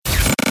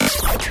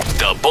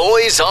The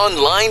Boys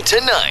Online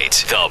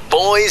Tonight. The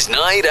Boys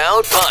Night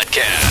Out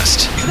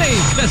Podcast.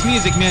 Today's best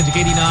music, Magic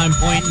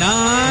 89.9.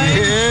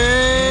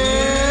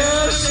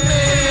 Yes,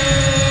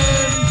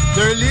 man.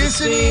 They're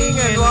listening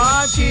and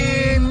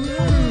watching.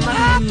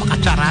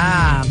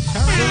 Napakacharap.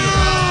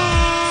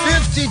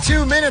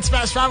 52 minutes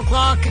past 5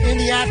 o'clock in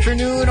the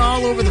afternoon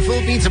all over the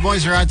Philippines. The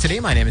boys are out today.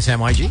 My name is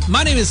MYG.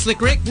 My name is Slick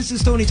Rick. This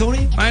is Tony.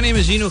 My name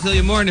is Gino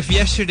Killiamore, and if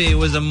yesterday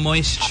was a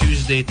moist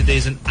Tuesday, today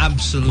is an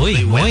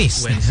absolutely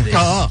moist. Wednesday.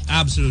 Oo.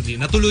 Absolutely.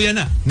 Natuluyan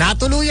na.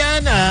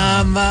 Natuluyan.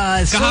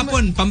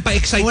 Kahapon,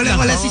 pampa-excite lang.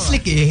 Wala si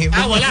Slick eh.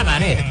 Wala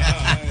pare.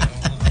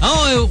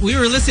 Oh, we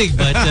were listening,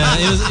 but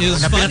it was funny.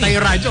 Napila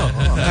tayo radyo.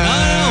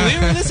 No, we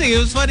were listening. It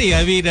was funny.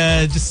 I mean,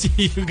 just see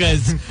you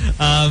guys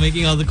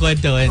making all the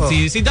cuento, and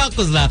see Doc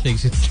was laughing.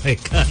 She's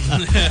like,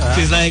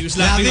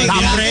 laughing.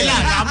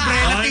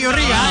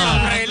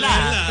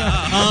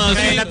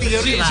 Umbrella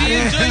theory, She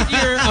enjoyed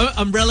your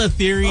umbrella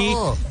theory,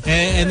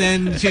 and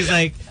then she's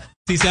like,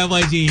 see Sam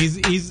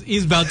YG,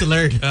 he's about to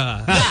learn.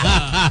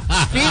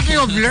 Speaking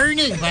of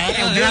learning,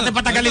 hindi natin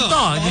patagalin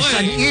to. This is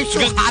an issue,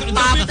 hot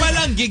topic. pa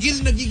lang, gigil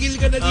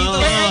ka na dito.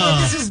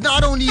 This is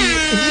not only,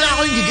 hindi na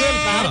ako yung gigil,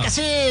 pare,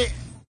 kasi,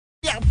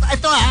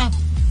 ito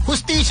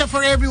hustisya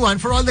for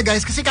everyone, for all the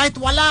guys, kasi kahit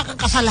wala kang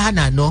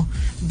kasalanan, no?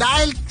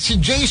 Dahil si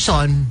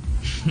Jason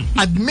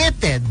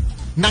admitted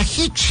na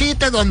he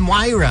cheated on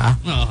Moira.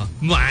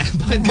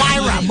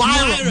 Moira.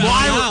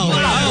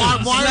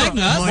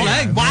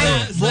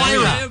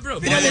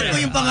 Pinalit mo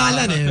yung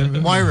pangalan eh.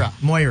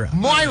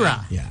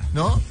 Moira. Yeah.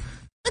 No?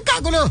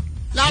 Nagkagulo.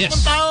 Lahat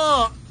ng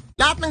tao,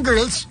 lahat ng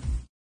girls,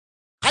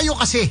 kayo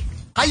kasi.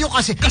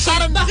 Bakit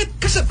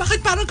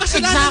parang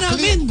kasalanan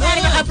namin? Kaya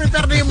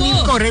naka-prepare na yung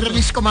meme ko.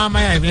 Re-release ko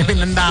mamaya.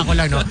 Pinanda ko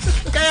lang, no?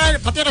 Kaya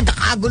pati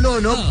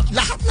nagkakagulo, no?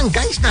 Lahat ng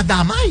guys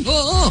nadamay.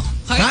 Oo.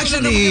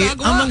 Actually,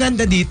 ang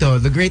maganda dito,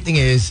 the great thing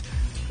is,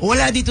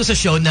 wala dito sa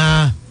show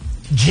na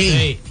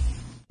Jay.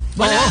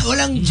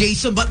 Walang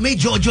Jason, but may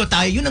Jojo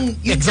tayo. Yun ang...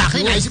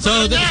 Exactly.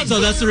 So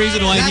that's the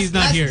reason why he's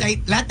not here.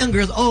 Lahat ng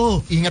girls,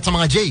 ingat sa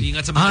mga J.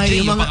 Ingat sa mga J,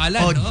 yung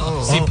pangalan.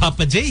 Si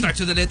Papa J. Starts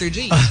with the letter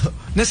J.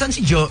 Nasaan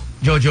si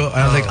Jojo?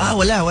 I was like,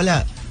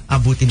 wala.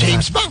 Abutin na.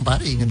 James Bang,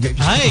 pare. Ingat kayo.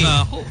 Ay.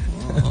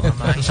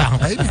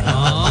 Makisahan kayo na.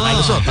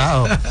 Makalusot,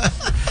 tao.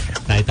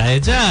 Tayo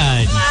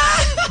dyan.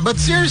 But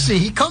seriously,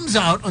 he comes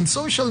out on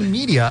social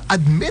media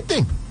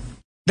admitting.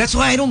 That's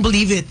why I don't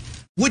believe it.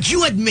 Would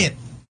you admit?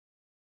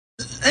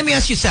 Let me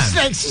ask you, Sam.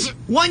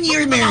 1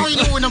 year married.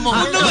 Wala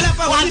pa.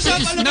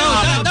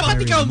 Dapat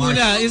ikaw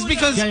muna. Is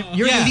because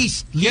you're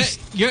least.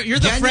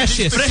 You're the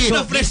freshest.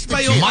 Fresh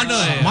pa yung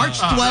March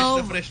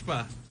 12. Fresh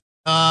pa.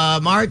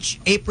 March,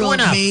 April,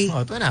 May.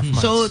 2.5 months.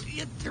 So,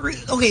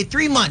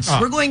 3 months.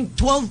 We're going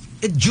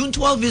 12. June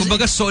 12 is.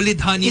 Kumbaga solid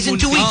honeymoon. Is in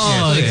 2 weeks.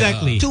 Oh,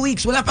 exactly. 2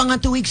 weeks. Wala pa nga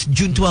 2 weeks.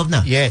 June 12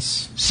 na.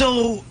 Yes.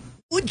 So,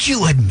 would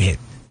you admit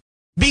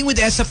being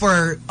with Essa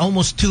for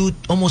almost 3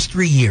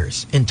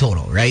 years in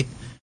total, right?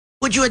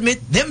 Would you admit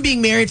them being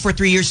married for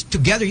 3 years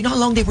together? You know how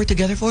long they were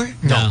together for?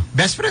 No.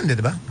 Best friend, di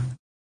ba?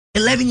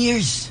 11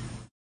 years.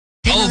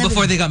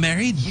 Before they got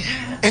married?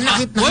 Yeah. And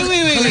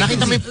wait.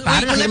 Nakita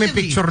may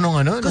picture nung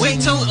ano.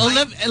 Wait, so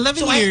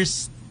 11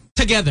 years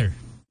together.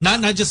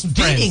 Not just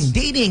friends.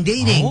 Dating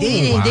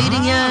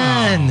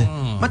yan.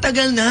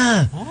 Matagal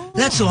na.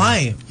 That's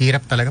why.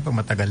 Hirap talaga pag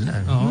matagal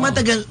na.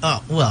 Matagal,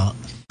 well,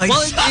 hindi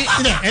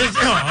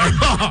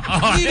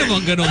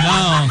naman ganun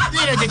na.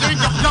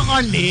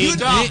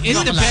 It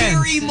depends.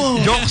 Theory mo.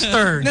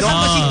 Jokester. Nasaan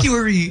ba si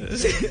Theory?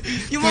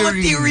 Yung mga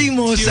theory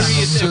mo sa...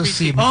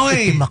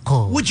 Okay.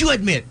 Would you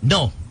admit?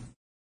 No.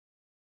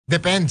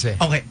 Depends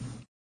eh. Okay.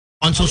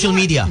 On social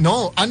media?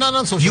 No. Not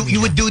on social media.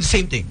 You would do the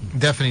same thing?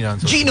 Definitely not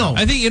on social Gino?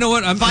 I think, you know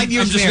what? I'm 5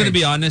 years just going to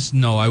be honest.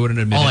 No, I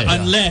wouldn't admit it.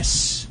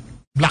 Unless...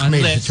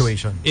 Blackmail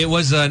situation. It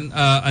was an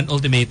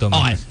ultimatum.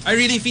 Okay. I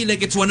really feel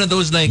like it's one of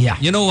those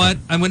you know what?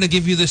 I'm going to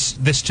give you this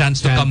chance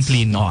to come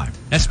clean.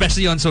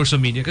 Especially on social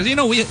media. Because, you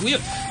know, we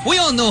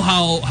all know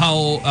how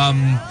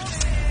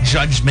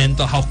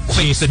judgmental, how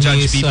quick to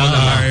judge people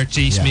are,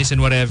 chismis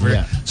and whatever.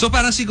 Yeah. So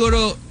parang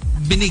siguro,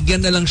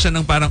 binigyan na lang siya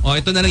ng parang,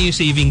 ito na lang yung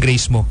saving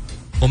grace mo.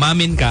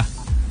 Umamin ka.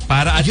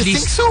 Para at least... You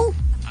think so?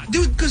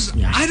 Dude, because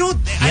I don't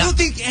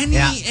think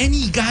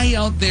any guy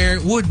out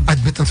there would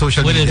admit on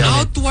social media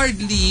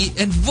outwardly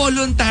and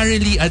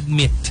voluntarily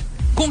admit.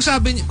 Kung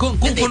sabi kung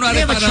they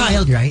have a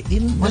child, right?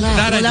 Wala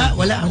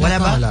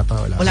pa.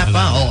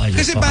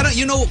 Kasi parang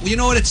you know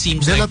what it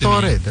seems De La like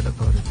to me.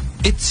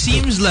 It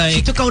seems like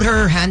she took out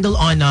her handle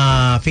on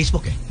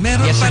Facebook eh.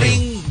 Meron pa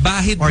ring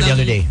bahid or the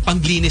other day.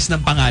 Panglinis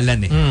ng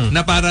pangalan eh.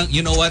 Na parang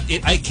you know what,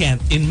 I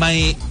can't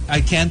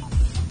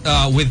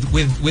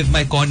with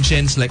my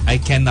conscience, like I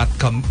cannot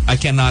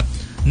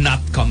not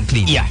come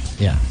clean. Yeah.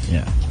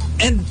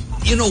 And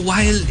you know,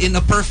 while in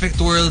a perfect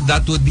world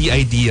that would be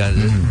ideal,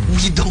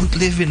 we don't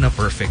live in a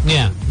perfect world.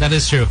 Yeah, that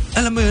is true.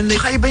 Alam mo yun,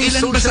 like,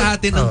 ilan ba sa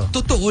atin ang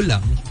totoo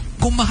lang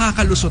kung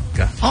makakalusot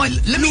ka. Oh,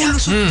 let me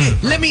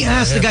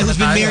ask the guy who's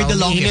been married the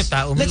longest.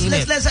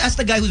 Let's ask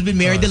the guy who's been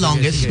married the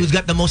longest, who's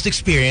got the most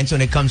experience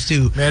when it comes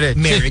to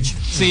marriage.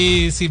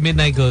 See,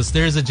 Midnight goes,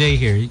 there's a J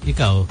here.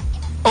 Ikaw.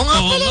 Oh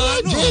nga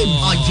pala, James.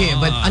 Oh, James.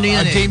 But ano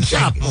yan James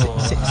Shop.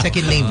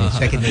 Second name.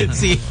 Second name.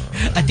 See,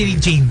 Atty.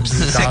 James.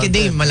 Second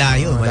name,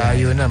 malayo.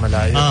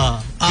 Malayo.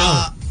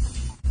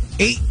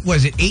 8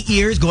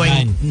 years?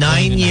 Going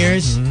 9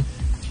 years?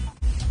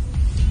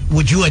 Mm-hmm.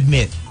 Would you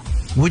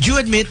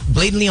admit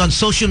blatantly on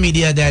social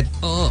media that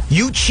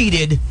you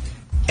cheated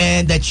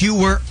and that you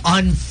were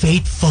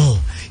unfaithful?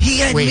 He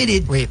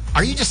admitted. Wait.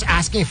 Are you just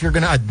asking if you're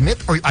gonna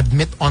admit or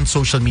admit on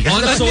social media?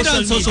 On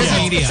social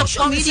media. It's a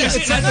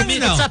private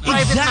matter. It's a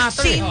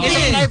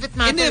private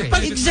matter.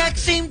 Exact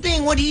same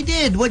thing. What he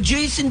did. What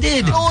Jason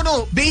did.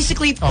 No.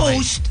 Basically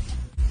post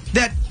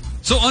that.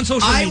 So on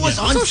social media. I was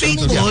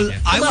unfaithful.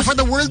 I was for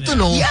the world to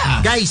know,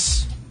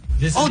 guys.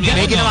 May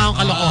ginawa akong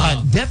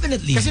kalokohan.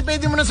 Definitely. Kasi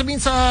pwede mo na sabihin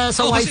sa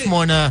wife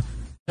mo na,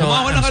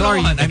 I'm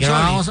sorry.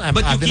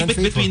 But you keep it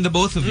unfaithful. between the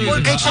both of you.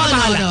 Or kahit siya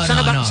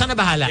No. na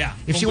bahala. Yeah.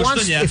 If she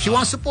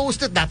wants to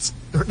post it, that's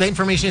the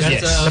information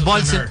is the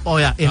ball's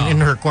in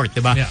her court,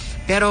 diba? Yeah.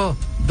 Pero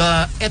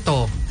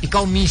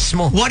ikaw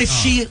mismo. What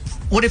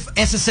if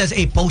Essa says,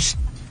 i-post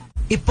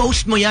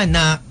mo yan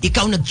na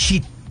ikaw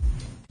nag-cheat?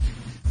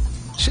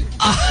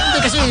 Hindi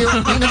kasi yung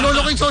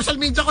nagloloko yung social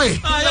media ko eh.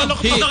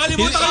 Nakalimutan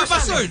ko yung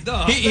password.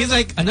 He's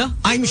like, ano?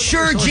 I'm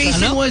sure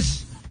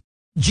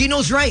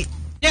Gino's right.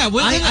 Yeah,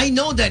 I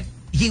know that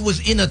he was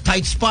in a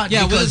tight spot.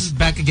 Yeah, because was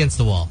back against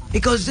the wall.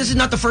 Because this is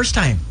not the first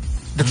time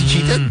that he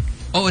cheated.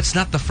 Oh, it's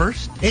not the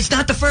first? It's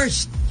not the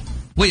first.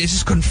 Wait, is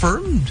this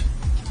confirmed?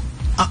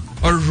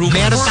 Or rumor?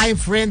 Meron tayong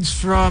friends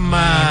from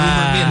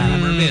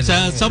rumor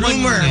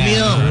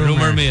mill.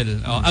 Rumor mill.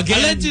 Oh, again,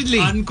 allegedly.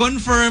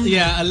 Unconfirmed.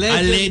 Yeah,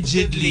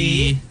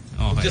 allegedly.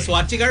 Okay. Just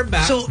watching our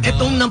back. So,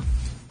 etong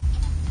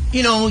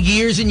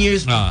years and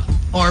years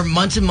or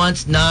months and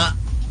months na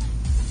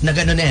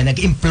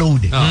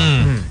nag-implode.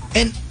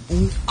 And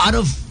out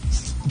of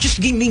just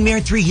being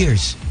married 3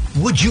 years,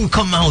 would you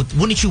come out?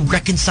 Wouldn't you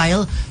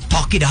reconcile?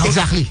 Talk it out?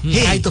 Exactly.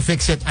 Hey. Try to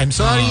fix it. I'm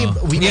sorry.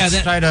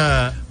 Let's try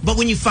to... But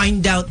when you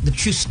find out the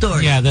true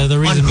story... Yeah, the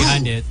reason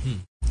behind it.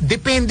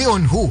 Depende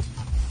on who.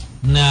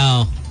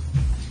 No.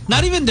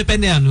 Not even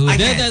depending on who. I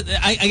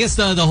guess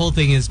the whole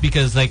thing is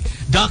because, like,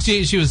 Doc,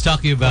 she was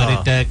talking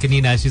about it,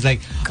 kanina. She's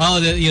like,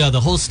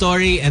 the whole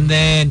story. And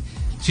then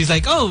she's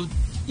like,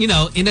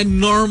 in a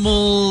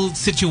normal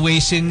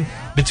situation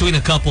between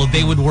a couple,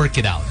 they would work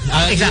it out.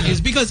 Exactly.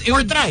 It's because it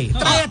would try.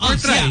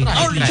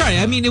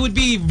 I mean, it would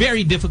be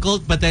very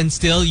difficult, but then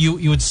still,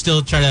 you would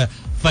still try to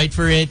fight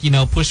for it,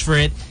 push for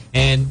it,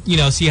 and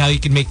see how you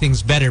can make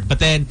things better. But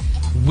then,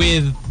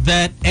 with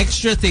that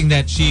extra thing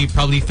that she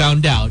probably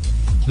found out,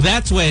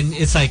 that's when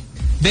it's like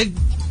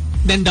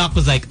then Doc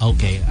was like,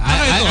 okay,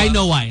 I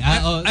know why.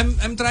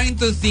 I'm trying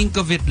to think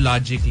of it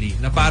logically.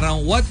 Na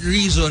parang what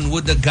reason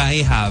would the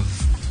guy have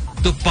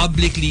to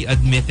publicly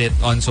admit it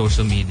on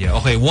social media?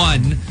 Okay,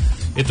 1,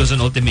 it was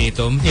an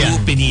ultimatum.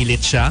 2,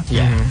 pinilit siya.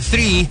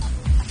 3,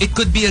 it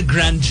could be a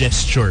grand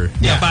gesture.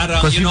 Yeah,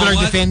 because people are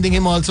defending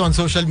him also on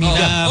social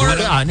media. Or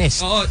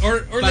honest. Or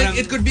like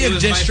it could be a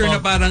gesture na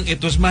parang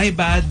it was my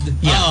bad.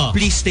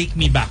 Please take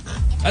me back.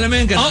 Alam mo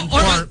yung ganun?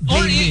 Or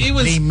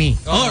blame me.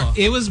 Or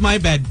it was my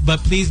bad,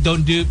 but please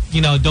don't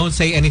don't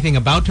say anything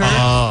about her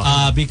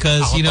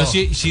because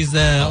she's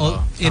the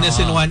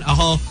innocent one.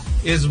 Ako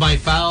is my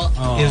foul,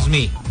 is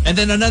me. And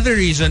then another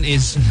reason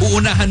is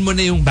uunahan mo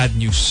na yung bad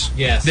news.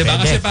 Yes. Diba?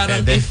 Kasi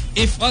parang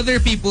if other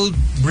people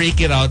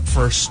break it out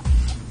first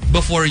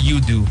before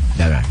you do.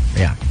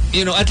 Yeah.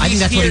 At I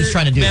least think that's what he's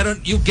trying to do.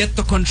 You get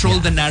to control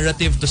the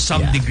narrative to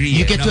some degree.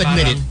 You get to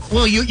admit it.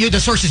 Well, the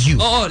source is you.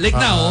 Like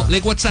now,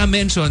 like what Sam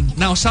mentioned,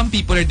 now some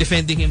people are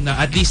defending him na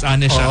at least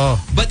honest siya.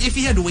 But if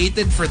he had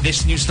waited for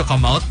this news to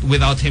come out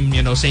without him,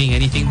 saying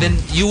anything, then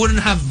you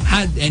wouldn't have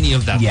had any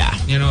of that. Yeah.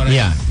 You know what I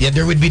mean? Yeah,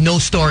 there would be no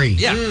story.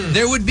 Yeah.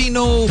 There would be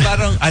no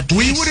parang at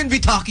we least wouldn't be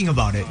talking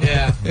about it.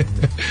 Yeah.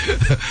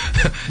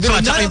 So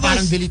none of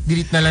us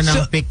delete na lang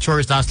ng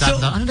pictures. So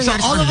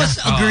all of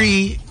us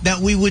agree that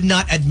we would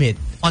not admit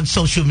on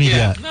social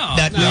media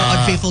that we are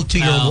unfaithful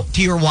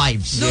to your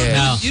wives. No.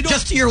 You don't,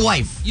 just to your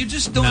wife. You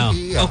just don't.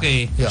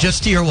 Okay.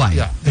 Just to your wife.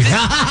 Yeah.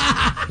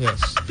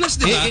 Yes. Plus,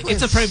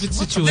 it's a private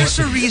situation. There's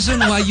a reason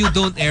why you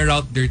don't air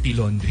out dirty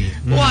laundry.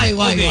 Why?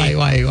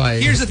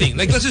 Here's the thing.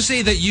 Like, let's just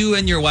say that you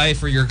and your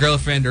wife or your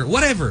girlfriend or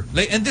whatever,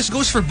 like, and this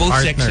goes for both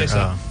sexes.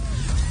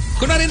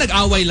 Kunwari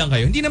nag-away lang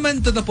kayo, hindi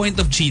naman to the point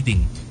of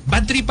cheating.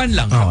 Bad tripan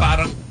lang.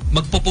 Parang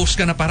magpo-post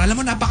ka na para, alam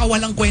mo,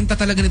 napakawalang kwenta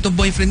talaga nitong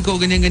boyfriend ko,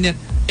 ganyan-ganyan.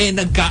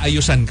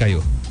 Nagkaayusan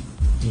kayo.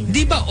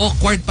 Di ba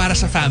awkward para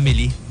sa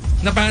family?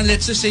 Na parang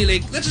let's just say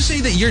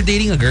that you're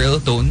dating a girl,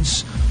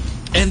 Tones,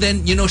 and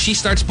then, she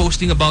starts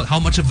posting about how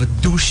much of a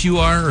douche you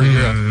are, or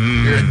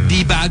you're a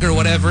D-bag or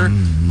whatever,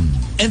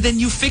 and then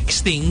you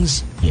fix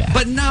things,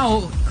 but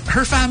now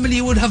her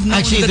family would have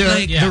known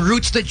the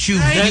roots that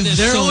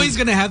they're always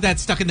gonna have that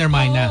stuck in their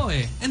mind now.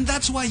 And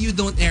that's why you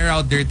don't air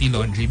out dirty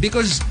laundry,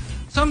 because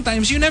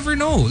sometimes you never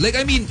know. Like,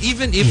 I mean,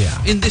 even if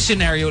in this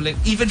scenario, like,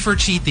 even for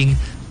cheating,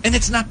 and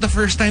it's not the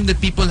first time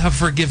that people have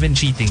forgiven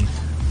cheating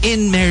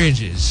in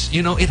marriages.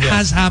 You know, it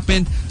has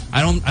happened.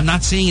 I'm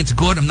not saying it's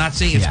good. I'm not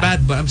saying it's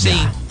bad, but I'm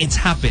saying it's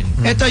happened.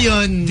 Ito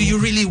yun. Do you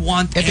really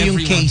want ito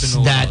everyone yung case to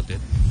know that about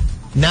it?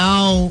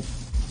 Now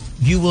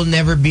you will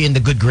never be in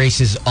the good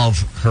graces of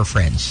her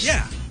friends.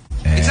 Yeah.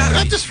 Exactly.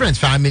 Not just friends,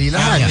 family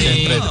lahat.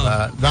 Siyempre,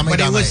 diba?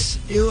 But it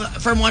was,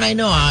 from what I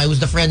know, it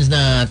was the friends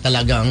na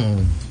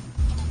talagang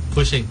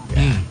pushing.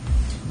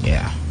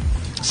 Yeah.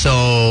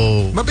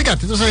 So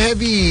mabigat. It was a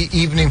heavy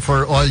evening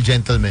for all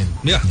gentlemen.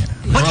 Yeah.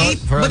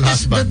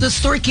 But the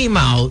story came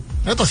out.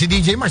 Ito, si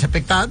DJ Mars,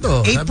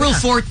 apektado. April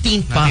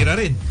 14th pa. Natira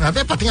rin.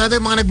 Sabi, pati nga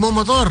daw yung mga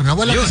nagmumotor na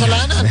walang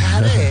kasalanan.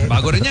 Pare.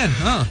 Bago rin yan.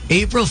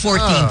 April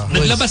 14th.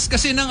 Naglabas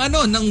kasi ng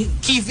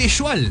key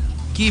visual.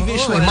 Key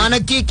visual.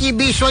 Mga nagkiki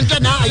visual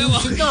dyan, ha?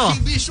 Ayusin to.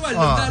 Key visual.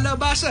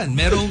 Naglalabasan.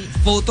 Merong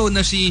photo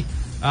na si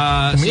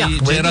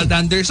Umiyak, Gerald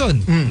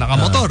Anderson.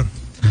 Nakamotor.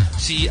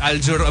 Si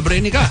Aljur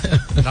Abrenica,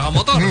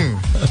 nakamotor.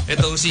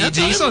 Ito si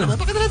Jason,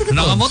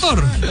 nakamotor.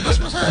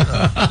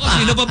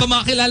 Sino pa ba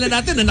makakilala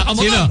natin na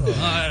nakamotor?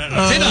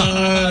 Sino?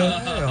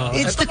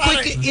 It's the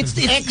quick. It's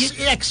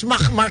X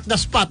mark the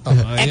spot.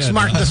 X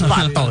mark the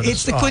spot.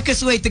 It's the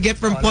quickest way to get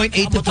from point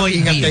A to point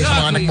B. Ingat kayo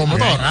sa mga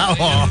nagmumotor, ha?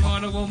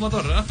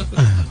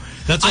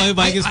 That's why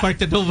Mike is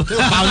parked at home.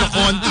 Paolo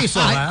Contis,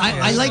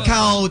 I like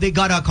how they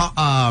got a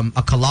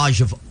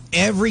collage of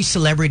every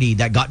celebrity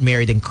that got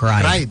married and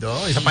cried. Right,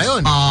 isa pa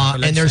yun.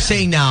 And they're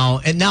saying now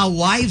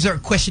wives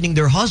are questioning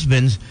their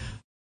husbands.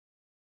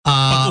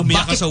 Pag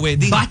umiyak ka sa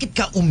wedding. Bakit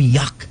ka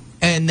umiyak?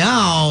 And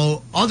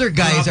now other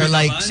guys are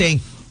like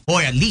saying,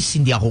 "Hoy, at least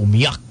hindi ako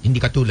umiyak.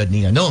 Hindi katulad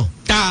ni ano."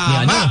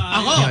 Tama.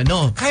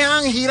 Ako. Kaya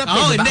ang hirap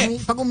din.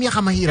 Pag umiyak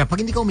ka mahirap.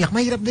 Pag hindi ka umiyak,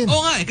 mahirap din.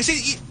 Oo nga eh.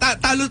 Kasi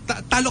talo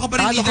ka pa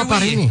rin. Talo ka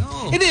pa rin eh.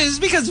 It is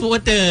because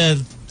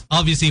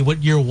obviously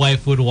what your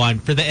wife would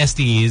want for the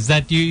STE is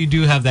that you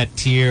do have that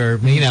tear,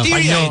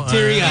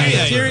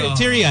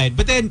 teary-eyed.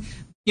 But then,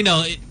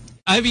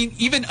 I mean,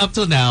 even up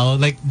till now,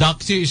 like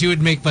Doc, she would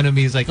make fun of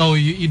me. It's like, oh,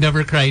 you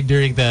never cried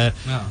during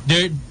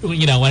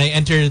when I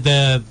enter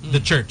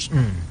the church.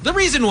 The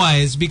reason why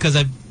is because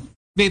I've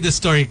made this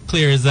story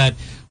clear is that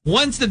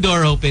once the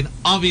door opened,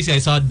 obviously I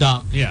saw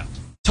Doc. Yeah.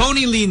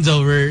 Tony leans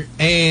over,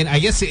 and I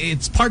guess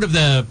it's part of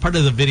the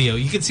video.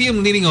 You can see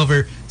him leaning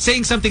over,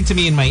 saying something to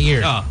me in my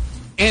ear.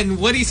 And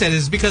what he said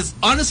is because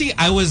honestly,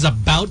 I was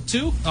about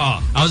to.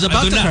 I was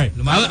about to cry.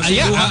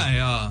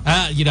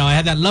 I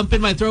had that lump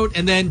in my throat,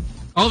 and then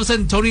all of a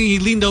sudden, Tony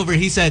leaned over.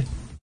 He said,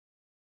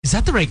 "Is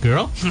that the right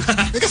girl?"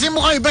 Kasi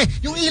mukha iba eh.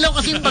 Yung ilaw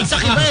kasi yung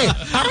bagsak iba eh.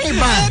 Parang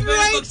iba.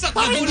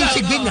 Parang hindi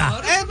siging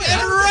ah.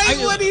 And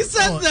right when he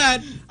said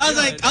that, I was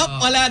like,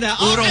 wala na.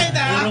 Okay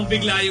na. Urong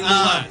bigla yung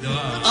mukha.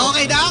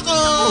 Okay na ako.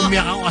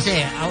 Umiyak ako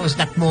kasi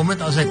that moment,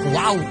 I was like,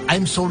 wow,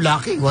 I'm so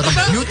lucky. What a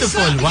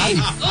beautiful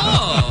wife.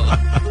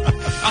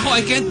 I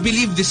can't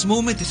believe this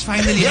moment is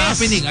finally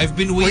happening. I've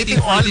been waiting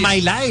for all this. my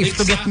life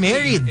to get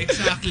married.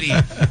 Exactly.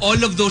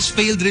 All of those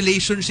failed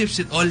relationships,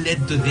 it all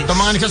led to this. Ito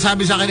mga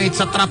nagsasabi sa akin, it's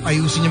a trap.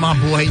 Ayusin yung mga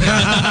buhay niya.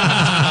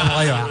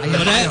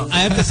 But I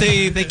have to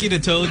say thank you to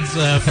Toads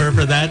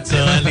for that. So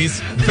at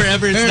least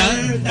forever it's not.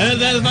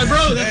 That's my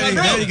bro. That's my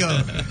bro. There you go.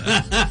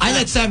 I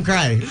let Sam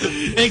cry.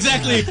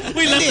 Exactly.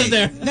 We left him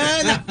there.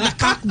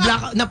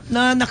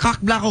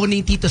 Nakakblock ako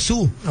ni Tita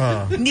Sue.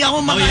 Hindi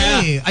ako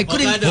makaya. I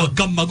couldn't.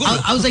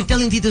 I was like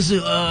telling Tita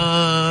Sue,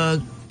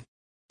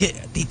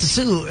 Tita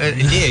Sue,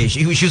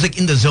 she was like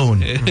in the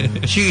zone.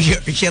 She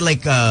had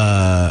like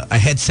a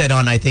headset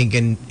on, I think,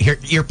 and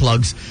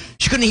earplugs.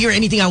 She couldn't hear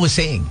anything I was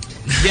saying.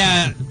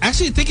 Yeah,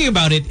 actually thinking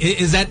about it,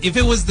 is that if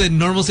it was the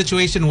normal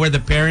situation where the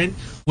parent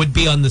would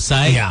be on the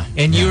side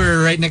and you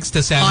were right next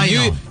to Sam,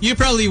 you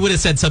probably would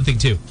have said something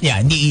too. Yeah,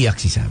 hindi iyak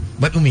si Sam,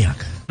 but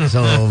umiyak.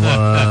 So,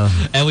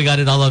 and we got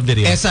it all on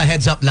video. Esa,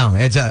 heads up lang.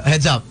 Heads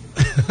up.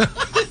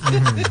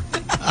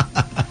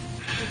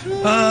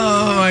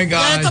 Oh my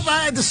gosh.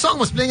 Yeah, the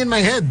song was playing in my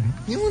head.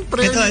 Yung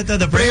prayer,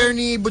 the prayer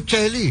ni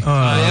Bocelli.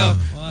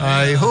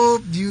 I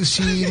hope you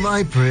see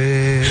my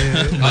prayer.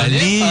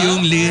 Mali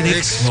yung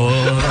lyrics mo.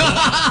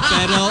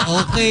 Pero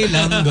okay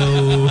lang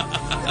go.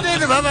 Hindi,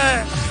 di ba?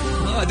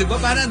 Di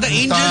ba parang the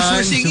angels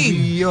were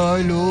singing. The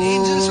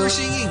angels were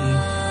singing.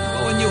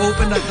 When you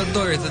open up the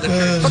door to the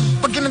church.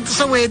 Pag kinanta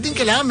sa wedding,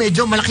 kailangan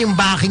medyo malaki yung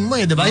backing mo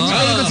eh, diba? Hindi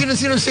kayo kung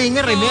sino-sino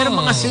singer eh. Meron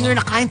mga singer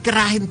na kayang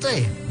tirahin to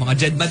eh. Mga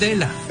Jed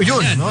Madela.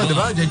 Yun,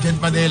 diba? Jed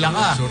Madela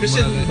ka.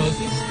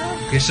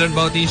 Christian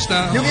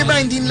Bautista. Yung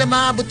iba, hindi nila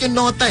maabot yung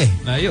nota eh.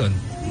 Ayun.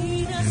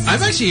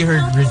 I've actually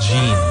heard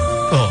Regine.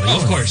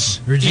 Of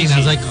course. Regine.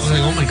 I was like,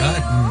 oh my God.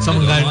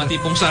 Someone got mga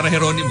tipong Sarah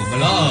Geronimo.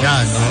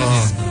 Yan,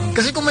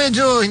 Kasi kung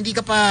medyo hindi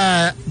ka pa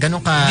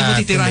gano'n ka...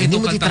 Hindi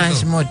mo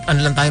titirahin mo. Ano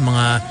lang tayo,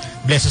 mga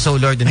bless us, O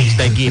Lord, and His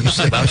thy gives.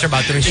 Diba? I'm sure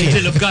about to receive.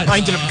 Angel of God. Oh,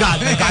 Angel of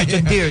God. My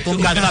guardian dear. Kung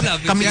God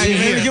kami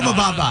here. Medyo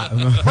mababa.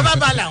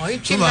 Mababa lang.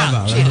 Chill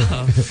lang. Chill.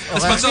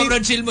 Tapos pag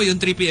sobrang chill mo,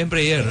 yung 3 p.m.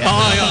 prayer.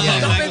 Oo,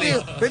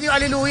 pwede yung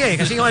Alleluia eh.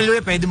 Kasi yung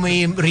Alleluia, pwede mo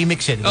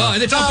i-remix eh. Oh,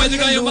 and then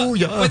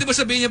pwede mo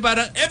sabihin niya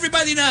parang,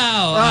 everybody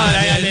now!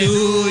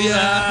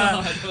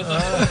 Hallelujah!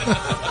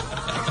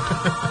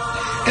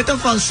 Ito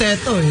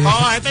falsetto eh.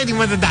 Ito hindi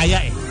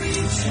madadaya eh.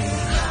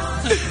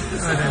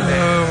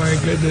 Oh my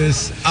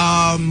goodness.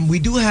 We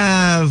do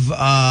have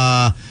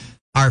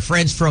our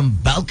friends from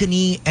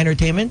Balcony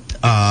Entertainment,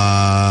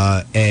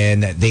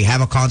 and they have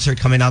a concert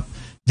coming up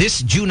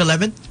this June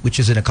 11th, which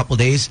is in a couple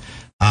days.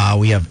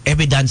 We have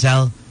Ebe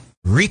Danzal,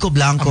 Rico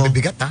Blanco, ang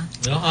bibigat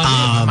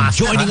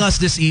joining us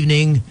this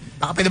evening.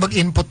 Baka pwede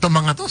mag-input to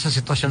mga to sa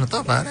sitwasyon na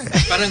to, pare.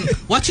 Parang,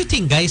 what you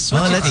think, guys?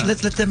 Let's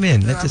let them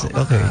in.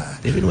 Okay,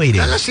 they've been waiting.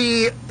 Lalo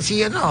si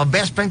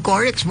best friend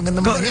Corix,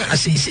 magandang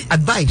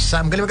advice.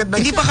 Magaling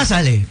mag-advice. Hindi pa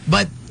kasali,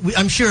 but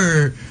I'm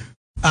sure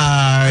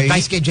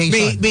advice kay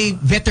Jason. May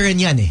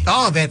veteran yan eh.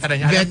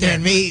 Veteran yan.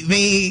 Veteran.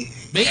 May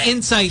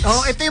insights.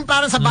 Ito yung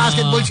parang sa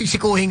basketball,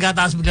 sisikuhin ka,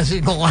 tapos biglang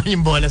kukuha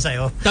yung bola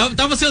sa'yo.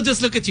 Tapos he'll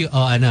just look at you.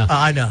 Ano?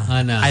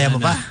 Ayaw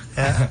mo ba?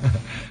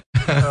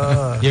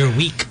 You're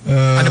weak.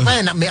 Ano pa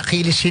yan? May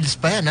Achilles heels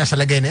pa yan. Nasa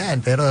lagay na yan.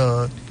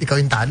 Pero ikaw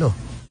yung talo.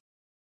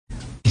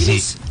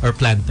 Or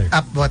plantar.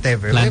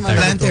 Whatever.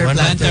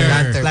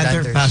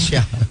 Plantar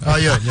fascia.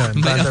 Yun.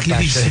 Plantar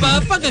fascia.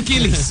 Pag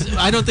Achilles,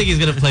 I don't think he's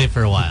gonna play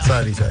for a while.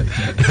 Sorry.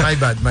 My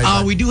bad.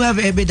 We do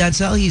have Ebe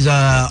Danzal. He's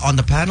on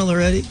the panel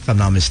already, if I'm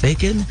not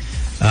mistaken.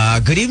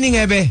 Good evening,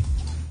 Ebe.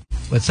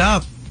 What's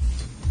up?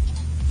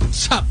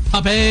 What's up,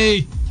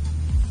 puppy?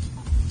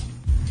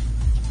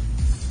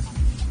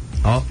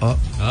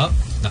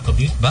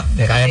 Naka-mute ba?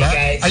 Kaya ba?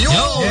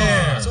 Ayun!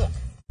 Yeah.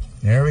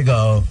 There we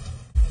go.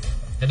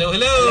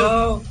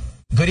 Hello.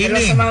 Good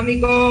evening. Hello sa mami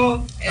ko.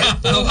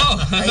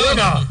 Ayun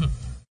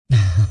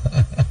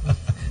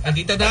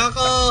Andito na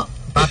ako.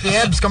 Papi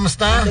Ebs,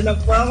 kamusta? Ito na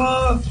po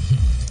ako.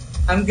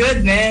 I'm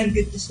good, man.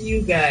 Good to see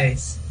you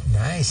guys.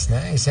 Nice.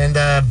 And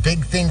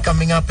big thing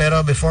coming up,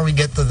 pero before we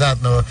get to that,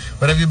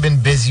 what have you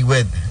been busy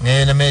with?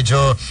 Ngayon na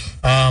medyo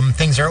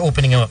things are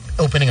opening up.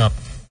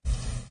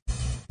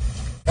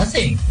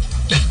 Nothing.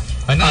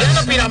 Yan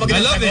ang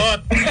pinakamagandang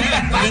sagot.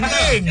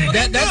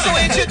 That's the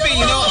way it should be,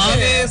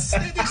 honest.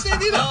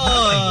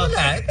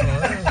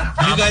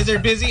 You guys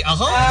are busy?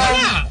 Ako?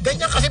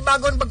 Ganyan kasi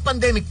bago ang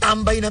pag-pandemic,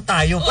 tambay na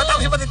tayo.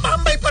 Patapos yung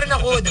tambay pa rin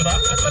ako, di ba?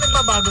 Ano ba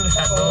nagbabago na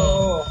siya?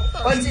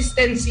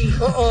 Consistency.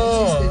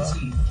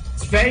 Consistency.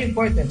 It's very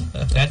important.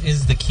 That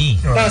is the key.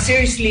 No,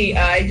 seriously,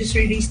 I just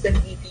released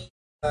an EP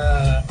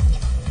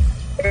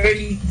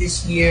early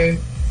this year.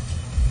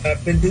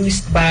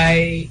 Produced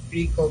by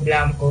Rico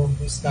Blanco,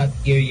 who's not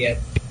here yet.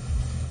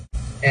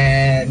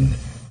 And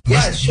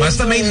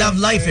basta may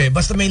love life eh.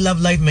 Basta may love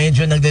life,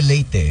 medyo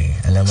nag-delete eh.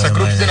 Alam mo sa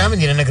groups din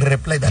namin, hindi na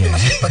nagre-reply. Dati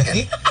masipag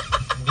yan.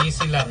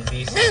 Busy lang.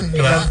 May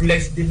love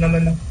life din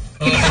naman.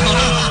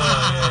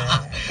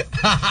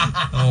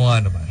 Oo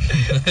nga naman.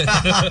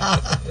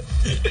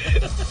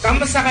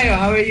 Kamusta kayo?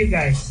 How are you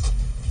guys?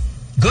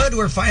 Good.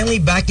 We're finally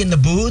back in the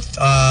booth.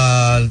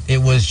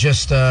 It was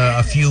just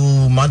a few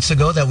months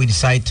ago that we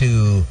decided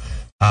to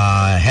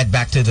head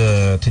back to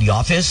the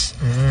office.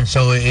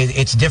 So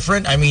it's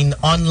different. I mean,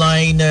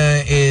 online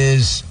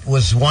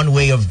was one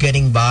way of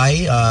getting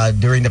by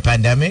during the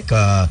pandemic.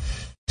 To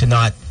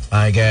not,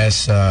 I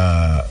guess,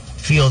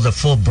 feel the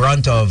full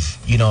brunt of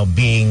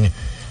being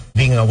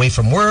away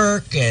from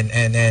work and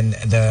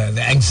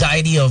the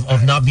anxiety of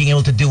not being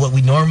able to do what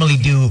we normally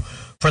do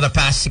for the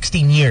past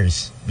 16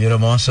 years,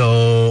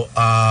 so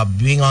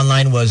being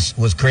online was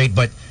great,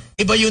 but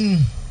iba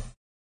yun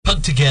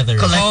pag together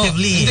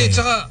collectively. Hindi,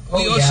 tsaka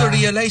we also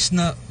realized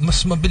na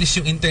mas mabilis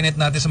yung internet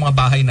natin sa mga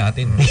bahay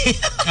natin.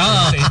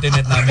 Sa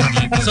internet namin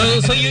dito.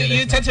 So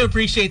you tend to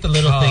appreciate the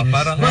little things.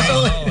 Parang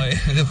okay.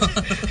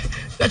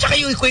 At saka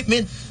yung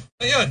equipment.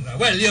 Ayun,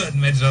 well, yun,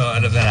 medyo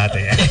alam na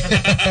natin.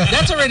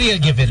 That's already a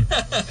given.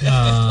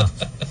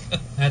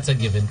 That's a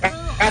given.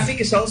 Traffic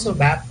is also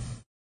back.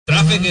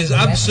 Traffic is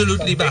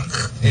absolutely back.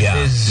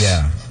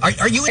 Yeah.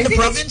 Are you in the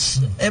province,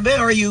 Ebe,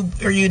 or are you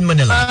in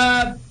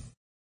Manila?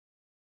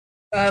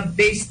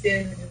 Based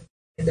in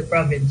the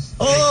province.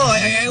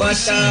 I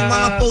always see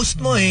mga post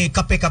mo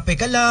kape-kape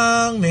ka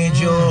lang,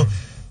 medyo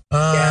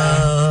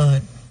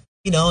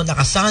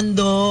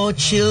nakasando,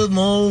 chill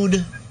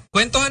mode.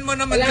 Kwentuhan mo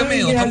naman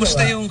kami,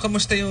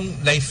 kamusta yung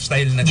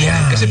lifestyle na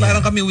Kasi parang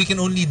kami, we can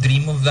only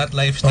dream of that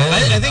lifestyle.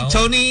 I think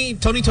Tony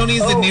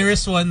is the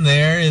nearest one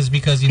there, is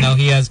because he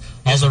has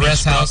all the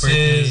rest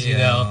houses,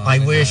 I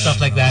wish stuff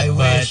like that. I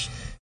wish.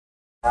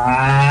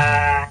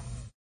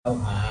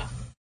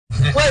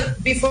 Well,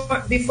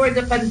 before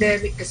the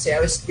pandemic, kasi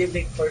I was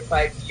living for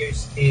 5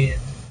 years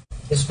in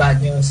Los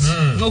Baños.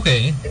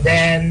 Okay. And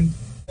then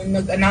when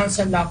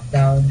nag-announce ang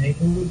lockdown, I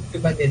moved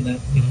to Manila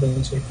to be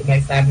closer to my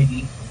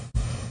family,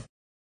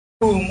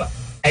 whom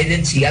I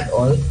didn't see at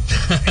all.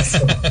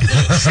 So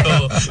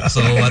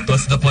what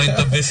was the point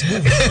of this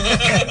movie?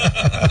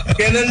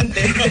 Ganun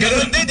din.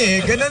 Ganon din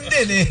eh. Ganun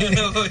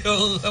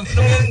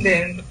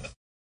din.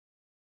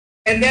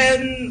 And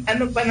then,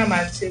 ano pa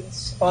naman,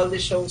 since all the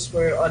shows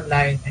were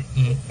online,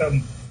 from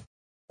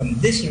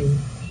this room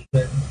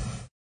even,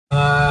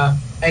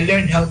 I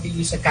learned how to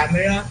use a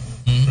camera,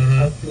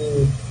 how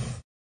to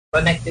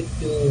connect it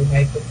to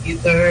my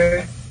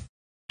computer,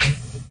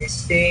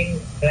 this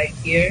thing right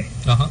here.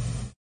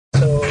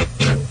 So,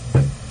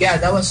 yeah,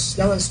 that was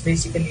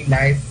basically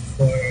life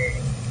for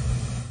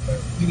a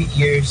few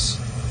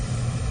years.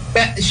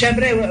 But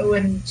syempre,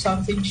 when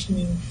something's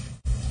new,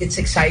 it's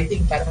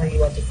exciting. Parang you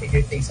want to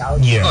figure things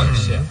out. Yeah.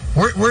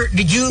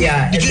 Did you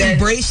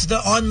embrace the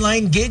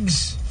online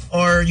gigs,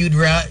 or you'd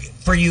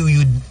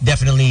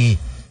definitely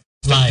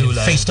live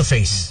face to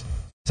face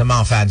sa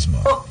mga fans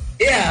mo? Oh,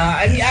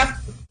 yeah.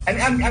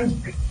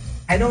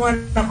 I don't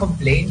want to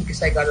complain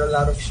because I got a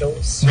lot of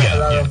shows, a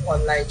lot of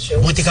online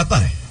shows. Buti ka pa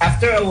eh.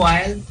 After a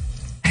while,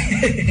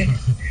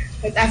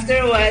 but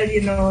after a while,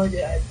 you know,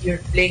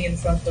 you're playing in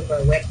front of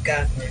a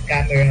webcam or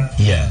camera.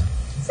 Yeah.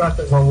 In front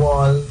of a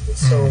wall.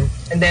 So,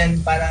 and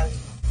then parang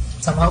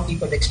somehow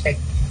people expect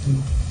you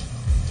to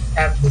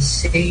have the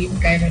same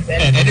kind of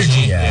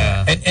energy.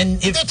 Yeah.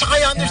 And if tsaka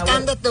I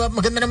understand that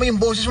maganda naman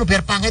yung boses mo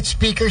pero pangit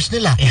speakers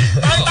nila.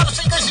 Dahil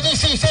tapos ikaw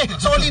sinisisi,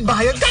 solid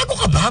bayad. Gago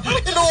ka ba?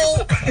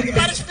 Hello?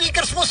 Parang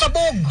speakers mo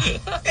sabog.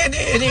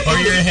 Or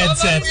your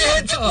headset. Yung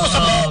headset mo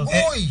sabog.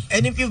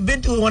 And if you've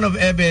been to one of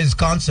Ebe's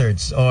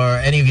concerts or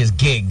any of his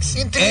gigs,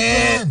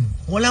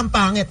 walang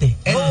pangit eh.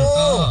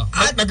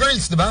 At the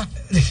girls, di ba?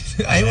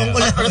 Ayaw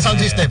ko lang.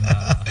 Sound system.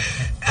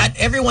 And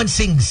everyone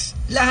sings.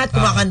 Lahat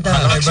kumakanta.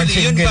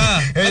 Actually, yun pa.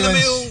 Alam mo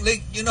yung,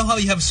 like, you know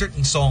how you have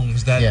certain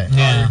songs that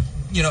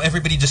you know,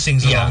 everybody just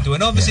sings along to.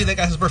 And obviously,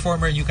 like, as a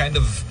performer, you kind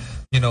of,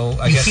 you know,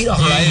 I guess,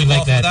 thrive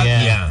like that.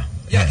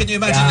 Yeah, can you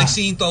imagine, like,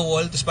 singing to a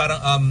wall, tapos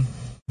parang,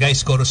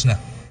 guys, chorus na.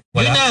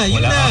 Wala.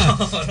 Yun na.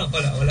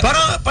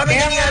 Parang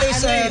nangyari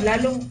sa...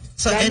 lalong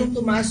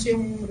tumaas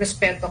yung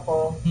respeto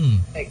ko,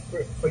 like,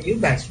 for you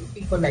guys, for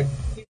people like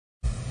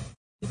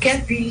you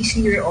can't really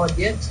see your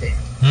audience eh.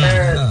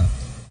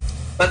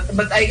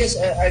 But I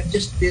guess I've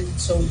just been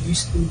so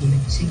used to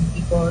seeing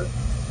people.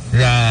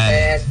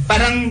 Right. And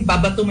parang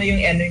babato mo yung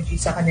energy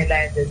sa kanila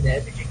and then the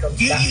energy comes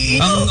back.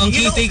 Ang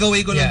key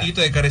takeaway ko lang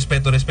dito eh,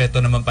 karespeto-respeto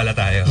naman pala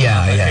tayo.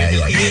 Yeah.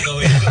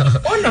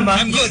 Oh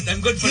naman.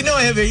 I'm good for you know,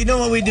 Ebe, you know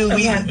what we do?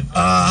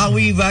 How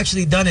we've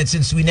actually done it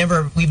since we've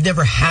never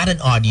had an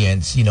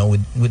audience, you know,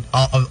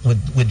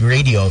 with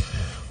radio.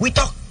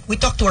 We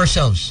talk to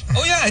ourselves.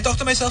 Oh yeah, I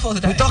talk to myself all the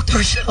time. We talk to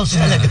ourselves.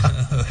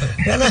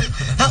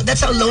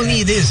 That's how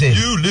lonely it is. Eh?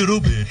 You little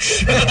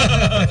bitch.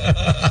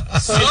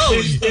 So,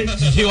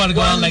 you want to go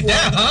on like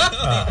that,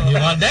 huh?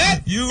 You want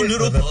that? You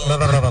little If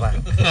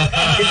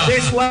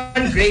there's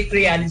one great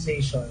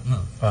realization,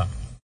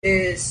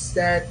 is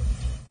that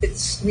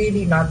it's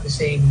really not the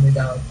same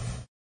without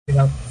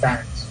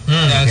fans.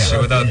 That's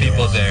true, without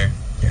people there.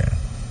 Yeah.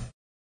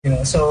 You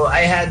know, so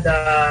I've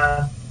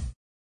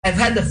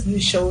had a few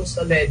shows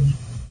already.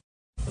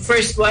 The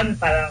first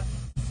one, parang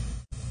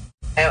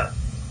I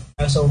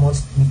was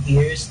almost in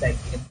tears like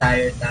the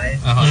entire time.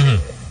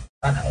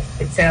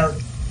 It felt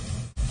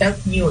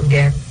new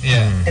again.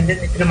 Yeah. And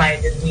then it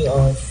reminded me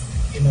of,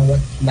 you know,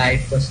 what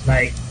life was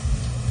like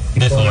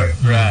before.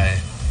 Right.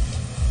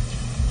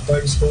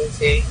 For this whole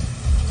thing.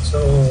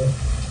 So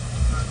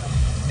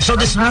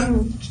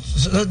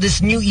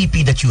this new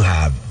EP that you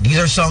have, these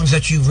are songs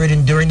that you've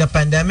written during the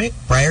pandemic,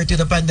 prior to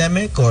the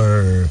pandemic,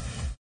 or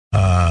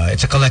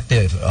it's a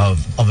collective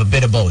of a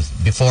bit of both,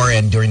 before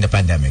and during the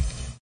pandemic?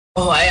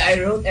 Oh, I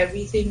wrote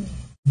everything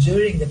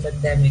during the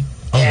pandemic.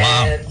 Oh,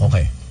 wow.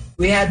 Okay.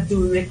 We had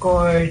to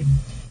record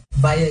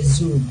via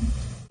Zoom.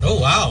 Oh,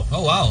 wow.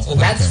 So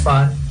that's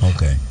fun.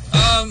 Okay.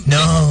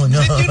 No.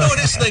 Did you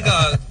notice, like,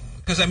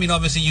 because, I mean,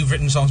 obviously you've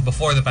written songs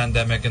before the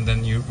pandemic and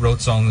then you wrote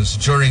songs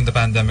during the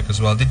pandemic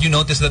as well. Did you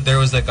notice that there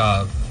was, like,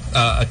 a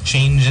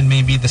change in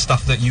maybe the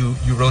stuff that you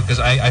wrote? Because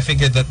I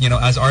figured that, you know,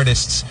 as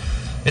artists,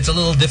 it's a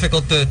little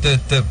difficult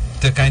to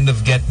kind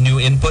of get new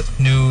input,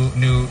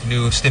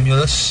 new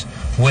stimulus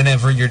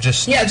whenever you're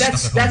just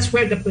that's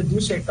where the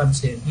producer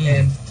comes in.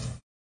 And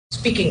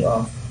speaking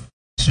of,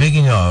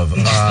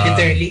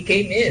 literally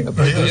came in. The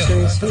producer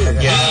is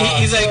here. Yeah.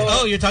 He's like,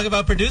 oh, you're talking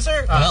about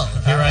producer? Well,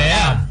 here I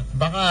am.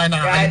 Baka Right,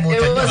 nakakalimutan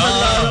it was niyo. a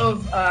lot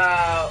of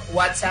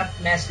WhatsApp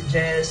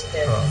messages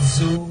and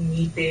Zoom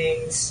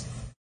meetings.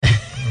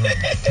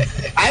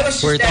 I was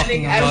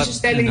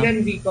just telling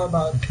them, Rico,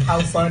 about how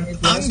fun it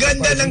was. Ang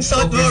ganda ng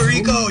sound mo,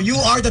 Rico. You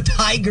are the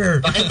tiger.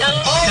 Oh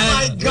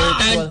my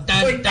God.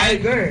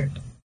 Tiger.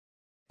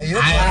 Ayun,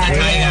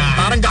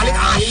 parang galing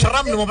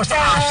ashram. Lumabas sa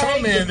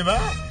ashram eh, di ba?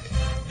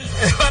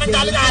 Parang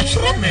galing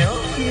ashram eh.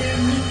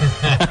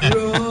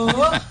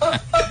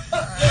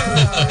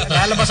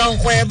 Lalabas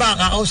akong kuweba.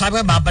 Kakausapin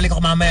ko, babalik ako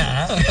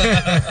mamaya.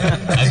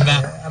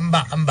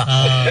 Ambak.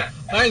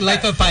 Parang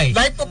Life of Pi.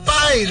 Life of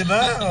Pi, di ba?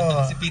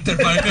 Si Peter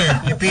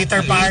Parker. Si Peter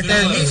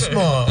Parker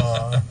mismo.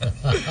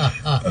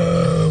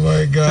 Oh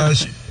my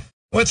gosh.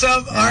 What's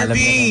up,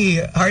 RB?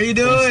 How are you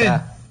doing?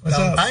 What's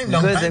Long up? time,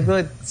 long time.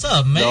 Good. What's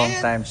up, man? Long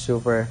time,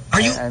 super.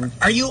 Are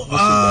you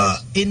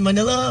in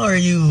Manila or are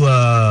you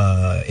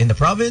in the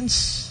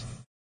province?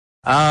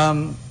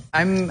 I'm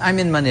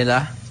in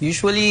Manila.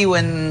 Usually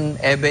when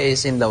Ebe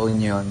is in La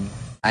Union,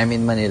 I'm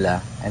in Manila.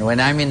 And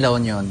when I'm in La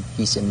Union,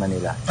 he's in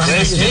Manila.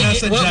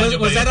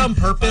 Was that on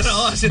purpose?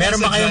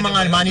 Meron ba kayong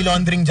mga money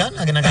laundering dyan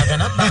na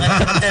nagaganap?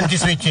 Bakit empty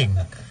switching?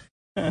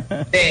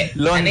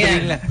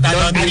 Laundry lang.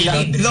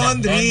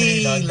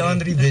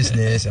 Laundry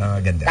business.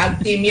 Ganda. Tag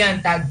team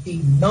yan, tag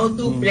team. No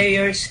two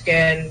players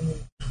can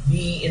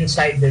be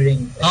inside the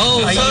ring.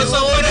 Oh, so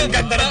Ang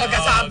ganda ng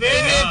pagkasabi.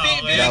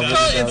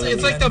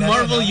 it's like the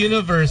Marvel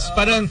universe.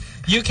 Parang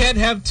you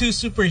can't have two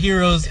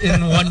superheroes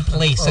in one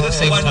place at the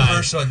same One time.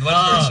 version.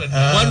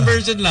 One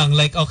version lang.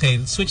 Like,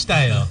 okay, switch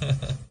tayo.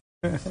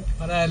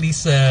 Para at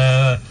least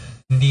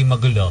hindi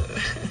magulo.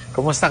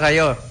 Kumusta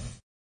kayo?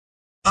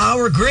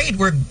 We're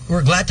great. We're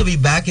glad to be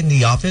back in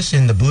the office,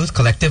 in the booth,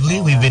 collectively.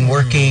 We've been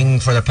working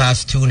for the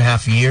past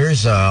 2.5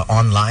 years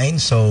online,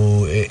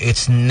 so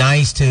it's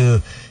nice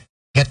to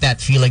get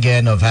that feel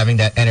again of having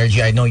that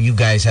energy. I know you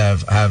guys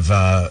have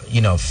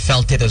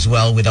felt it as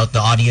well without the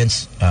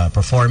audience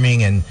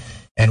performing,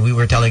 and we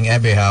were telling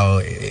Ebe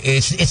how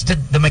it's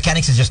the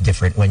mechanics is just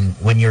different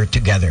when you're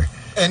together.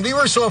 And we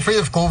were so afraid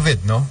of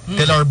COVID, no?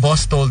 Till our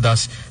boss told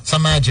us, sa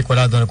Magic,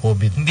 wala daw na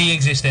COVID. Hindi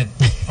existent.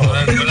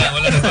 Wala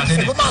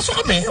Hindi,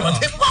 pumasok kami.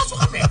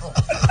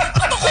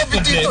 Ano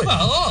COVID dito?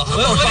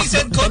 When he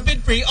said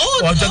COVID free,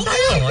 Dyan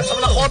tayo. Sa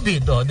mga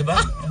COVID, di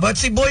ba? But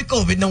si Boy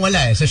COVID nang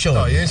wala sa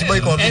show. Yun si Boy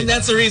COVID. and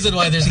that's the reason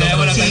why there's no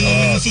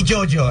Si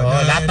Jojo.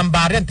 Lahat ng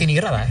barian,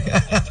 tinira.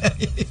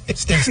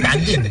 Still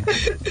standing.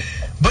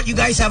 But you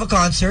guys have a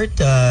concert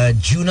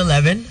June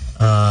 11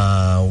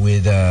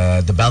 with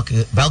the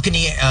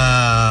balcony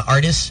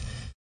artists.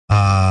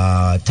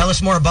 Tell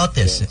us more about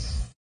this.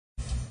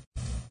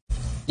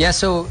 Yeah,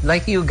 so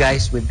like you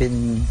guys, we've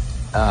been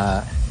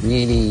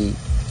really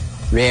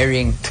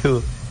raring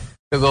to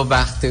go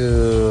back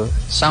to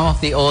some of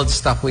the old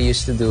stuff we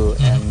used to do,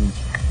 and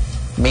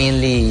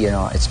mainly,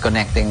 it's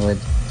connecting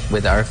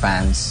with our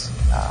fans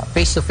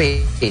face to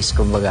face,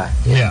 kumbaga.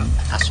 Yeah.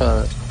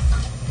 Actual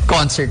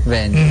concert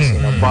venues,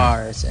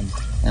 bars and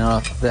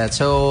all of that.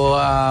 So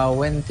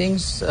when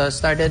things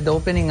started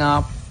opening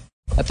up,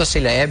 ito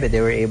sila Ebe, they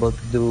were able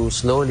to do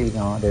slowly,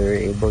 they were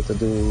able to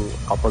do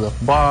a couple of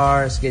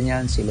bars,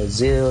 ganyan, sila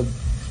Zild,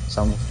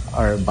 some of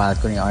our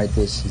balcony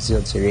artists,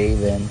 Zild, si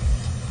Raven.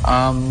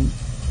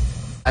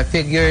 I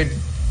figured,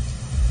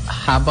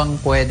 habang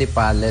pwede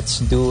pa, let's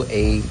do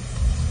a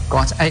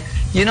concert.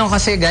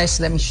 Kasi guys,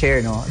 let me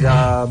share,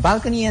 the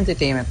Balcony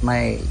Entertainment,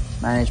 my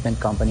management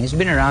company, has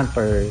been around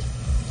for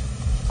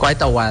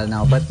quite a while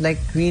now, but like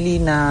really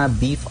na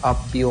beef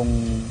up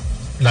yung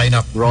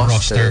Lineup.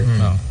 roster.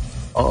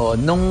 Oo,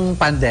 nung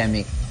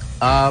pandemic,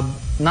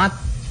 not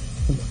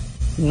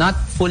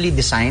fully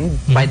designed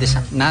by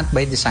design, not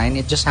by design.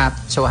 It just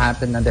so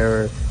happened that there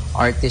were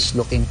artists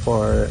looking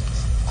for,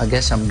 I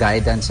guess, some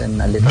guidance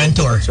and a little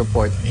mentor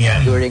support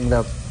during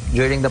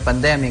the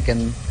pandemic,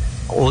 and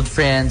old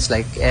friends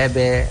like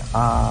Ebe.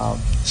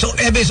 So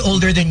Ebe is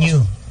older than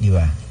you, di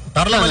ba?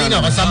 Para lang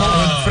malinaw, kasama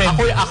old friend.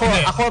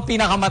 Ako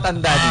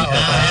pinakamatanda dito.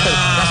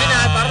 Kasi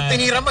parang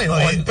tinira mo yung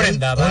old friend.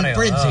 Old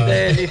friends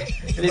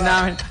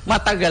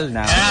Matagal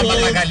na.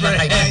 Matagal na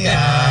kayo.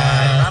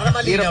 Para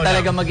malinaw Hirap lang.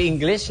 talaga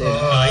mag-English eh.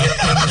 Hirap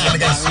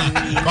talaga.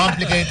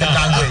 Complicated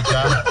language,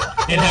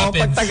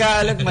 Pag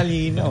Tagalog,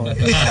 malinaw.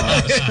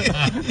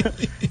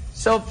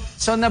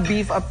 So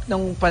na-beef up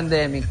nung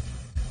pandemic,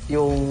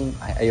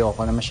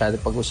 ayoko na masyado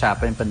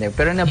pag-usapan yung pandemic,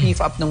 pero na-beef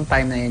up nung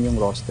time na yan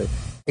yung roster.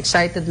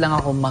 Excited lang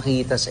ako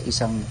makita sa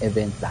isang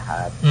event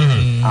lahat.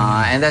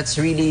 And that's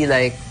really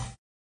like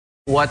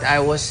what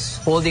I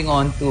was holding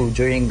on to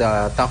during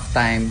the tough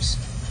times,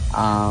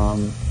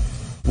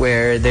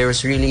 where there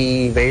was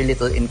really very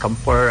little income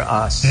for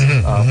us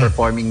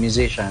performing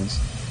musicians.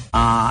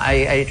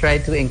 I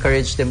tried to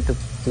encourage them to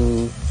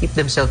keep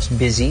themselves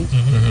busy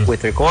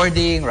with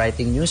recording,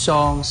 writing new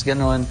songs,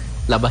 ganon,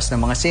 labas ng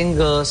mga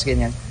singles,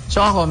 ganyan. So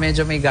ako,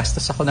 medyo may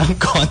gastos ako ng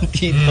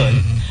konti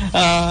doon.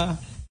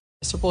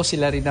 Suppose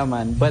sila rin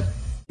naman, but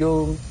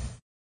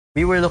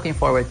we were looking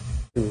forward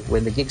to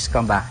when the gigs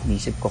come back,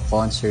 isip ko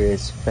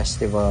concerts,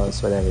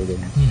 festivals, whatever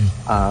din.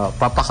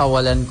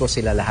 Papakawalan ko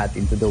sila lahat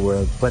into the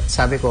world. But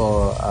sabi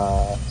ko,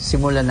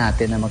 simulan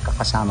natin na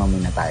magkakasama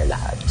muna tayo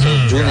lahat. So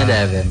June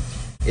 11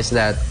 is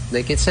that,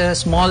 like, it's a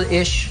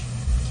small-ish,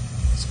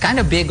 it's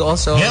kind of big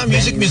also. Yeah,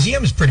 Music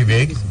Museum is pretty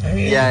big.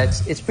 Yeah,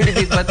 it's pretty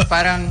big, but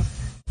parang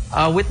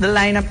with the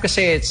lineup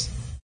kasi it's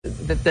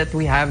that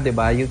we have,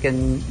 diba? You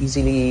can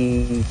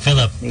easily fill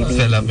up a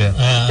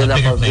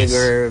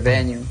bigger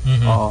venue.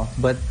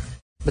 But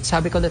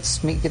sabi ko,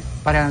 let's make it,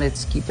 parang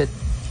let's keep it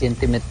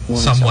intimate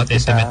muna. Somewhat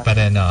intimate pa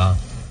rin,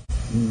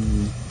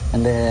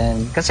 And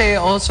then, kasi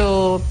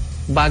also,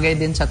 bagay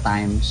din sa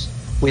times,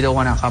 we don't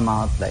wanna come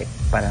out like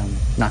parang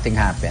nothing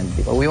happened.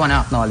 We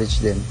wanna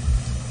acknowledge din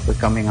we're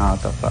coming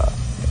out of,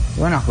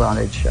 we wanna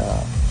acknowledge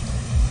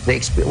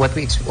what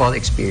we all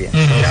experience.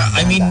 Mm-hmm. So, Yeah,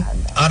 I mean,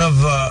 out of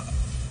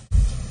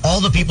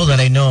all the people that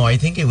I know, I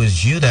think it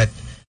was you that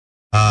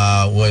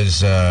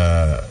was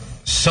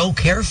so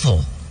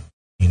careful,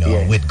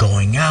 with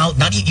going out.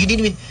 Not you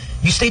didn't even.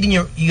 You stayed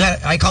in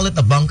I call it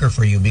the bunker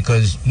for you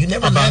because you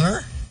never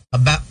bunker. A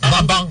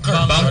bunker.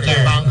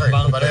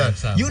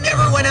 You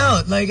never went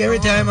out. Like every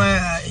time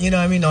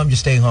I'm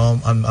just staying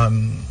home.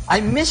 I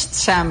missed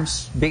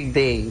Sam's big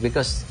day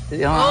because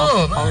kaya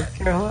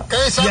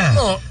sabi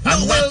mo,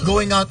 I'm not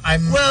going out.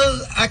 Well,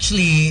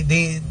 actually,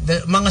 the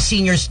mga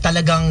seniors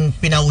talagang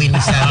pinauwi ni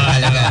Sam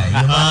talaga.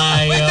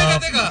 Wait,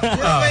 teka.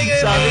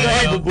 Sabi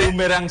ko,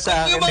 boomerang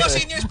sa akin. Yung mga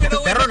seniors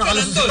pinauwi. Pero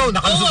nakalusot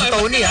si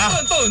Tony, ha?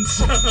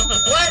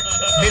 What?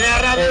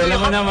 Alam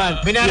mo naman,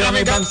 yung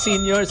ibang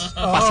seniors,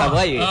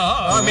 pasaway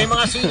may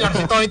mga seniors.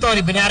 Si Tony,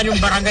 binayaran yung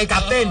barangay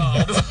captain.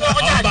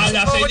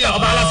 Bahala sa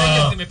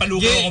inyo. May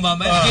paluko ako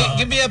mamaya.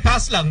 Give me a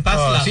pass lang.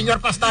 Senior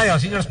pass tayo,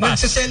 senior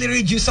pass.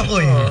 Nagsa-celery juice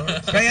ako eh.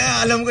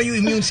 Kaya alam ko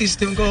yung immune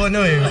system ko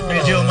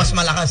medyo mas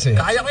malakas eh.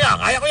 Kaya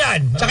ko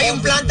yan. Tsaka yung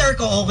plantar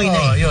ko okay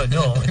na eh. Yun.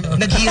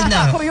 Nag-heal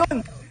na. Ako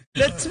yun.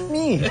 That's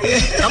me.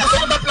 Tapos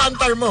ano ba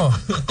plantar mo?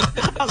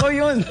 Ako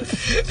yun.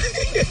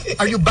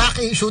 Are you back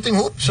in shooting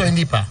hoops o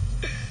hindi pa?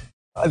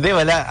 Hindi,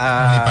 wala.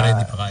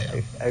 Hindi pa kaya.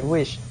 I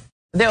wish.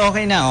 Hindi,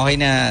 okay na.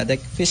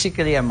 Like,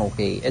 physically, I'm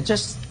okay. It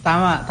just,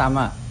 tama.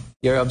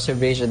 Your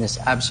observation is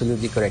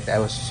absolutely correct.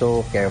 I was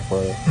so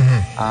careful.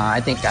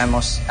 I think I'm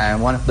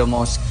one of the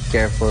most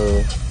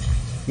careful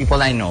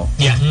people I know.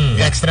 Yeah.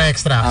 Extra.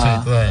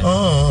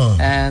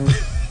 And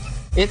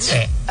it's,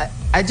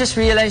 I just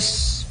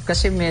realized,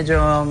 kasi medyo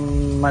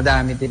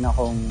madami din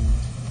akong,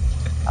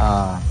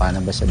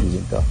 paano ba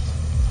sabihin to?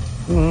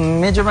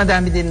 Medyo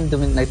madami din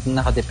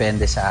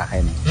nakadepende sa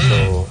akin.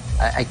 So,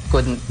 I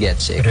couldn't get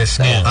sick.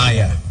 Risk.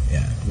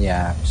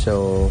 Yeah.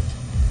 So,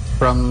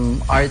 from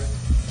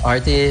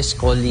artists,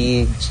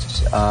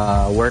 colleagues,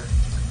 work,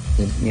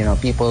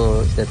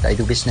 people that I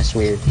do business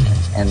with,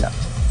 and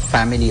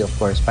family, of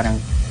course. Parang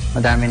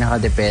madami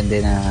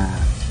nakadepende na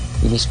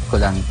inisip ko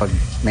lang pag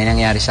may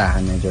nangyari sa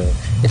akin medyo.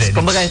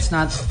 Kumbaga, it's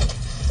not,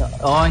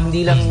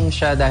 hindi lang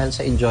siya dahil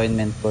sa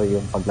enjoyment ko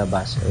yung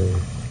paglabas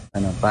or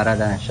para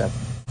na siya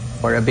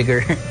for a bigger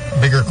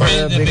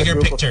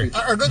picture.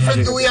 Our good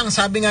friend Duyang,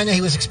 sabi nga niya,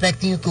 he was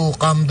expecting you to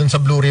come dun sa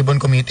Blue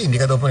Ribbon Committee. Hindi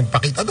ka daw pa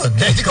nagpakita dun.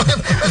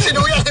 Si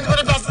Duyang, hindi ko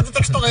nabasa sa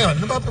teksto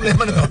ngayon. Ano ba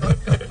problema na to?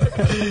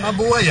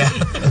 Buhay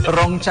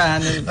Wrong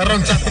channel.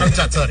 Wrong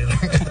chat, sorry.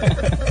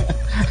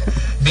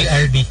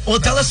 BRB.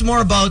 Well, tell us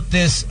more about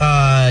this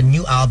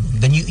new album,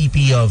 the new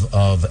EP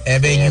of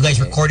Ebe. You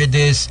guys recorded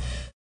this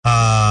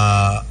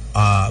via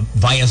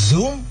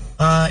Zoom,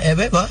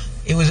 Ebe, ba?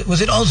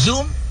 Was it all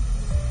Zoom?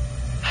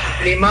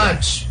 Pretty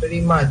much.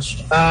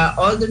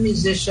 All the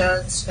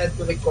musicians had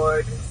to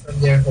record from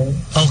their home.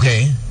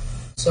 Okay.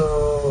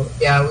 So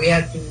yeah, we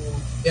had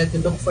to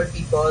look for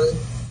people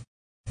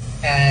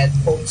and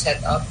home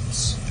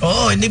setups.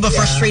 Oh, hindi ba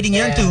frustrating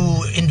yan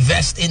to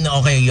invest in?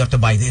 Okay, you have to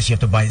buy this, you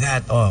have to buy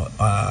that.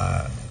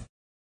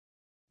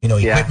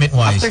 Equipment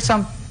wise.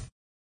 After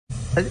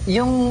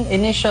yung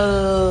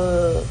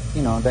initial,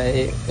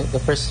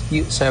 the first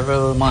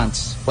several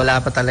months,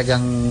 wala pa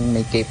talagang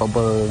may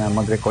capable na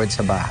mag-record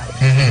sa bahay.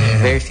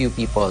 Very few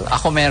people.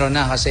 Ako meron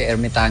na kasi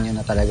ermitanyo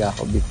na talaga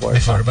ako before.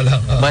 Pa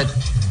lang.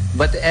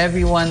 But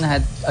everyone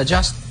had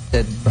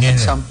adjusted at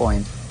some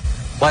point.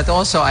 But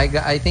also,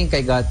 I think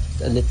I got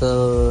a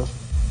little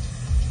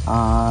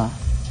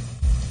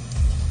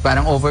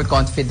parang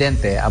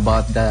overconfident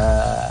about the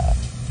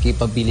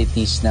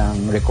capabilities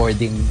ng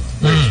recording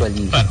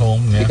virtually. At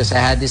home, yeah. Because I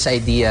had this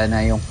idea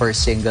na yung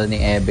first single ni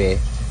Ebe,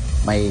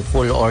 may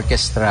full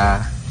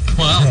orchestra.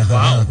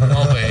 Wow.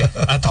 Okay.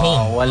 At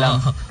home.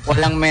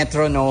 Walang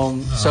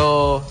metronome.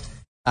 So,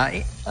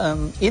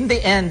 in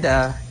the end,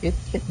 it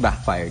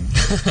backfired.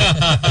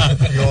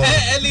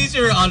 At least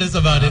you're honest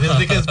about it. It's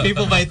because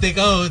people might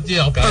think,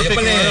 perfect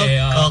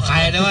world.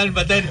 Kaya naman.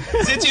 But then,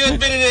 since you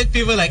admitted it,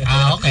 people are like,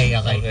 okay.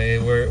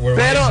 We're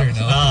Pero, wiser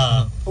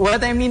now.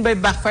 What I mean by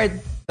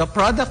backfired, the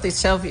product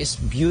itself is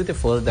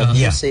beautiful. The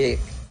music,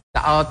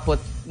 the output,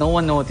 no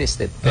one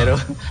noticed it. Pero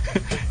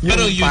you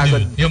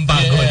pagod. do. Yung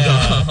pagod.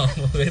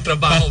 May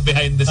trabaho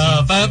behind the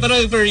scenes.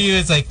 Pero for you,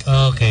 it's like,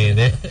 okay,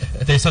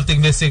 there's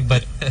something missing,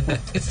 but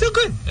it's still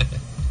good.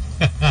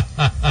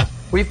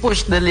 We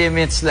pushed the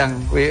limits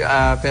lang.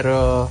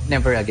 Pero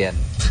never again.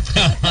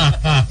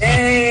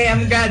 Hey,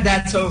 I'm glad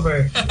that's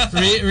over.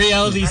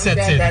 Reality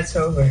sets in. That's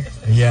over.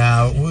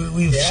 Yeah,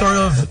 we've sort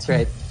of. That's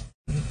right.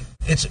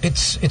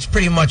 It's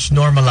pretty much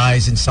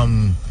normalized in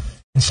some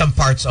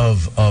parts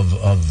of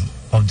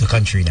the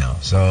country now.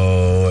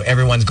 So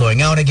everyone's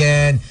going out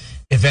again.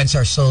 Events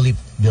are slowly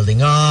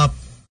building up.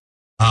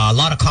 A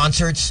lot of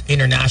concerts,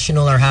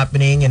 international, are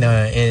happening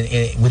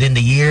within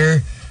the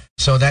year.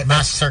 So that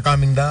masks are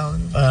coming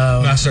down.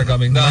 Especially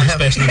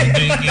when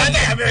drinking.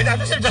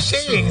 I'm just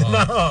saying.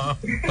 No.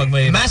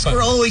 Masks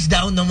were always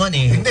down naman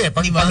eh. Hindi,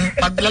 pag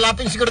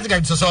lalapit yung security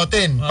guard,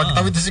 susuotin. Pag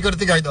tawid sa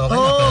security guard, okay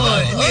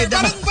na.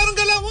 Parang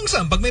galawang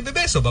sam. Pag may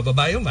bebeso,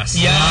 bababa yung mask.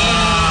 Yeah.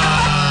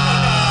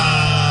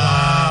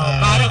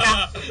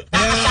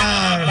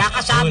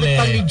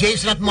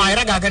 Jason at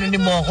Myra,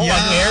 gaganunin mo ako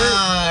on air.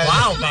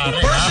 Wow,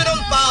 pare. Personal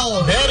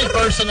foul. Very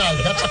personal.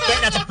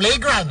 That's a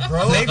playground,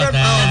 bro. Playground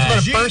foul.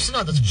 That's not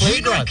personal. That's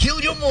playground.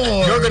 Kill you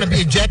more. You're gonna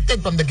be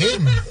ejected from the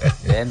game.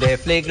 Hindi,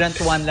 flagrant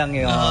 1 lang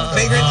yun.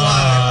 Flagrant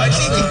 1.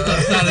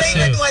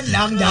 Flagrant 1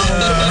 lang daw.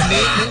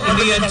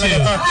 Hindi yan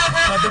 2.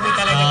 Madumi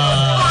talaga.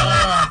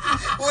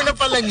 Una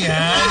pa lang yan.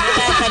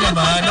 Wala pa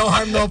naman. No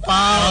harm, no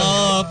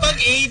foul. Pag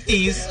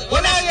 80s,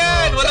 wala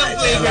yan. Walang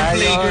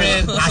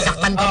flagrant.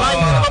 Nasaktan ka ba?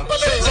 Hindi naman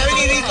pala. Sabi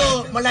ni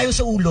Rico, malayo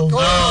sa ulo.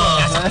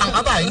 Nasaktan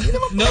ka ba? Hindi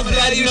naman No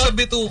blood, no sa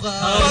bituka.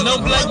 No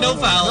blood, no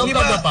foul.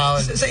 No foul.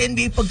 Sa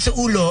NBA, pag sa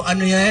ulo,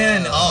 ano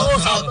yan? Out.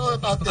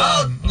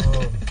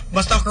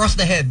 Basta across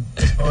the head.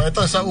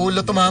 Ito, sa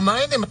ulo tumama.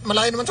 Ay,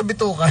 malayo naman sa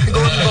bituka. Go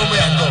mo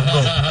yan. Go.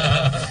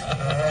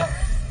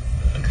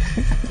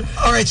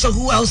 All right, so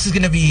who else is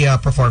going to be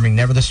performing?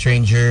 Never the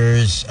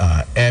Strangers,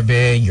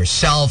 Ebe,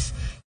 yourself.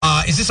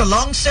 Is this a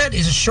long set?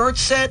 Is it a short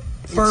set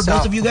for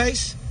both of you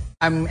guys?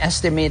 I'm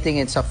estimating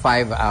it's a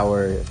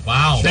 5-hour.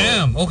 Wow.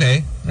 Damn.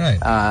 Okay. Right.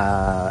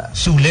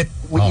 Sulit.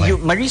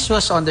 Maris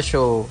was on the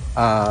show.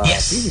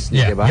 Yes. Previously,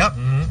 Yeah. diba? Yep.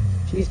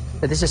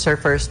 This is her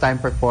first time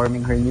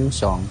performing her new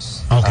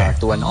songs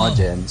to an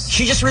audience.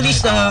 She just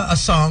released a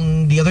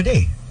song the other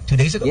day, 2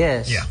 days ago.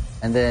 Yes. Yeah.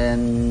 And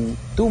then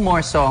 2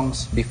 more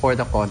songs before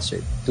the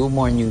concert. 2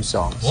 more new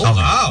songs. Oh,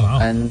 wow.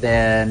 And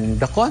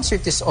then the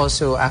concert is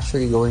also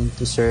actually going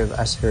to serve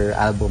as her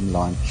album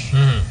launch.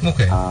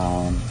 Okay.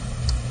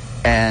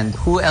 And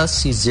who else?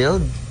 Si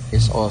Zild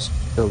is also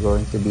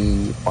going to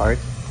be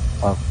part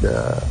of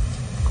the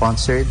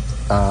concert.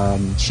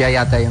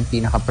 Siya yata yung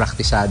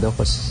pinaka-praktisado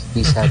because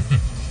he's had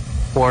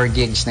 4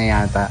 gigs na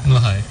yata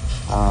Okay.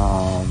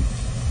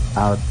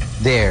 out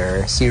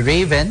there. Si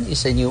Raven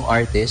is a new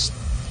artist.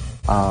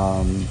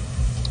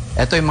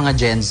 Ito yung mga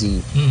Gen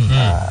Z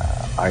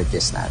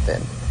artists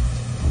natin.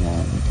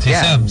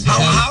 Sam.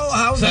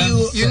 How do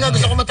you... Yun nga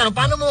gusto ko matanong,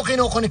 paano mo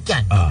kinoconnect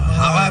yan?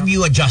 How have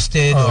you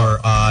adjusted or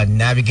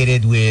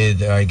navigated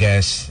with, I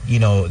guess,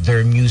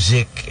 their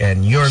music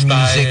and your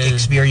music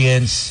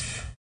experience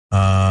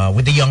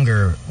with the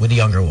younger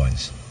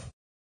ones?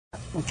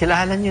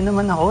 Kilala nyo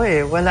naman ako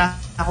eh. Wala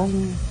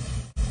akong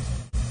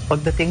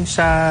pagdating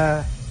sa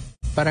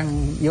parang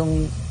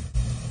yung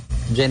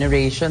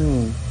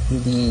generation,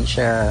 hindi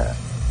siya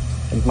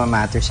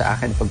nagmamatter sa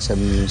akin pag sa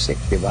music,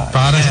 di ba?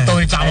 Parang si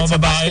Tony tsaka mga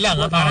babae lang.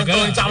 Parang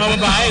Tony tsaka mga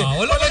babae.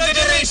 Wala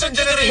generation.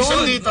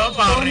 Tony dito,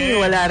 pare. Tony,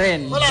 wala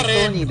rin. Wala Si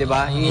rin. Tony, di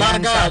ba? He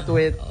hangs out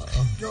with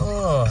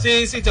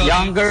Si Tony.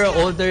 younger,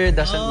 older,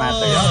 doesn't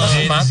matter.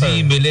 Gen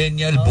Z,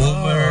 millennial,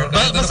 boomer.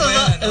 Basta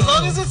as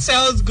long as it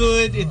sounds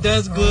good, it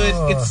does good,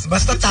 it's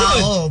Basta it's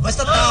tao.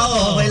 Basta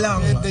tao. Okay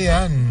lang. Pwede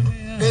yan.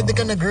 Pwede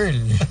ka na, girl.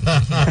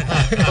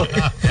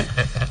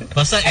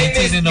 Basta I 18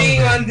 miss and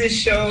being older. on this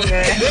show,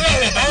 man.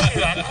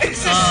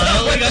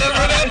 We gotta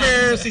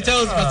remember, si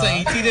Toes, basta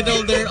 18 and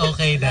older,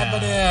 okay na.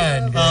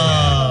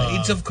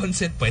 Age of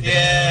consent pwede.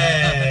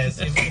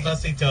 Yes, iba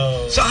si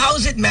Toes. So how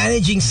is it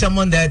managing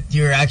someone that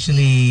you're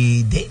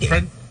actually dating?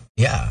 Friend?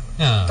 Yeah.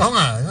 Oo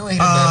nga. Oh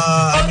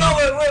no,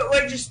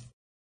 we're just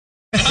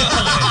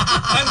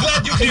I'm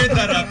glad you cleared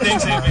that up.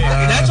 Thanks, Ebe.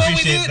 That's what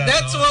we need.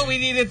 That's what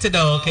we needed to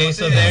know. Okay,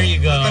 so there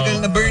you go.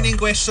 Tagal na burning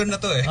question na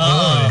to eh.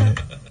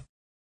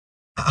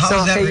 How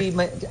So, is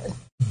that?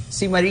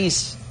 si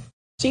Maris,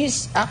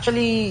 she's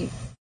actually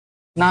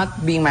not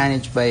being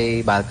managed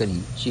by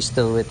Balcony. She's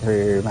still with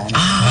her manager.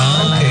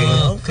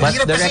 Okay. But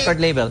Hirap the kasi-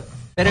 record label,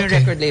 yung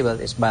record label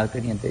is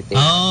Balcony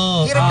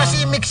Entertainment. Hirap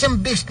kasi mix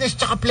yung business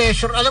tsaka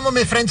pleasure. Alam mo,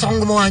 may friends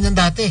akong gumawa niyan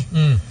dati.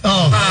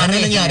 Ano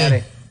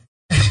nangyari?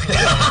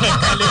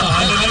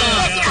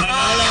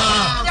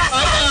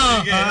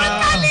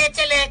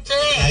 Leche.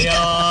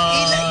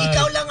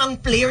 Ikaw lang ang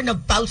player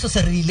nag-foul sa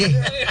sarili.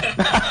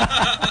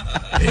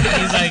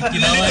 He's like, you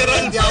know what?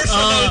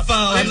 Personal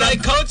foul. I'm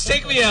like, coach,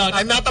 take me out.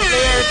 I'm not a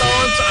player,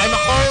 Tones. I'm a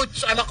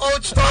coach,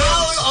 Tones.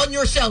 Foul on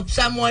yourself,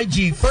 Sam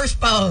YG. First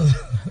foul.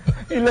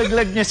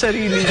 Ilaglag niya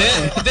sarili.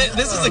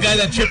 This is the guy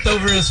that tripped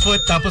over his foot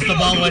tapos the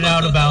ball went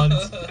out of bounds.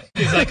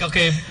 He's like,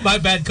 okay,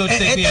 my bad, coach,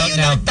 take me out Ito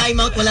now. yung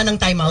timeout, wala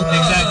nang timeout.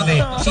 Exactly.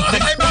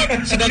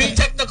 Si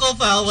technical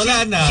foul,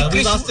 wala na.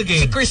 We lost the Si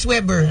game. Chris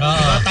Webber.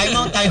 Diba?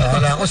 Timeout.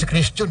 Wala ako si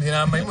Christian,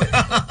 dinamay mo.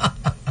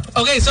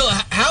 Okay, so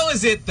how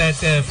is it that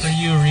for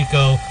you,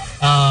 Rico,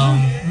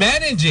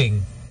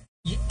 managing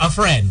a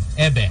friend,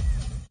 Ebe?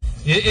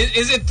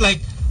 Is it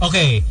like,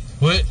 okay,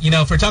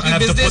 if we're talking I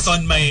have to business, put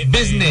on my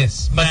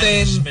business, but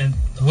then management.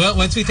 well,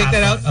 once we take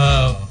that out,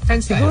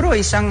 Siguro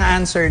isang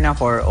answer na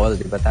for all,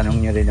 di ba?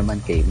 Tanong nyo rin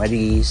naman kay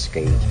Maris,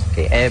 kay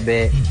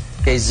Ebe,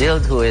 kay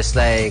Zild, who is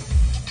like,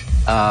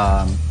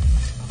 I'm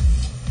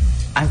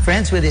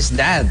friends with his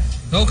dad.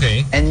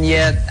 Okay. And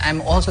yet,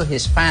 I'm also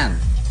his fan.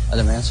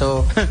 Alam mo yan?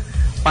 So,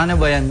 paano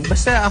ba yan?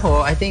 Basta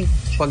ako, I think,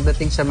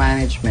 pagdating sa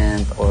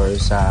management or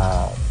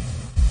sa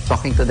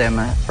talking to them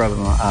from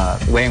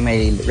wearing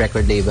my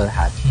record label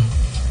hat,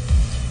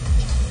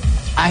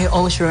 I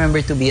always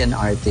remember to be an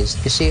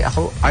artist. Kasi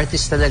ako,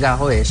 artist talaga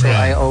ako eh. So,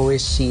 Right. I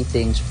always see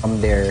things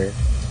from their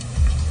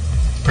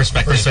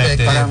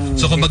Perspective. Parang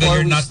So kumbaga before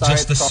you're we not start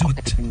just the suit.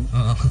 talking,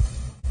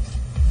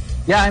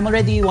 yeah, I'm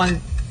already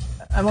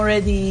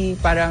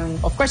parang,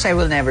 of course I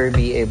will never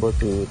be able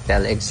to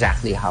tell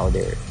exactly how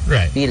they're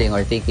feeling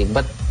or thinking,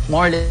 but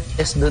more or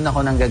less dun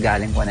ako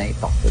nanggagaling when I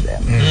talk to them.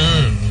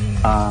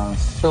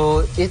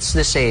 So it's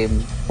the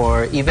same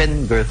for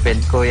even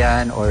girlfriend ko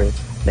yan, or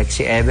like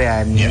si Ebe,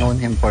 I've known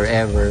him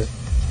forever,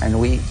 and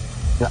we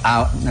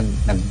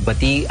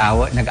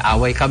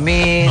nag-away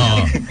kami,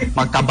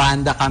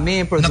 magkabanda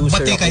kami, producer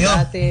Nagbati ako kayo?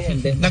 dati,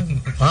 and then,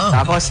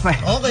 tapos may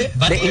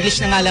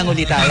English na nga lang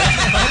ulit tayo.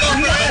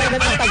 Ang hirap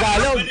ng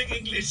Tagalog.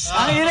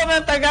 Ang hirap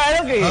ng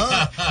Tagalog eh.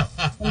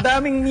 Ang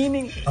daming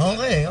meaning.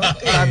 Okay.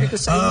 Sabi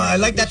ko sa I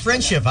like that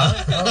friendship, huh?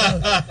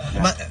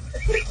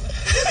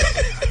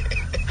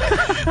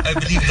 I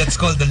believe that's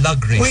called the lug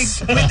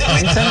race.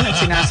 minsan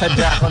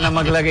sinasadya ko na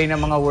maglagay ng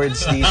mga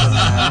words dito.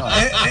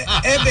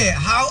 Ebe,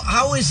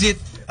 how is it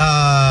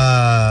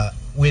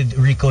with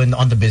Rico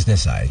on the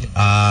business side?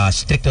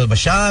 Stricto ba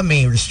siya?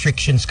 May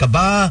restrictions ka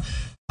ba?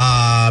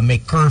 May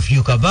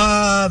curfew ka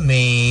ba?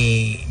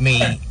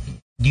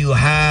 Do you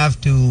have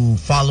to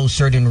follow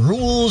certain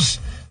rules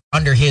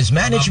under his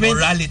management?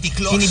 Morality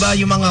clause. Hindi ba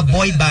yung mga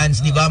boy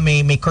bands, di ba,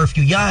 may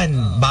curfew yan?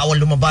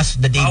 Bawal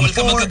lumabas the day Bawal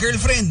before. ka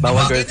magka-girlfriend.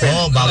 Bawal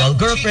girlfriend. Bawal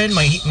girlfriend.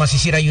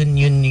 Masisira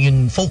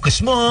yun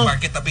focus mo.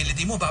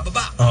 Marketability mo,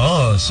 bababa.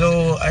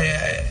 So,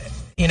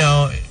 you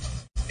know,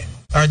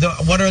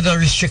 what are the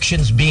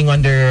restrictions being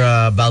under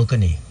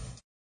balcony?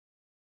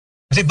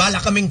 Kasi bala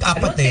kaming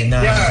apat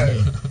na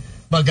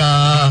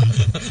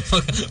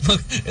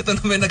ito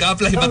na may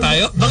nag-apply ba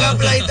tayo?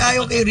 Mag-apply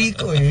tayo kay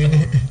Rico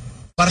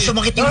para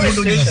sumakit yung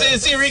ulo niya.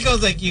 See,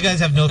 Rico's like, you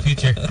guys have no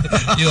future.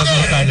 You have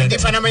no talent.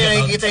 Hindi pa naman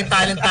yung nakikita yung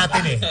talent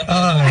natin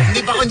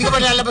Hindi ko pa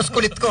lalabas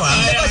kulit ko.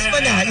 Ilabas pa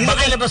na.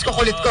 Baka ilabas ko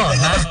kulit ko.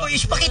 Ilabas mo,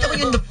 pakita mo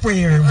yung the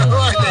prayer mo.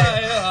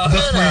 The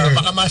prayer.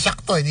 Baka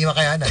masakto, hindi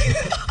makayanan.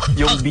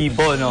 Yung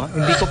bibo, no?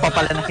 Hindi ko pa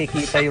pala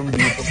nakikita yung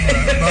bibo.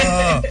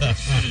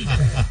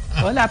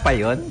 Wala pa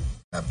yun?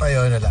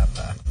 Wala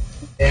pa.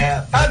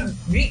 Yeah.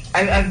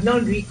 I've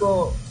known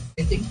Rico,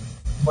 I think,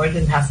 more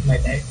than half my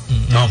life.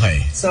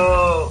 Okay.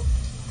 So,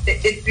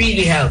 it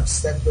really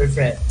helps that we're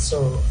friends.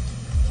 So,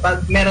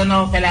 pag meron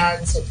ako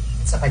kailangan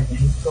sa kanya,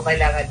 hindi ko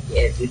kailangan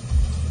i-edit.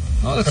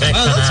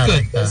 That's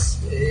good. Because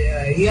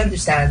he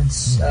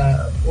understands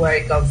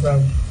where I come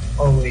from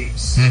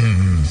always.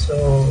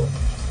 So,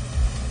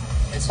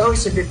 it's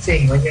always a good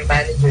thing when your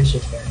manager is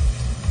your friend.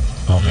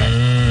 Okay.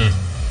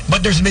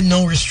 But there's been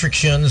no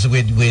restrictions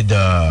with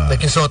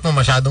like yung suot mo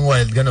masyadong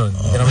wild, ganun.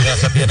 Hindi naman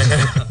sasabihin na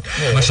ganun.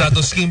 Masyado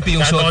skimpy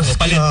yung suot mo.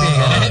 Palit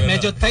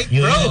medyo tight,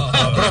 bro.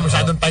 Bro,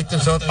 masyadong tight yung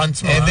suot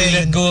pants mo.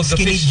 Ebe, yung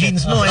skinny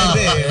jeans mo,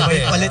 Ebe.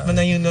 Palit mo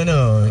na yun,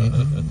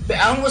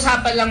 Ang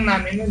usapan lang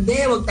namin, hindi,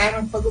 huwag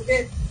tayo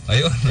magpagupit.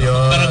 Ayun.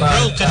 Parang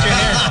bro, cut your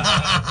hair.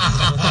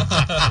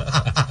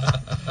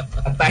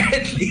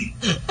 Apparently.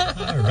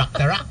 Rock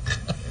the rock.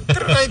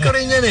 Try ko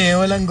rin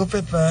yan walang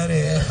gupit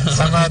pare.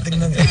 Sama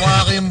tingnan.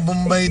 Mukha ko yung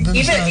Bombay dun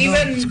sa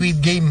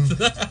Squid Game.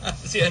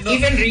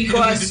 Even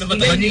Rico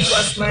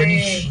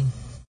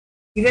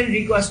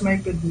as my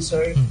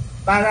producer,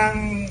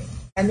 parang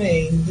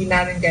hindi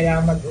namin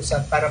kailangan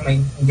mag-usap para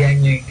maintindihan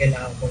niyo yung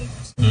kailangan kong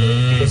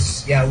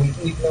because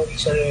we know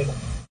each other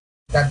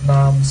that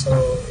long, so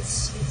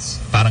it's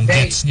parang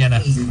gets niya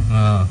na.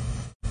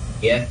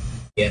 Yeah.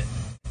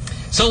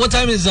 So what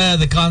time is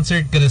the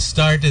concert gonna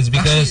start? Is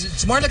because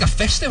it's more like a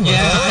festival.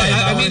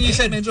 Yeah, I mean you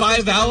said 5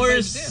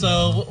 hours.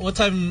 So what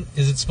time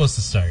is it supposed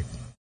to start?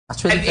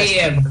 Actually, 5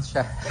 a.m.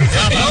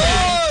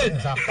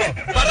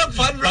 Parang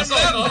fun run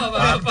lang.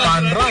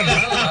 Fun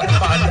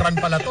run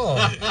pala to.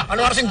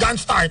 Ano oras yung gun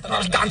start? Ano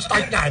oras gun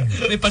start yan?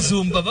 May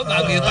pa-zoom pa ba?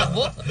 Bago yung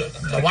takbo?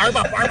 Warm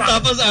up.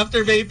 Tapos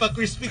after may pa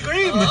Krispy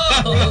Kreme.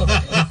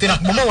 Yung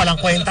tinakbo mo, walang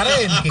kwenta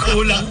rin.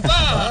 Kulang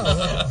pa.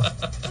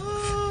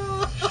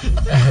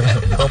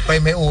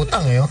 Topay may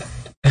utang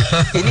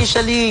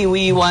Initially,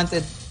 we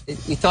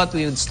thought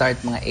we would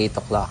start mga 8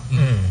 o'clock.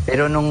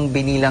 Pero nung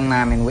binilang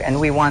namin,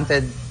 we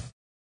wanted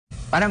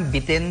parang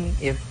bitin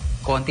if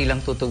konti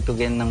lang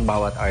tutugtugin ng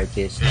bawat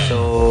artist.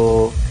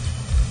 So,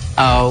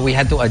 we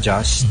had to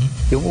adjust.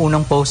 Yung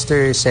unang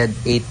poster said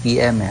 8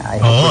 p.m. I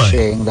hope we're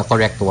sharing the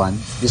correct one.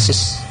 This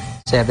is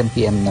 7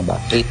 p.m. na ba?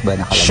 8 ba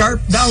nakalagay?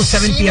 Sharp daw,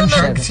 7 p.m.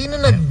 sharp. Sino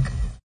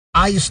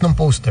nag-ayos ng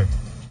poster?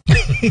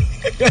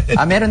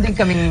 Meron din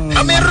kaming...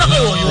 meron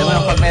ako! Alam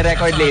mo, pag may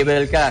record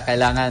label ka,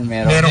 kailangan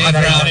meron ka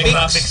na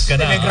graphics ka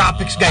na. May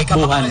graphics guy ka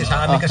pa.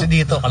 Sa amin kasi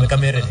dito,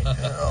 kami rin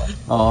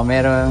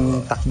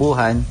merong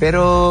takbuhan.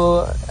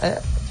 Pero,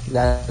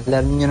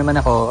 lalo nyo naman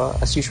ako,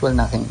 as usual,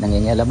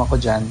 nangingialam ako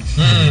dyan.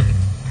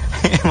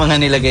 Mga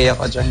nilagay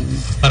ako dyan.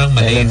 Parang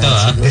mali ito,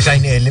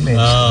 Design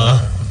elements.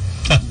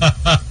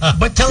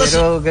 But tell us...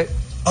 Pero,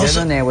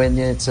 ganun when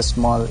it's a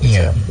small,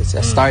 it's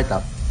a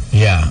startup.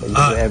 Yeah. You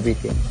do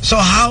everything.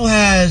 So how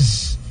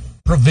has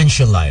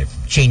provincial life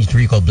changed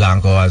Rico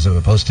Blanco as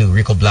opposed to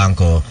Rico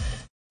Blanco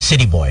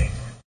City Boy?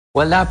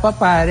 Wala pa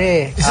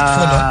pare. Is it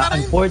full on?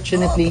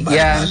 Unfortunately,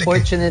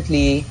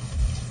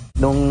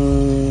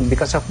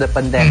 because of the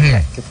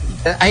pandemic.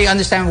 I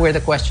understand where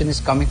the question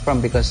is coming from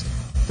because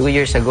 2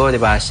 years ago,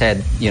 diba, I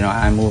said,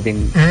 I'm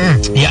moving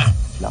to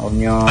La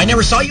Union. I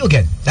never saw you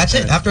again. That's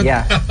it. After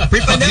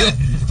pre-pandemic.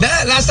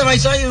 Last time I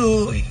saw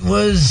you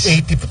was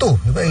 82.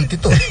 Diba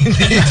 82?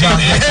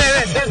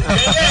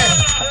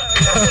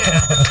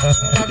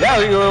 Yeah,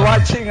 we were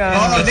watching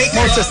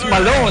Moses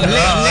Malone.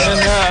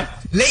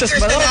 Lakers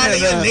na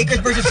yun. Lakers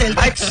versus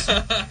Celtics.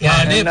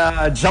 And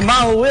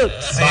Jamal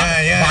Wilkes.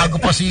 Bago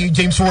pa si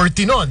James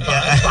Worthy noon.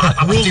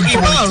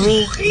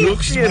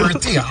 Rookie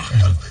Worthy.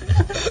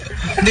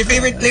 The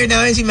favorite player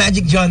namin si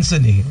Magic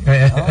Johnson eh.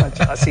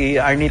 Tsaka si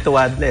Arnito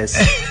Wadles.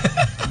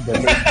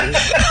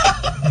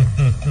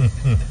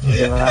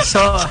 Diba?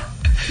 So,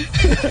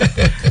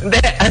 hindi,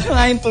 ano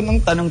nga yung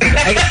tanong ko?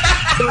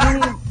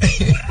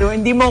 So,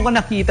 hindi mo ako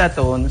nakita,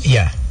 Tones.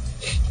 Yeah.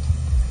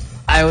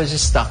 I was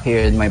just stuck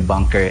here in my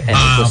bunker and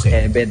it was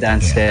Ebe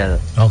Dancel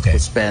who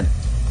spent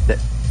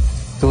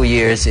 2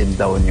 years in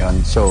La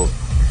Union. So,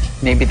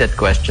 maybe that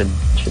question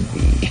should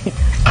be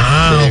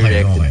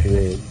directed to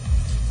it.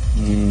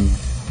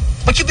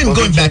 But you've been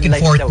going back and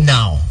forth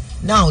now.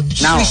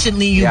 Just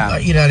recently, you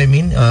know what I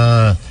mean?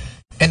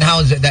 And how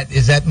is that?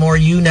 Is that more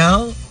you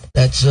now?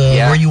 That's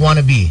where you want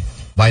to be?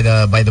 By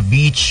the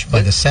beach,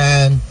 by the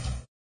sand?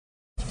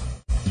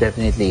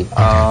 Definitely.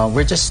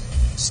 We're just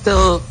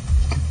still...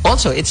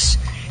 Also, it's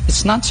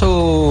not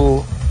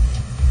so...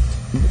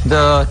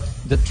 The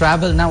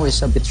travel now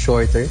is a bit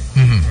shorter.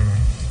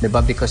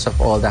 Diba? Because of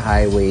all the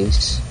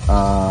highways.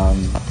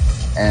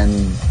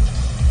 And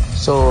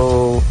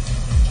so...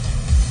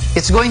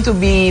 It's going to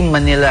be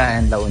Manila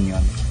and La Union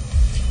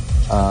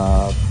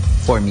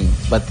for me.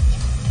 But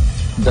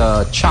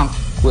the chunk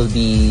will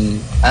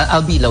be...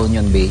 I'll be La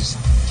Union based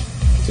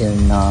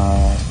in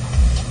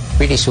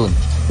pretty soon.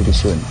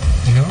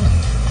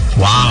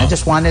 Wow. I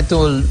just wanted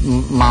to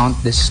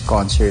mount this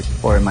concert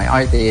for my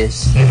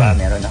artists. Diba?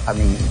 Meron na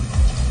kaming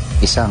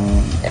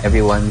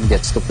everyone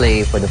gets to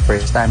play for the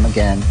first time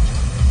again.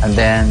 And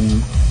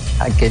then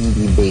I can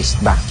be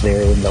based back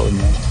there in La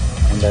Union.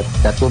 And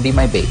that will be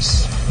my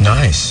base.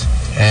 Nice.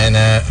 And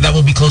that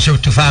will be closer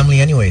to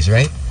family anyways,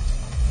 right?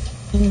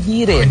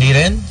 Hindi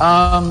rin.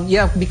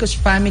 Yeah, because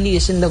family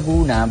is in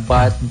Laguna,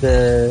 but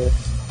the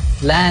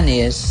plan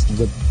is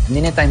the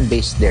minute I'm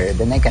based there,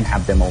 then I can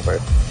have them over.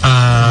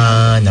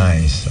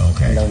 Nice.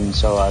 Okay.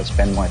 So I'll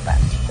spend more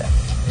time with them.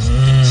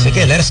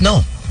 Sige, let us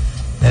know.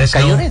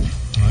 Kayo rin.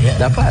 Yeah.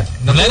 Dapat.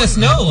 Let us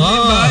know.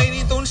 Bahay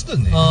ni Tones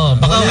dun eh.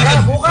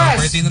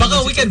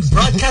 Baka we can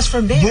broadcast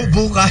from there.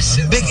 Bukas.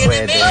 Big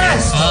Pwede.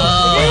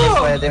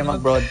 Pwede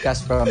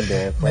mag-broadcast from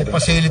there. May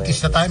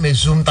facilities na tayo. May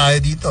Zoom tayo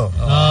dito.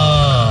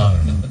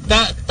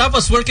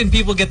 Tapos, where can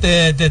people get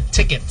the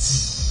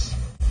tickets?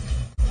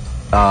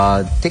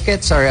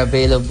 Tickets are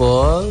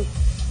available.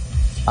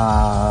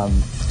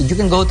 You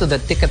can go to the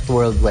Ticket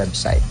World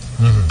website.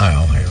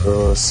 Okay.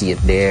 You'll see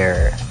it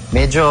there.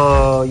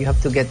 Medyo, you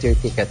have to get your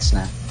tickets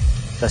na.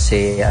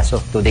 Kasi as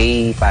of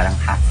today, parang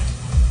half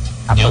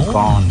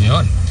gone.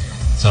 Yun.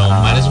 So,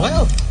 might as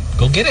well.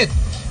 Go get it.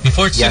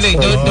 Before it's too late.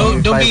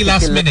 Don't be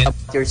last minute.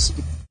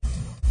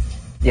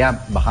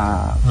 Yeah,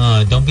 baka...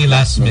 don't be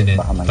last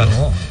minute.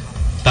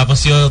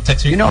 Tapos you'll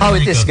text You know how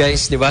it is,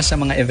 guys, di ba? Sa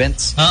mga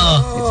events.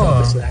 It's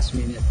always last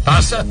minute.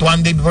 Tapos,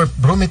 1 day before,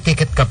 bro, may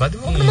ticket ka pa.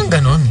 Di ba naman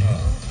ganun?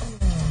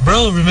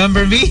 Bro,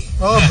 remember me?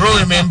 Oh, bro,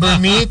 remember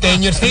me?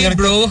 10 years Hey,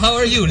 bro, how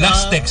are you?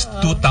 Last text,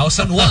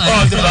 2001.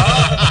 Diba?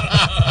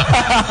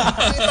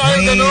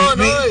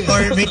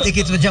 May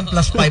tickets mo dyan,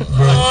 +5,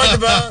 bro.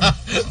 Diba?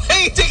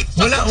 Hey, tickets.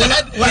 Wala.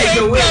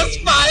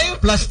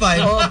 +5?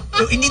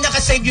 +5. Hindi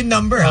nakasave yung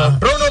number, ha?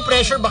 Bro, no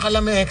pressure. Baka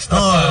lang may extra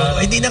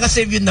pa. Hindi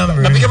nakasave yung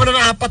number. Nabigyan mo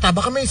na ng 4, ha?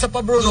 Baka may isa pa,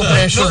 bro. No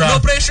pressure, ha?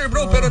 No pressure,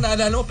 bro. Pero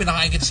naalala mo,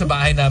 pinakain kita sa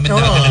bahay namin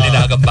na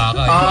nilagang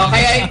baka.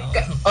 Kaya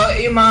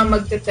yung mga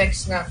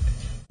magte-text na,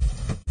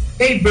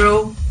 hey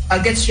bro, I'll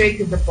get straight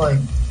to the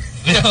point.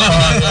 Actually,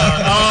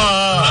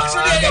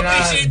 I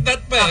appreciate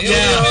that pa.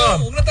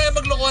 Huwag na tayo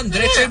maglokohan.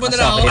 Diretso mo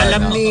na lang ako.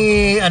 Alam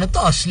ni,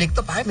 Slick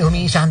to pa. May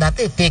humingi sa akin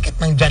dati, ticket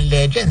ng John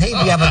Legend. Hey, do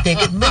you have a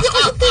ticket? Bigyan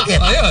ko yung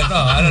ticket. Ayun,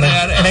 ano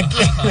nangyari?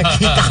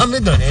 Nagkita kami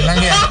doon. Lang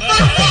yan.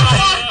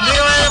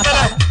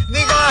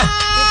 Hindi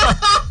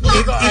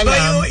ko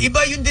alam.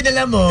 Iba yung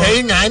dinala mo.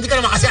 Ayun nga, hindi ko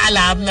naman kasi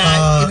alam na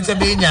ibig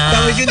sabihin niya.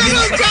 Tapos yung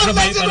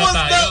Legend was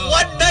the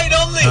one night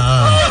only.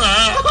 Oo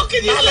nga.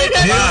 Can you say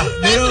that?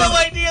 I have no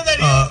idea that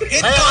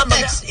in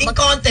context,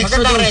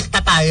 maganda rekta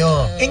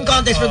tayo. In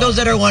context, for those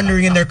that are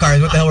wondering in their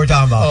cars what the hell we're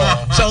talking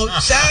about. So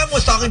Sam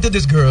was talking to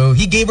this girl.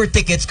 He gave her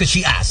tickets because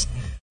she asked.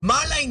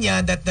 Malay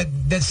niya that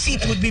the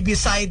seat would be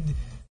beside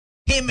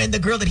him and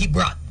the girl that he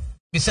brought,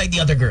 beside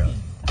the other girl.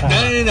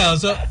 No.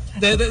 So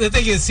the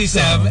thing is,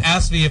 Sam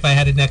asked me if I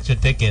had an extra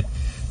ticket.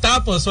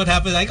 Tapos, what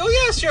happened? Like, oh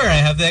yeah, sure, I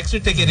have the extra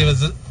ticket. It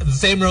was the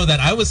same row that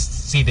I was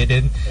seated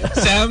in.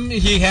 Sam,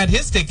 he had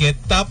his ticket.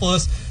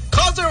 Tapos,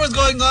 concert was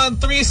going on,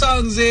 3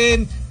 songs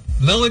in.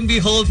 Lo and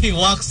behold, he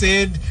walks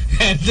in,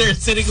 and they're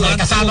sitting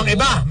like kasamang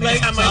iba.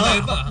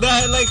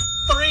 Like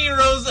 3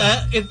 rows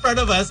in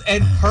front of us,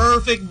 and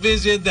perfect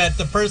vision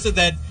that the person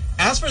that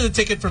asked for the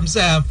ticket from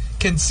Sam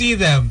can see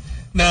them.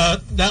 Now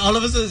all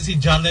of a sudden see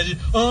John Legend.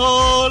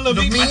 Oh,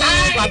 Lamig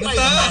patay!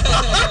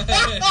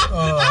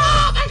 Oh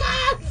my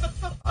God!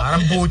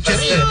 Parang butcher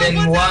It's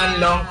been one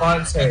long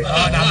concert.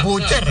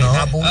 Na-butcher, no?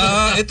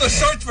 It was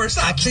short for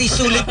Sam. Actually,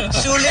 sulit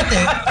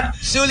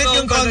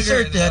yung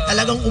concert.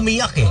 Talagang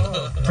umiyak eh.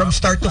 From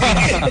start to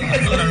finish.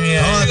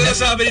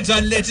 Sabi ni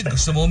John Legend,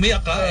 gusto mo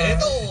umiyak ka?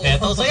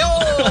 Eto sa'yo!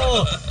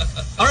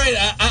 All right,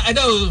 I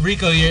know,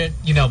 Rico,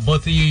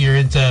 both of you, you're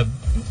into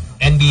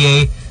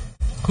NBA.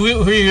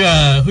 Who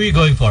are you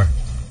going for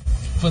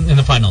in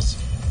the finals?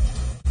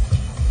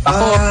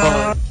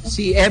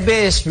 Si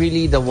Ebe is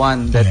really the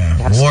one that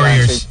has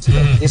Warriors. to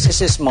answer. This is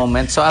his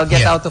moment. So I'll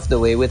get out of the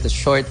way with a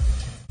short,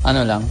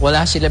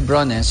 wala si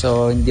LeBron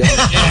so hindi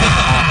ako.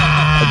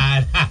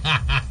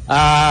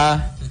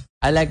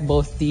 I like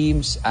both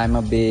teams. I'm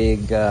a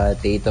big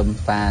Tatum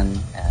fan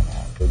and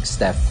a big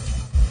Steph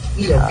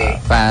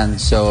fan.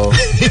 So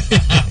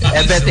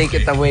Ebe, take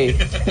it away.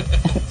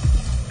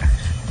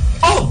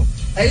 Oh!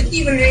 I didn't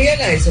even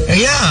realize it.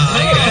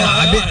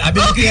 I've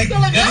been looking at.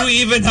 Did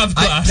we even have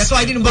to ask? That's why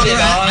I didn't bother.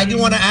 I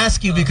didn't want to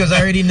ask you because I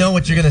already know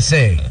what you're gonna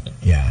say.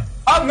 Yeah.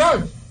 Oh,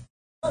 no.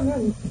 I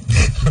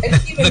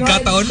didn't even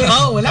Nagkataon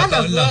lang. Wala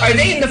na. Are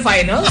they in the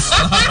finals?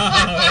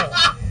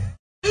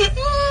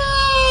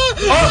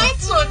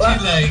 That's what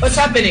you like. What's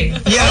happening?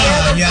 Yeah.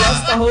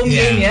 Lost the home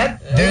game yet?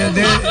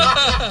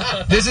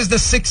 This is the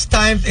 6th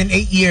time in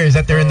 8 years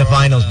that they're in the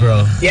finals,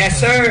 bro.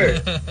 Yes, sir.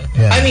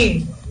 Yeah. I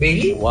mean,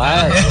 really?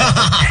 Wow.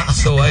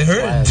 So I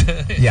heard.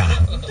 Yeah.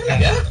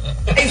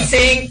 I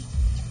think,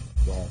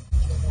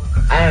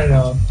 I don't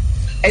know.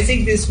 I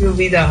think this will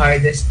be the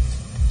hardest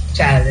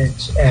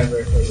challenge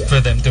ever For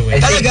them to win.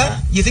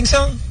 Talaga? You think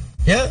so?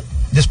 Yeah.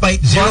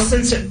 Despite zero.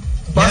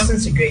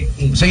 Boston's a great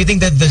team. So you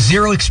think that the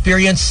zero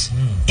experience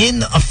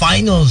in a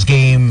finals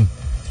game?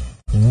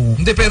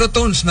 Hindi, pero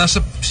Tones,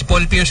 si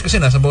Paul Pierce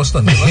kasi nasa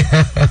Boston, di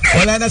ba?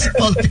 Wala na si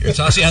Paul Pierce.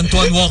 Saka si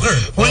Antoine Walker.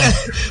 Wala.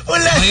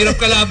 Mahirap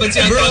kalaban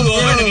si Antoine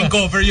Walker. Naging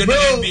cover yun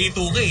ng NBA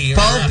 2K.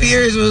 Paul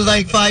Pierce was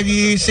like 5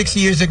 years, 6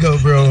 years ago,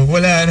 bro.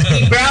 Wala na.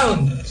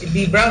 Si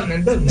D. Brown,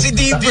 nandun. Si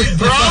D.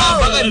 Brown.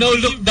 Baka no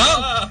look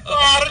down.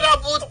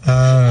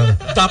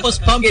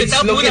 Tapos pump it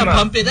up muna.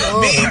 Pump it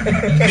up.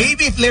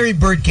 Maybe if Larry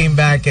Bird came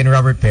back and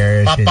Robert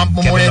Parrish and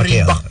Papump mo muna yung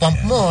Kevin McHale. Reebok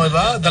pump mo,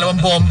 diba? 2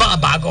 bomba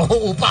bago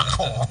uupak.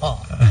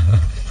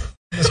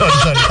 Sorry.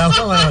 Tama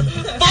naman.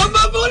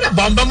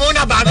 Bomba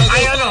muna bago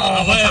kayo,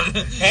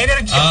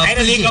 Energy.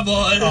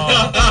 Applicable.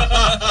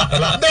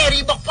 Hindi,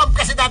 Reebok pump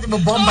kasi dati mo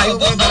bomba yung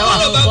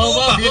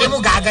dalawa. Feeling mo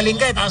gagaling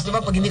ka tapos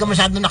diba pag hindi ka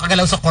masyadong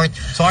nakagalaw sa court,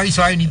 sorry,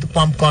 need to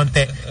pump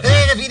konti.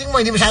 Feeling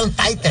mo hindi masyadong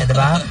tight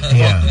diba?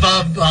 Yeah.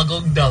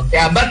 Bagong dog.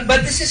 Yeah,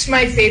 but this is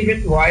my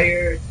favorite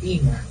Warrior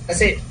team.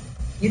 Kasi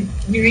you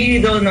really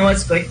don't know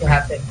what's going to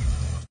happen.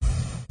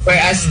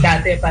 Whereas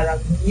dati parang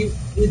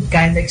you'd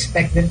kind of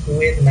expect them to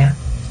win na.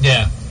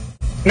 Yeah.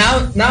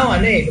 Now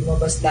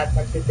lumabas lahat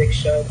ng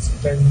predictions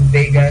when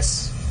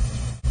Vegas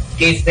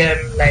gave them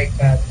like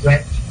a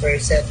 20%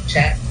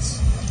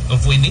 chance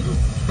Of winning?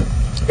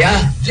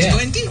 Yeah. Just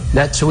 20?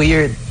 That's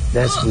weird.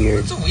 That's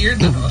weird. That's weird.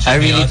 I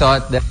really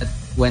thought that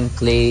when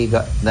Clay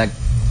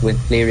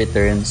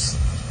returns,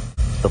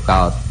 took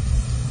out.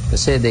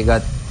 Kasi they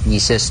got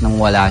pieces nung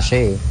wala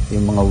siya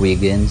yung mga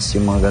Wiggins,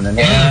 yung mga ganun.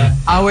 Yeah.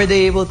 How were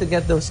they able to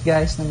get those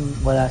guys nung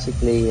wala si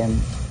Clay and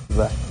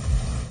diba?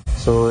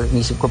 So,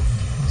 nisip ko,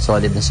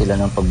 solid na sila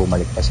nung pag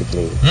bumalik pa si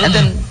Clay. And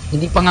then,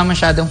 hindi pa nga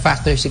masyadong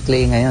factor si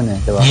Clay ngayon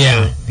diba?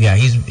 Yeah,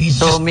 he's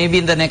so just... maybe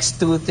in the next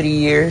 2-3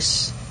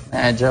 years,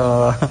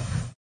 medyo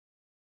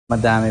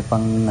madami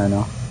pang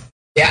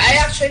Yeah,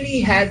 I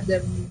actually have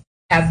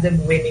them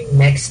winning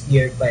next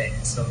year pa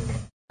So,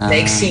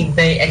 na-exceed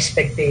na yung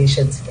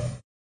expectations ko.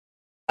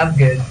 I'm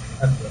good.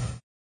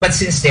 But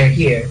since they're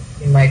here,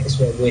 you might as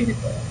well win it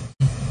all.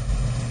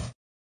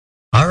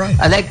 All right.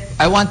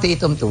 I want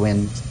Tatum to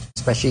win.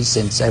 Especially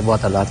since I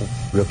bought a lot of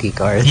rookie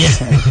cards. Yeah.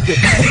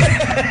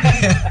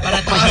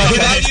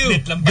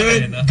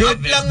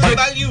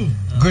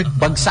 Good.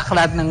 Bagsak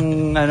lahat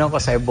ng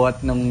kasi I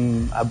bought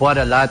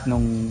a lot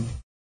nung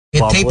It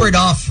bubble. tapered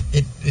off.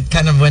 It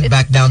kind of went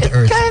back down to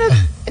earth.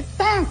 It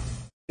tanked.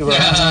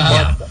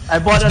 I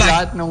bought a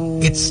lot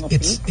nung It's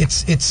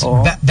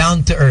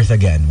down to earth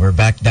again. We're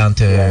back down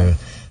to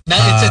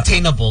Now it's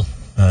attainable.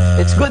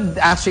 It's good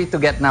actually to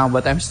get now,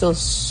 but I'm still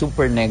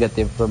super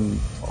negative from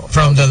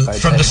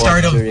the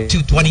start of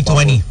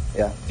 2020.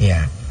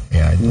 Yeah.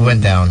 It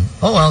went down.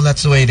 Oh well,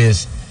 that's the way it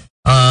is.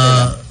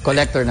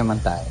 Collector naman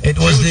tayo. It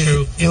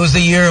was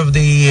the year of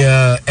the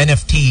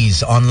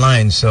NFTs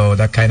online, so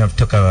that kind of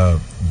took a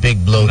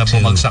big blow to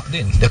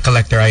the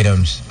collector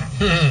items.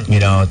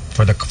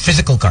 For the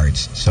physical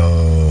cards.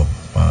 So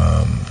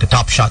the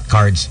Top Shot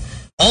cards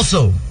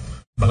also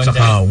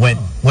went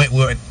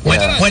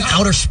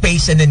outer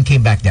space and then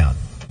came back down.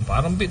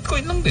 Parang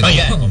Bitcoin lang din.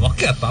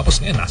 Bakit? Tapos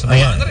ngayon, nasa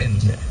baba na rin.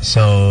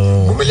 So...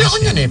 Bumili ako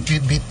niyan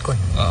Bitcoin.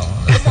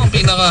 Alam mo, ang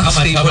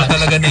pinaka-stable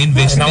talaga na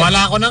investment.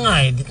 Nawala ko na nga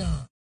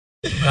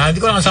Hindi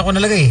ko na saan ko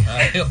nalagay.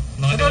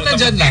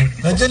 Nandyan lang.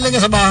 Nandyan lang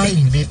yan sa bahay,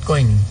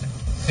 Bitcoin.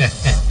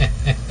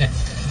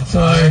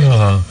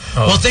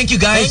 Well, thank you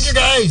guys. Thank you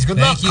guys. Good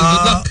luck. Thank you.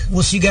 Good luck.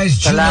 We'll see you guys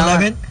June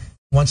Salamat. 11th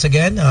once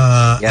again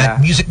at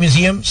Music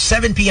Museum,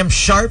 7 p.m.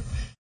 sharp.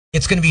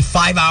 It's going to be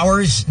 5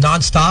 hours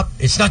nonstop.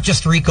 It's not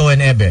just Rico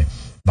and Ebe,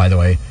 by the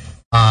way.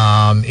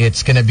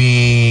 It's going to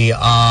be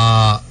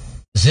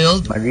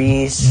Zild,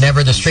 Maurice,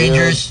 Never the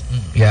Strangers,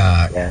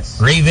 Yes.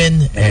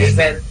 Raven,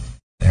 and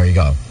there you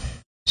go.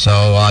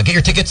 So get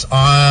your tickets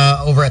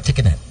over at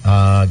Ticketnet.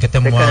 Get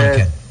them while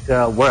you can.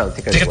 World.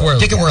 Ticket World.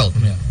 Ticket World.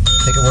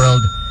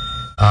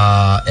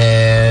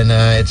 And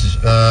it's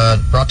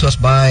brought to us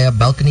by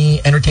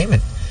Balcony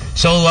Entertainment.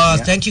 So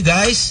thank you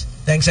guys.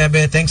 Thanks,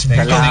 Ebe. Thanks,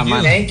 Rico.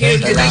 Salamat. Thank you.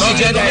 Salamat.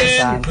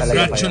 Gentlemen, Talaga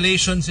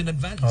congratulations in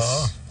advance.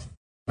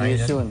 See you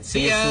soon.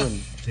 See you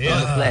soon. See ya.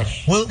 In the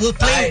flesh. We'll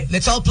play.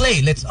 Let's all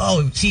play. Let's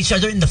see each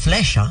other in the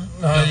flesh, huh?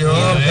 Wow.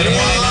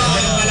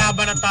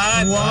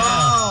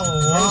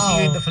 See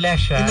you in the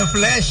flesh. In the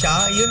flesh,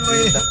 ha? Yun mo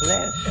In yun. the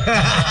flesh.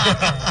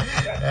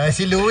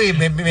 Si Louie,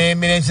 may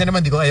mention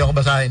naman. Di ko ayoko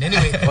basahin.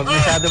 Anyway. Huwag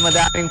masyado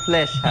madaming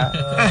flesh, ha?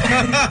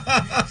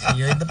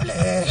 See you in the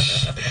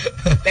flesh.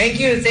 Thank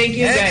you guys. See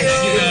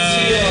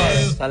you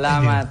all.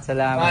 Salamat.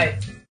 Bye.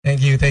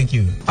 Thank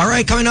you. All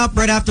right, coming up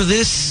right after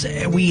this,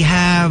 we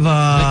have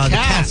the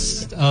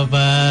cast of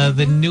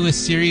the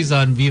newest series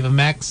on Viva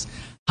Max,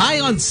 High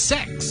on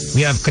Sex.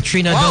 We have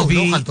Katrina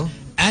Dovey,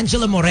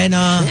 Angela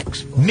Morena,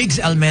 Migs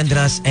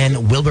Almendras,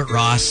 and Wilbert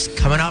Ross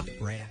coming up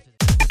right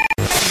after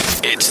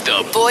this. It's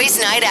the Boys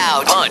Night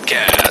Out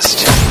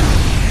podcast.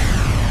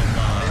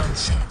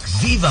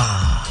 Viva.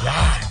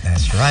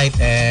 That's right.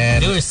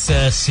 And Newest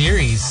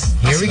series.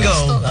 here we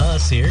go.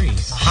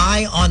 Series.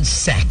 High on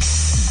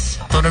Sex.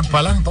 Tunog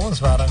pa lang, Tones.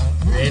 Parang...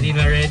 Ready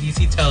na ready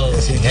si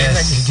Toes. Si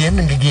Jem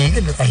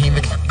nanggigigil.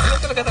 Tahimik lang.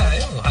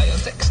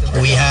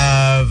 We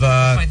have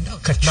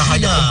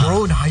Katrina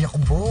Nahaya ko,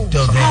 bro.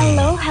 Dovey,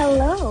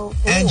 Hello.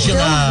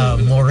 Angela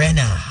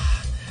Morena,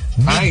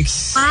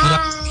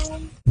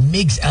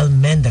 Migs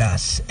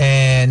Almendras,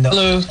 and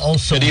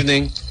also Good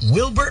evening.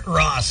 Wilbert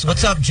Ross.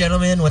 What's up,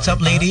 gentlemen? What's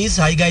up, ladies?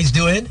 How you guys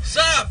doing? What's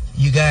up?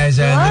 You guys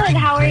are Good. looking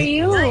How are great.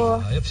 you? We're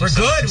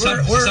good. We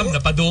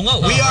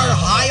are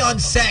high on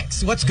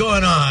sex. What's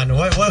going on?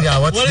 What Yeah,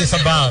 what's What this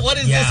is about? What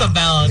is this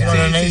about? Yeah. What is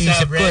Parang this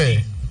naisip ko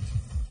ready?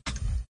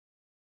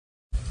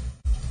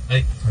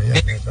 Ayan,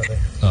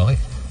 Okay.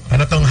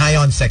 Ano tong high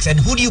on sex? And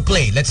who do you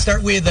play? Let's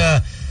start with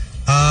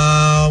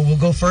we'll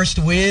go first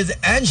with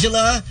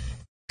Angela,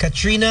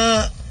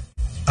 Katrina,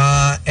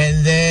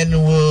 and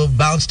then we'll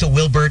bounce to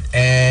Wilbert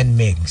and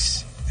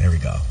Migs. There we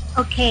go.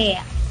 Okay.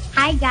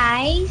 Hi,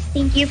 guys.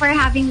 Thank you for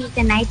having me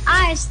tonight.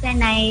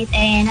 Tonight.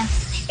 And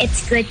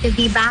it's good to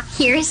be back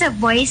here sa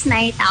Boys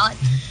Night Out.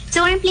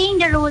 So I'm playing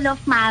the role of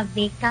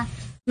Mavic,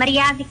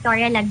 Maria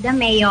Victoria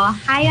Lagdameo.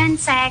 High on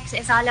Sex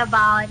is all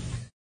about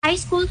high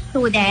school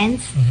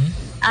students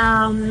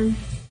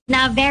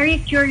na very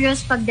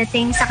curious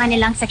pagdating sa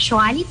kanilang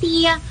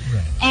sexuality.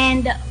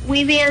 And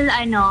we will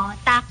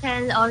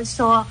tackle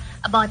also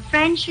about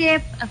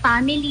friendship,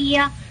 family,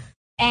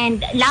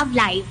 and love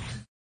life.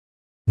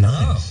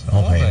 Nice.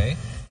 Okay.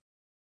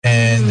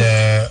 And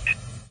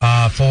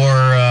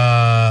for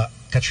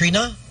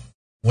Katrina,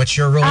 what's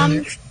your role in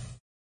it?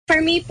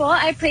 For me po,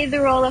 I play the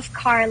role of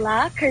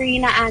Carla,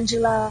 Karina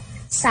Angela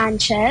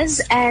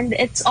Sanchez, and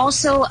it's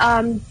also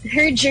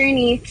her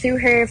journey through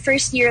her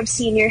first year of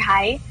senior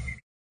high.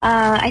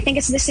 I think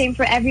it's the same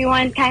for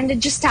everyone, kind of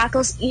just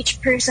tackles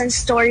each person's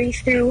story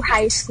through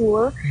high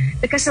school,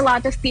 because a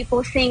lot of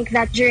people think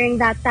that during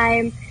that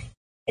time,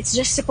 it's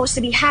just supposed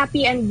to be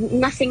happy and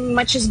nothing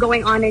much is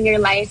going on in your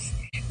life.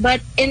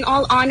 But in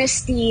all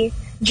honesty,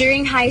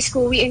 during high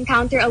school, we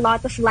encounter a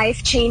lot of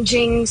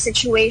life-changing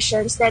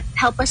situations that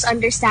help us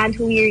understand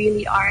who we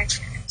really are.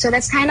 So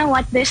that's kind of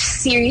what this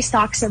series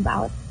talks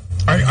about.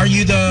 Are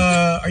you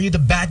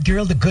the bad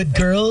girl, the good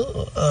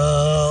girl,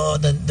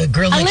 the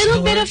girl next door? A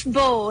little bit of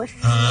both.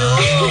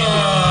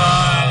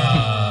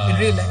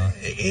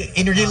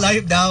 In real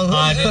life now.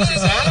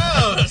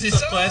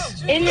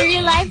 In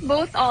real life,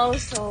 both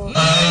also.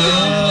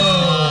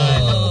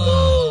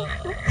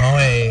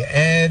 Okay,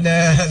 and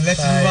let's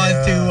move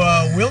on to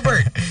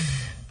Wilbert.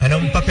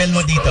 Anong papel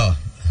mo dito?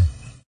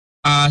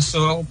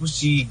 So ako po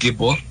si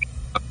Gibo.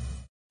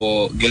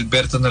 Po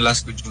Gilberto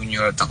Nolasco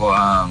Jr. at ako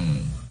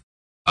ang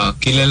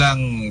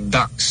kilalang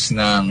Dax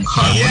ng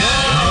Harvard.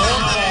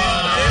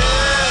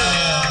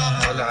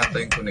 Wala ata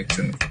yung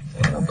connection.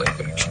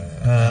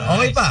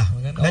 Okay pa.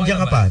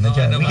 Nandiyan ka pa.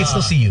 We can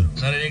still see you.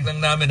 Narinig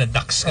lang namin na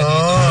ducks ka Oo,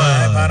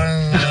 dito. parang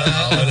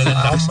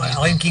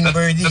ako yung King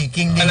Birdie,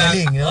 King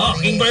Dingaling.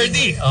 King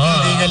Birdie.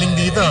 King Dingaling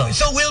dito.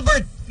 So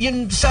Wilbert,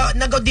 yun sa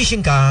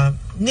nag-audition ka,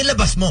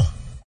 nilabas mo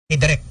kay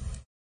Direk.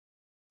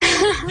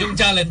 Yung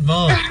talent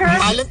mo.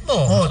 Talent mo.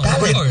 Oh,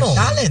 talent mo.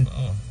 Talent.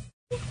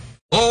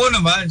 Oo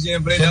naman,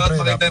 siyempre.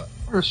 Dapat makita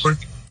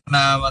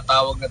na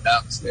matawag na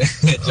Dax.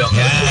 Joke.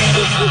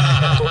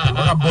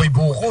 Mga boy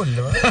bukol.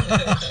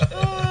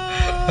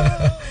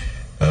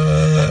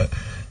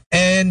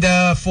 And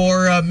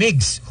for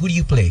Migs, who do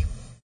you play?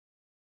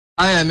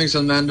 I am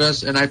Mixon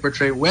Mendes, and I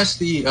portray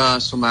Wesley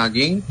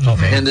Sumaging.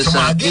 Okay. And this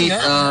Sumaging,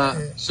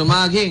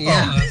 Sumaging,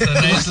 yeah.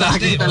 Nice last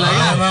name.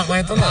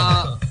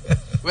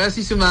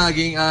 Wesley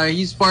Sumaging,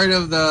 he's part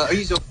of the.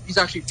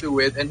 He's actually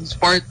fluid, and he's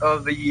part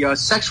of the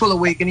sexual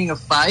awakening of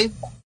 5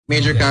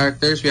 major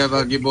characters. We have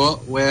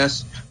Gibo,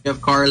 Wes, we have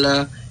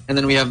Carla, and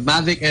then we have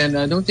Mavic, and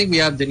I don't think we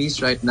have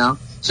Denise right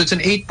now. So it's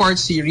an 8-part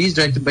series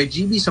directed by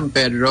GB San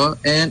Pedro,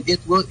 and it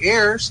will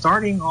air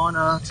starting on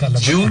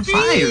June 5.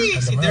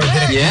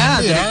 Yeah,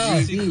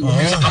 GB.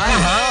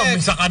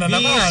 Misa ka na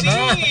naman.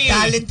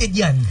 Talented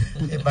yan.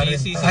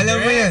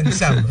 Alam mo yan,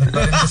 Sam.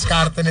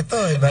 Diskarte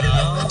nito.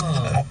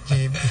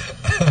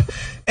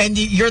 And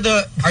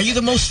are you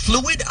the most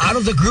fluid out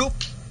of the group?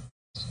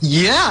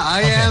 Yeah,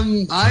 I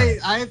am.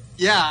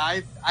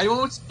 I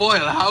won't spoil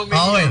how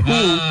many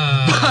who,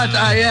 but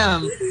I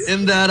am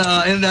in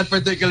that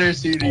particular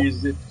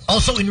series.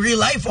 Also in real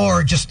life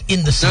or just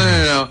in the series?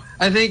 No.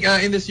 I think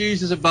in the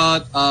series is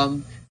about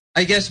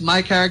I guess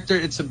my character.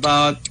 It's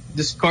about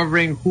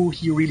discovering who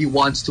he really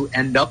wants to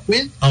end up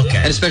with. Okay.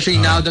 And especially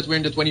now that we're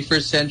in the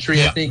 21st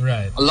century, I think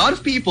right. a lot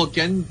of people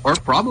can or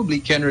probably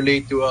can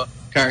relate to a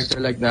character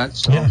like that.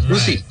 So we'll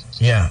see.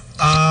 Yeah.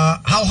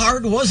 How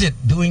hard was it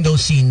doing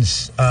those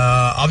scenes?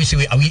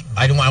 Obviously,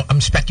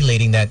 I'm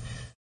speculating that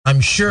I'm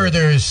sure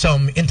there's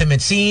some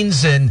intimate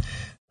scenes, and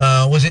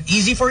was it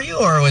easy for you,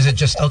 or was it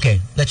just okay?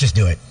 Let's just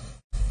do it.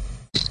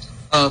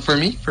 For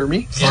me, for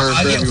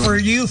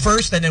you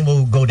first, and then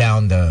we'll go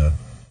down the.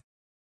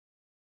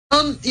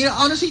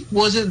 Honestly, it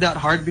wasn't that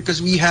hard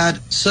because we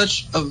had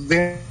such a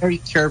very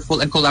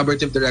careful and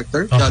collaborative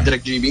director,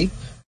 Direct GB.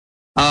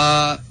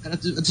 And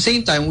at the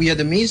same time, we had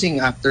amazing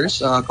actors,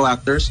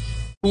 co-actors,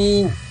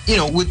 who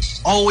would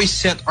always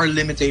set our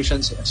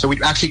limitations. So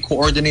we'd actually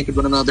coordinate with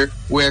one another.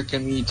 Where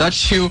can we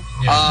touch you?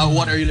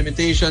 What are your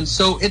limitations?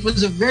 So it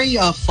was a very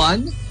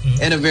fun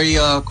and a very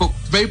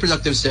very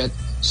productive set.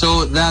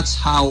 So that's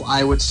how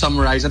I would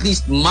summarize at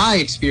least my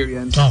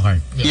experience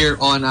here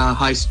on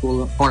High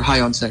School or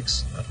High on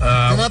Sex.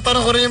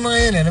 Tinatanong ko rin yung mga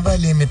yun. Ano ba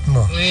limit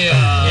mo? Where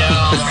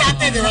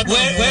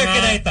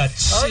can I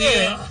touch?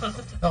 Okay.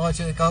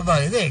 Ikaw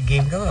ba? Hindi,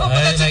 game ka ba?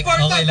 That's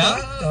important. Okay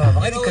lang?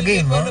 Bakit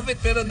ka-game mo?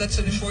 Pero that's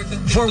an important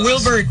thing. For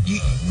Wilbert,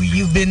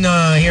 you've been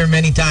here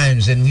many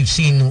times, and we've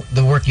seen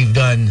the work you've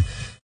done.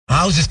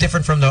 How is this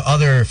different from the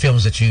other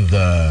films that you've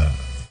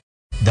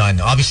done?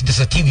 Obviously, this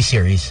is a TV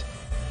series.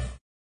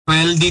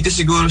 Well, dito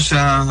siguro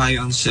sa High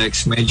on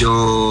Sex, medyo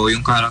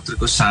yung character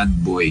ko sad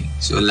boy.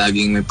 So,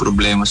 laging may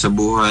problema sa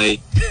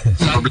buhay.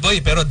 Sad boy,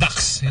 pero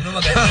ducks. Yun ang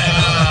maganda.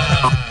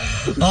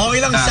 Okay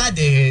lang sad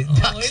eh.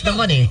 Ducks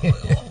naman eh.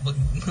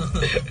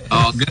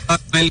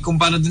 Well,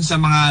 kumpara dun sa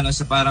mga,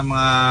 sa parang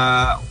mga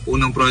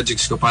unang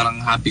projects ko,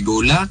 parang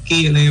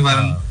happy-go-lucky. Alam mo,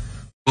 parang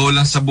go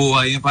lang sa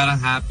buhay. Yung parang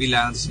happy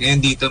lang.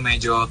 Ngayon dito,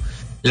 medyo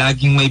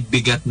laging may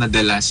bigat na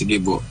dala. Sige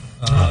po.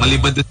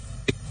 Malibad dun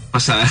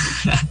sa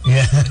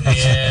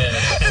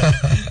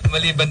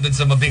maliban dun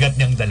sa mabigat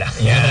niyang dala.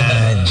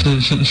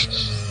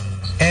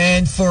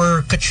 And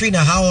for Katrina,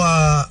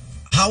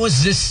 how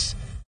was this,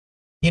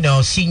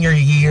 senior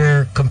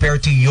year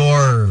compared to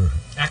your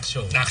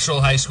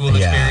actual high school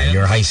experience?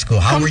 Your high school.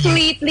 How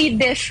completely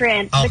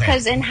different Okay.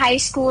 because in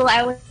high school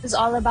I was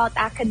all about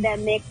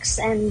academics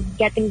and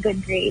getting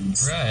good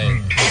grades. Right.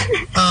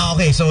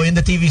 Okay, so in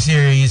the TV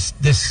series,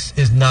 this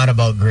is not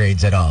about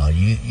grades at all.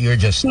 You're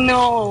just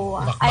No,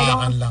 I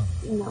don't. lang.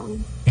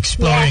 No.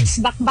 exploring.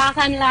 Yes,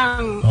 bakbakan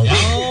lang. Okay.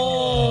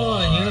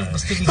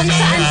 Kung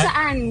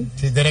saan-saan.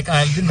 Si Direk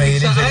Alvin,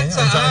 mahilig siya.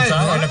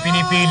 Saan-saan. Wala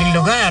pinipiling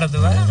lugar,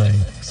 diba? Okay.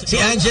 Si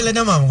Angela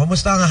naman,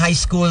 kumusta ang high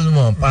school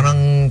mo?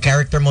 Parang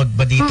character mo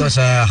ba dito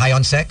sa High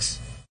on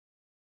Sex?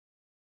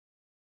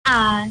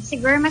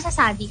 Siguro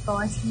masasabi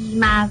ko si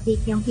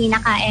Mavic yung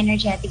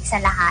pinaka-energetic sa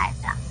lahat.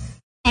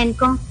 And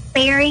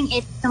comparing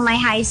it to my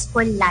high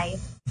school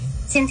life,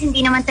 since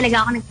hindi naman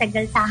talaga ako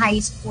nagtagal sa high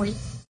school,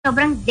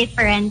 sobrang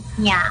different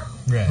niya.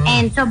 Right.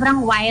 And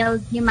sobrang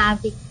wild ni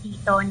Mavic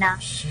dito na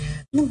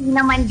hindi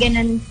naman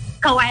ganun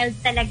ka-wild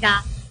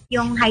talaga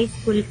yung high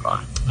school ko.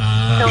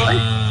 So,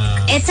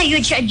 it's a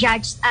huge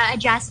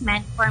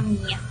adjustment for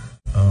me.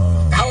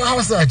 How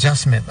was the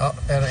adjustment?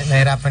 Pero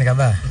nahirapan ka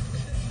ba?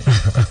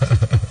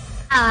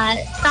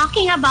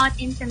 Talking about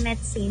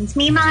intimate scenes,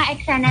 may mga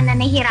eksena na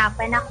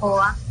nahihirapan ako.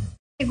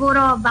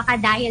 Siguro baka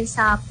dahil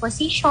sa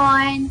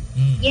position,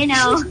 you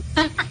know.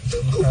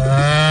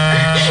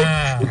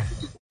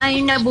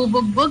 Ay,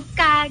 nabubugbog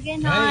ka,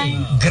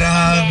 gano'n.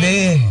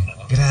 Grabe.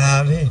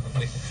 Grabe.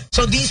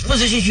 So these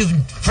positions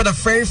for the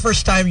very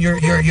first time you're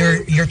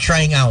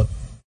trying out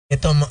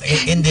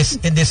in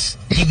this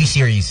TV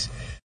series.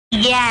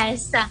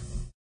 Yes.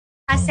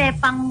 Kasi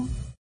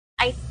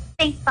I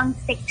think pang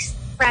 6th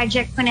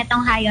project ko na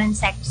tong High on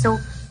Sex. So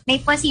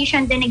may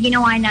position din na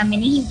ginawa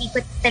namin hindi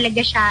ko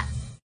talaga siya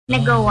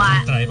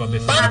nagawa.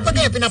 Paano pag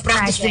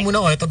pinapractice mo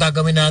muna, ito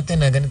gagawin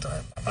natin na ganito.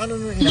 Paano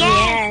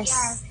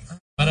Yes.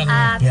 Parang,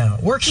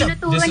 workshop.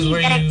 This is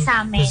where you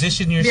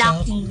position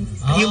yourself. Blocking.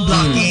 Yung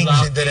blocking.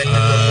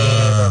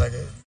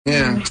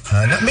 Yeah.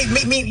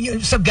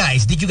 So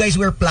guys, did you guys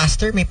wear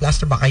plaster? May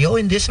plaster ba kayo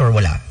in this or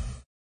wala?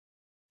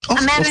 Of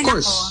Meron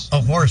course.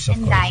 ako. Of course.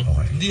 And like,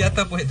 Hindi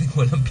yata pwedeng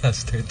walang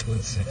plaster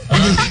tools.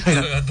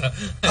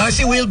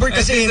 Si Wilbert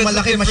kasi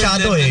malaki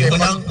masyado eh.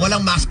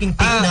 Walang masking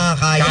tape na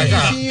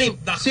kaya.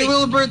 Si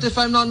Wilbert, if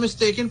I'm not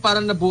mistaken,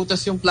 parang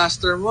nabutas yung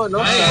plaster mo,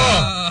 no?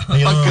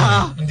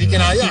 Pagka hindi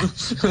kinaya.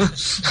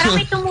 parang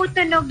may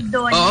tumutunog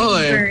doon.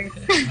 Oo, Bird.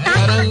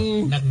 Parang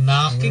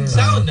Nag-knocking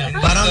sound.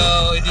 Parang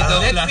Hindi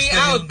daw let me plaster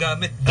out. yung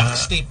gamit.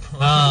 Duct tape.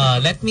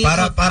 Let me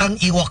parang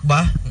iwak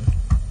ba?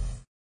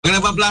 Pag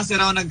nagpa-plaster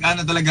ako,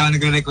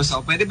 nagre-request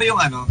ako, pwede ba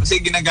yung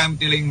kasi ginagamit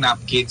nila yung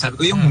napkin. Sabi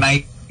ko, yung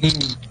night, yung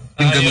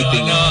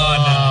gamitin nyo.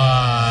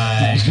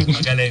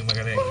 Magaling.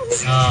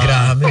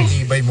 Grabe.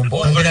 Ibay mo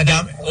po. Ang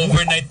ginagamit.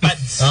 Overnight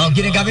pads.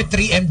 Ginagamit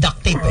 3M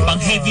duct tape eh.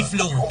 Pang heavy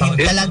flow.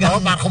 Talaga.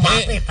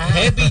 kumapit.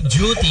 heavy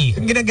duty.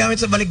 Yung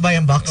ginagamit sa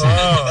balikbayan box.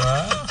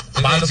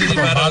 Balot mo.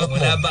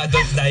 Wala ba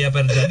adult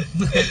diaper dyan?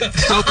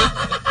 So,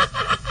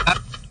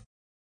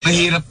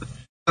 mahirap.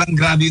 Parang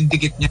grabe yung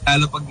dikit niya.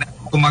 Lalo pag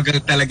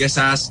kumagal talaga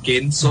sa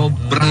skin.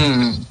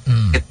 Sobrang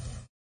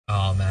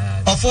Oh,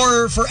 man.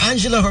 For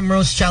Angela, her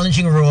most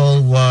challenging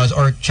role was,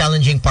 or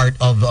challenging part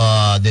of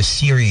this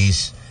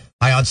series,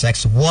 High on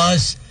Sex,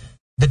 was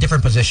the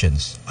different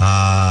positions.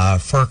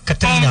 For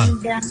Katrina,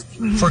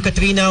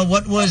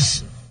 what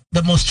was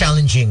the most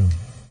challenging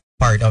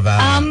part of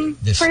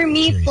this For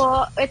me series?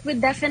 po, it would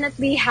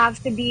definitely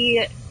have to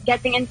be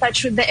getting in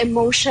touch with the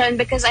emotion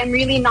because I'm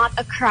really not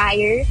a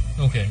crier.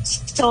 Okay.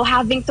 So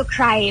having to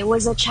cry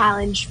was a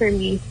challenge for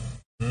me.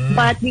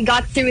 But we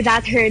got through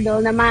that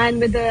hurdle naman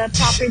with the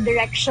proper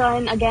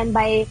direction, again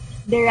by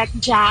Direct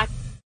Jack.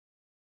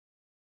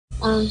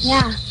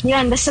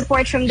 The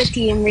support from the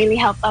team really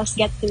helped us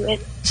get through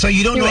it. So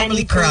you don't through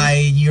normally anything. cry.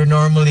 You're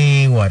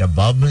normally, what, a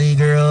bubbly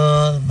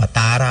girl?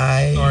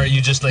 Mataray? Or are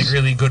you just like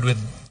really good with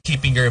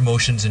keeping your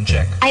emotions in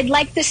check? I'd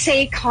like to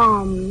say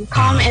calm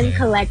and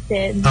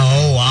collected.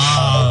 Oh,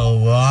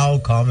 wow.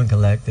 Calm and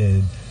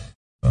collected.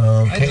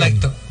 Okay. I'd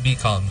like to be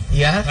calm.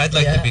 Yeah? I'd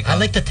like to be calm. I'd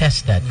like to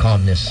test that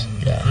calmness.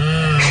 Yeah.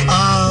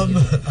 I'm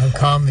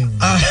calming.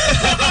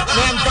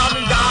 I'm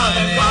calming down.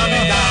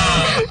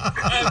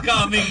 I'm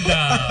calming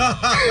down.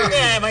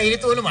 Yeah,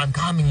 mainit ulo mo. I'm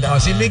calming down.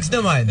 Si Migs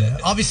naman.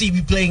 Obviously,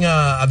 you're playing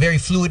a very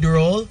fluid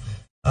role.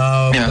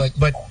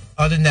 But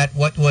other than that,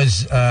 what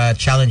was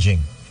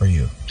challenging for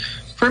you?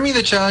 For me,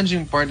 the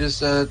challenging part is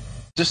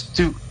just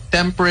to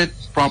temper it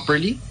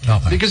properly.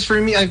 Okay. Because for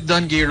me, I've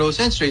done gay roles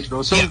and straight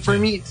roles. So for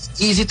me, it's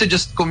easy to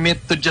just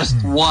commit to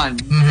just one.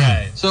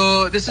 Right.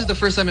 So this is the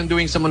first time I'm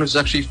doing someone who's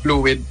actually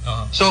fluid.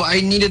 So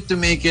I needed to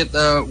make it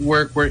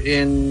work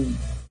wherein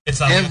It's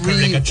not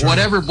every,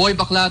 whatever, boy,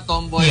 bakla,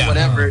 tomboy,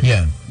 whatever,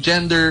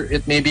 gender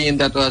it may be in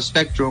that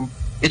spectrum,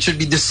 it should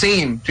be the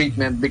same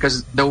treatment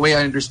because the way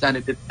I understand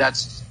it,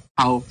 that's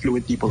how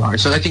fluid people are.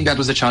 So I think that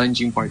was the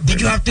challenging part. Did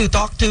you have to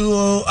talk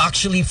to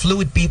actually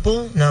fluid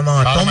people? Na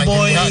mga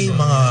tomboy,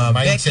 mga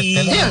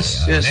Becky,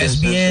 yes,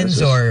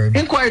 lesbians, or...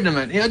 Inquired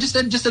naman. Yeah, just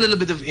a little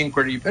bit of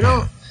inquiry.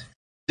 Pero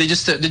they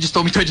just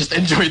told me to just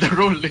enjoy the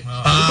role.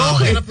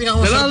 Okay.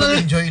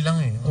 Enjoy lang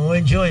eh. Oh,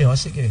 enjoy. Oh,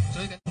 sige.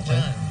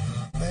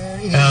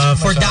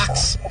 For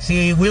Dax,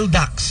 si Will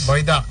Dax.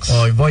 Boy Dax.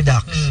 Oh, Boy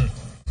Dax.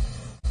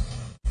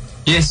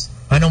 Yes.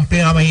 Anong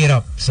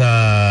pinakamahirap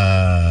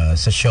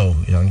sa show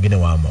yung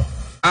ginawa mo?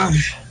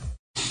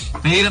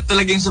 Mahirap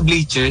talaga yung sa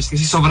bleachers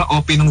kasi sobrang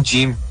open ng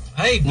gym.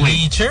 Ay,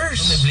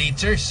 bleachers? May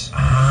bleachers.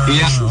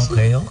 Yeah.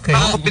 Okay.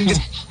 Open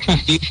kasi.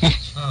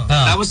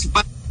 Tapos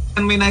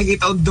parang may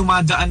nakikita ako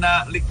dumadaan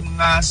na like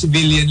mga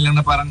civilian lang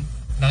na parang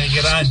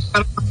nakikiraan.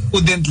 Parang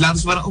student lang.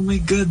 Tapos parang, oh my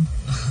God.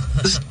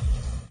 Tapos,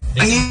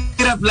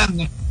 nahihirap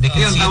lang.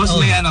 Yun, tapos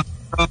may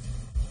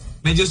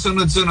medyo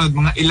sunod-sunod,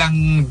 mga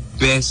ilang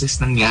beses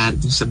nangyari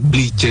sa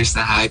bleachers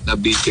na hype na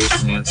bleachers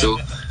na yan. So,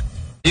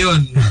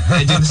 yun.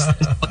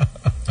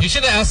 You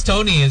should have asked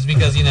Tony is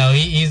because,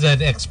 he's an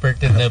expert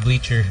in the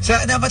bleacher.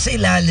 Dapat sa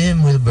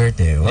ilalim, Wilbert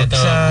eh.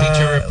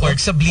 Wag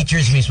sa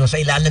bleachers mismo,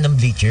 sa ilalim ng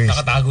bleachers.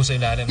 Nakatago sa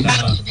ilalim.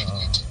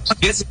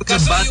 Yes,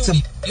 kaso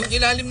yung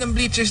ilalim ng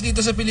bleachers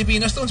dito sa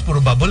Pilipinas, puro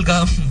bubble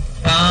gum.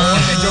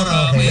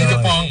 Medyo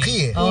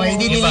funky eh.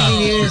 Hindi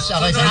nililinis. Sa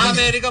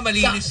Amerika,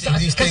 malinis.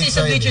 Kasi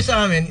sa bleachers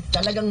sa amin,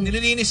 talagang...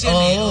 Nililinis yan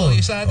eh.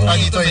 Yung sa atin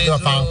dito, ito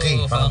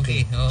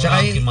funky.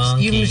 Tsaka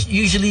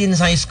usually in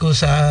high school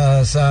sa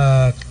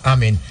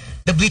amin,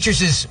 the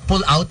bleachers is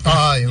pull out.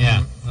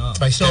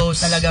 So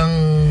talagang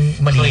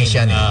malinis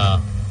yan eh.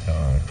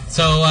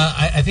 So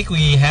I think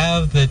we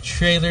have the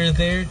trailer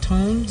there,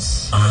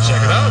 Tones. Check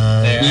it out.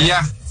 There.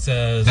 Yeah.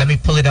 So let me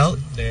pull it out.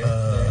 There.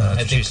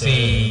 I think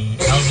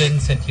Alvin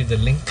sent you the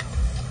link.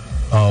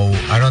 Oh,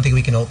 I don't think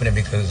we can open it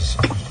because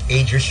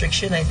age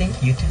restriction, I think,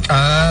 YouTube.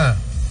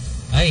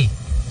 Ay.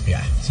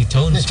 Yeah. Si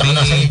Tones. Tsaka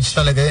nasa age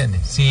talaga yan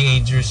eh. Si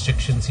age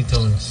restriction si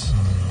Tones.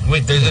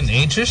 Wait, there's an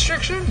age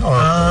restriction?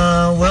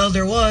 Well,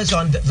 there was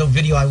on the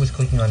video I was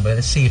clicking on, but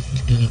let's see if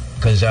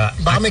because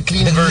baka may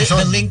clean version.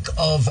 The link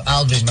of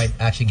Alvin might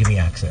actually give me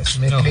access.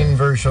 May clean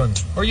version.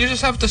 Or you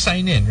just have to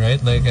sign in, right?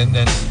 Like and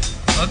then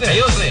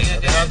wait.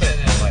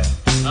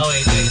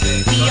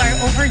 We are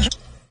overjoyed.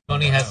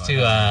 Tony has to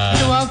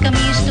to welcome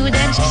you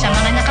students sa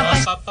mga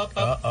nakapas.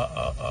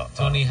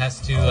 Tony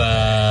has to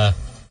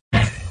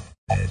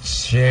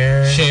let's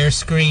share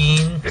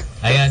screen.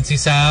 Ayan si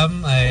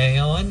Sam.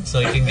 Ayan,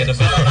 so you can get a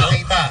better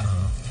look.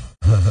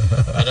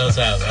 Ano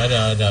Sam?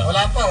 Ano?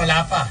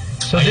 Wala pa.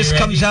 So this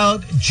comes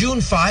out June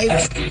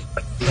 5,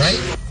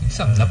 right?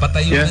 Sam,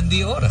 napatayunan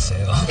di oras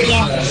eh.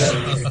 Yes.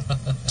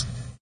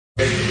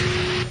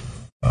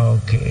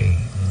 Okay.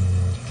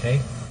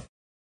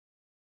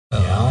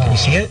 Can you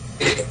see it?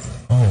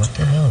 Oh, what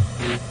the hell?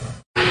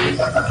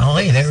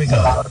 Okay, there we go.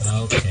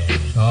 Okay.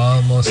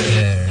 Almost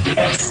there.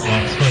 Let's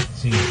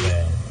see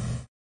that.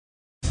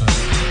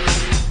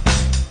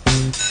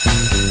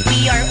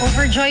 We are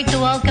overjoyed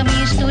to welcome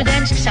you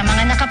students sa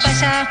mga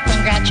nakapasa.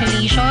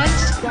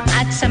 Congratulations.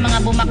 At sa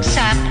mga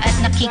bumaksak at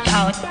na-kick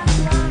out,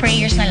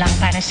 prayers na lang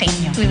para sa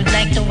inyo. We would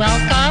like to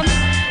welcome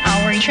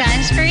our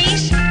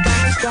transferees.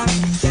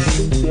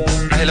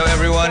 Hello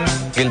everyone,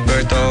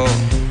 Gilberto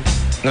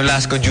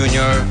Nolasco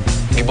Jr.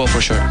 Gibo for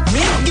sure.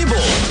 Meet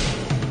Gibo.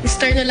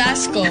 Mr.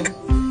 Nolasco.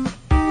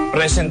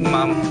 Present,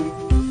 ma'am.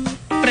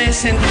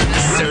 Present.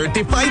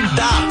 Certified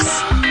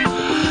Dax.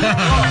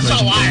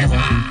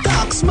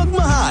 Dax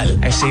magmahal.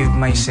 I saved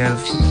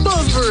myself. The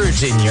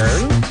virgin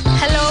yarn.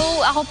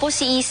 Hello, ako po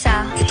si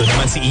Isa. Ito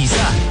naman si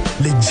Isa.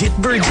 Legit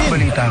virgin.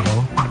 Balita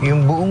ko,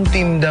 yung buong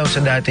team daw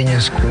sa dati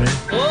niyang school.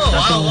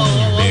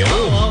 Pero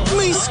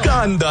may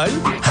skandal.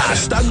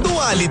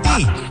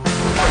 #duality.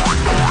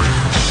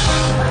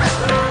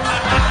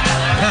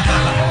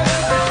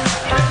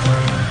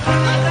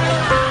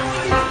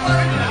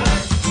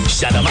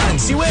 Siya naman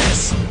si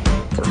Wes.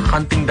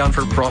 Hunting down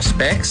for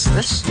prospects?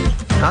 That's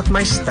not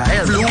my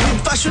style. Fluid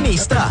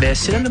fashionista.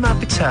 Best sila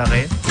lumapit sa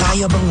akin.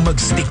 Kaya bang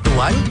mag-stick to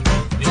one?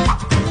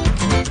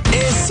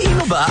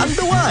 Sino ba ang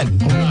the one?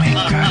 Oh my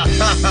God.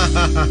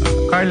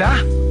 Carla?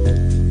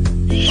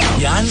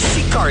 Yan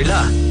si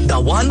Carla. The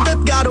one that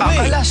got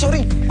away. Carla,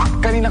 sorry.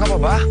 Kanina ka pa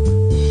ba?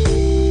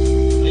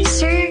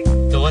 Sir,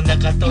 The one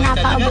that got away talaga?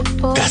 napaabot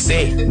po.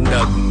 Kasi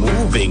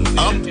nag-moving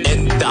up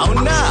and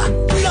down na.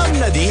 Lang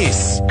na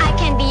dis. I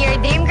can be your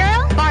dream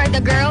girl, or the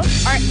girl,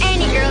 or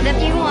any girl that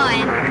you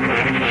want.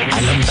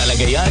 Alam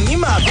talaga yan ni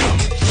Mavic.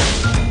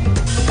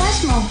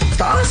 Taas mo.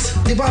 Taas?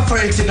 Di ba for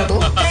exit na to?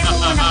 Try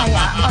mo muna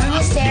kaya.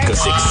 Almost there.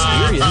 Because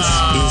experience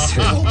is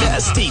her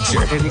best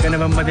teacher. Hindi ka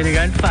naman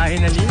madiligan,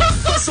 finally.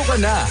 Pasok ka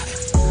na.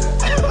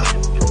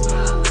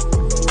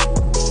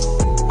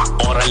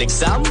 Oral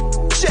exam?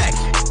 Check.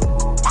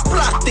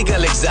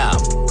 Practical exam?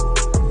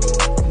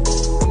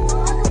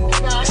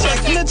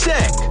 Check na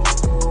check.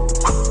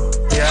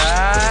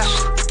 Yeah.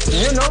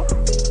 You know.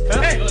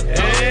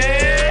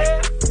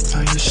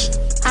 Ayos.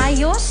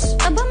 Ayos?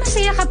 Aba,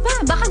 masaya ka pa.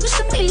 Baka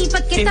gusto mo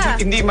ilipat kita.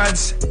 Hindi,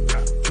 Mads.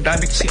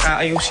 Dami kasi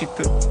aayusin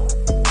to.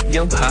 Hindi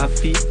ako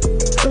happy.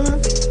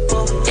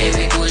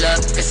 Every pull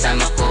up,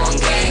 kasama ko ang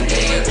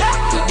gang-gang.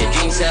 Put the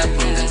drinks up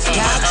hanggang sa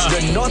Catch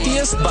the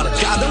naughtiest,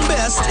 barkadang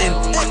best in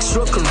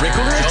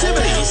extracurricular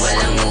activities.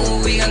 Walang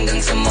uuwi hanggang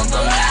sa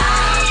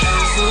mabangas.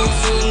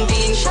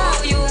 Susundin ko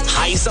yung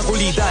High sa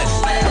kulitan.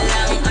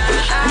 walang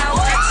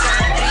aawat sa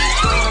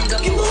trito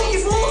hanggang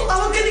Ibo!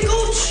 Tawag ka ni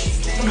Coach!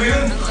 Ano ba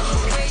yun?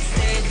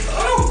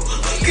 Ano?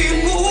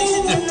 Ibo!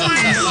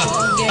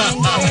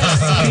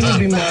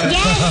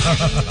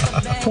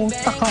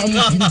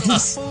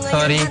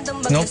 Sorry.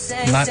 Nope.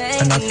 Not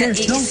here.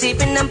 No.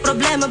 Isipin ng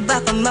problema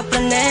baka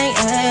maplanay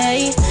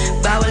ay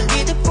bawal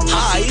dito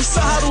High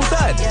sa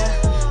harutan.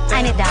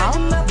 Ano daw?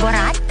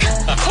 Borat?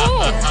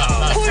 Oh,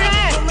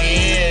 correct.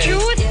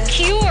 Cute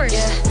cures.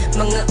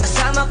 mga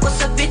kasama ko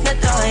sa beat na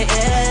to ay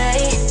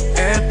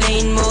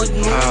airplane mode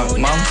muna.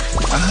 Ma'am?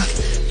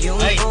 Yung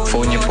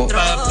Phone niyo po.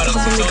 Para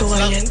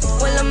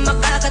walang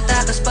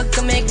makakatakas pag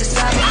kami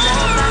kasama na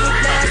bakit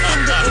na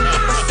sunduin ka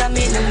pa sa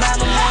amin ng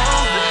mama mo.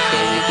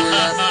 Every pull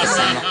up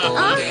kasama ko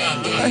ang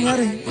gang-gang.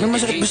 Anyari? May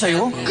masakit ba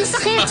sa'yo? Ang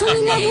sakit.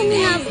 Sorry na,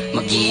 humihab.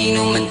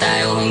 Magiinuman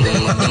tayo hanggang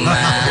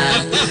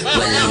magdamag.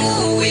 Walang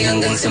uuwi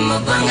hanggang sa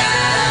mabanga.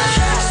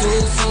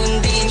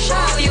 Susundin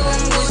ko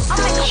yung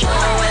gusto ko.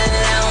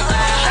 Walang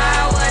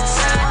aawat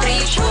sa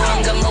trip ko.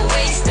 Hanggang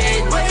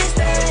ma-wasted.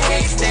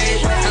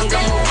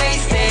 Hanggang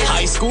ma-wasted.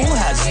 High school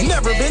has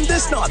never been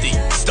this naughty.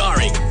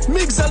 Starring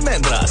Migs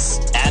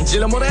Almendras,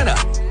 Angela Morena,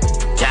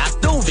 Kat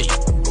Dovi,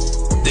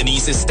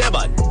 Denise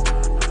Esteban,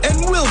 and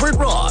Wilbert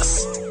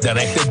Ross.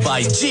 Directed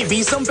by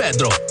GB San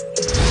Pedro.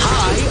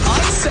 High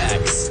on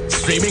Sex.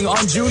 Streaming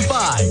on June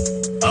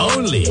 5.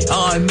 Only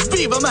on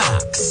Viva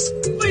Max.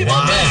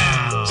 Wow.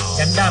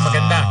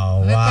 Maganda.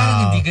 Ay, parang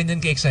hindi ganyan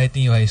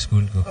ka-exciting yung high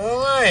school ko.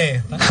 Oo nga eh.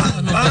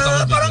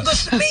 Parang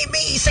gusto,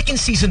 may second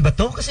season ba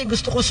to? Kasi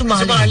gusto ko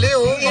sumali.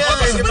 oh.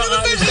 High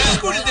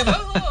school, di ba?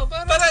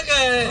 Parang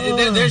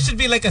there should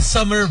be like a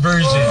summer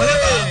version.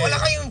 Wala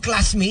kayong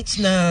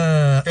classmates na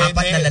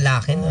apat na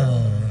lalaki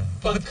na...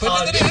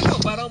 Pwede rin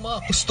parang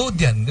mga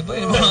custodian, di ba?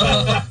 Yung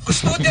mga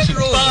custodian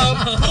role.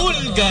 Pool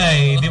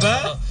guy, di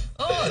ba?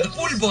 Oh, the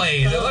pool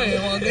boy.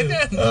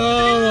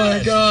 Oh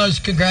my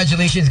gosh.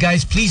 Congratulations,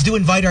 guys. Please do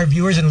invite our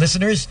viewers and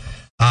listeners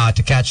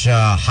to catch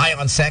High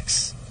on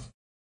Sex.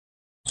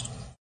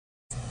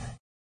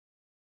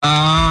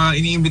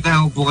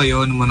 Iniimbitahan ko po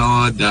kayo na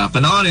manood.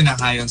 Panoorin na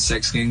High on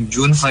Sex ngayong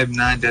June 5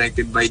 na,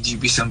 directed by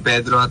GP San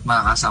Pedro, at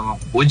mga kasama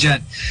ko po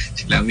dyan.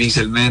 Sila Mix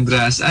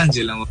Almendras,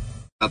 Angela,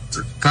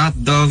 Kat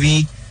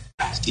Dovey,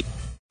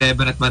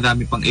 Steven at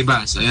madami pang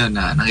iba. So yun,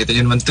 nakita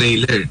nyo naman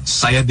trailer.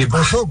 Saya, diba?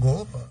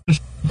 Go.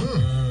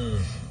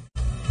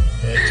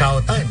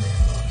 Chow time.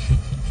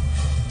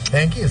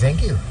 Thank you.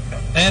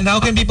 And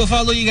how can people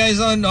follow you guys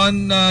on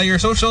your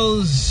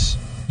socials?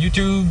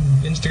 YouTube,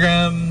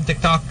 Instagram,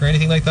 TikTok, or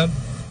anything like that?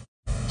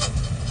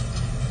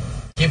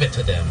 Give it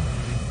to them.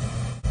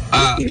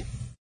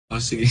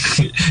 Sige.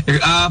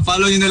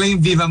 Follow nyo na lang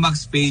yung Viva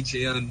Max page.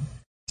 Ayun.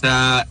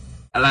 Sa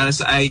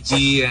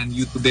IG and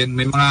YouTube din.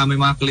 May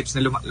mga clips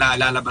na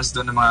lalabas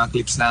doon, ng mga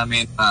clips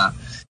namin.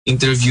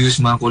 Interviews,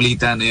 mga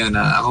kulitan. Ayun.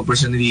 Ako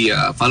personally,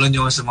 follow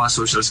nyo sa mga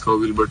socials ko,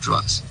 Wilbert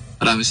Ross.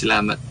 Maraming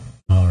salamat.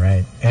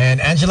 Alright.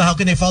 And Angela, how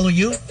can they follow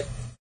you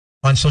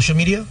on social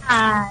media?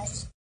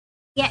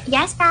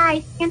 Yes,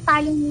 guys. You can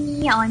follow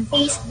me on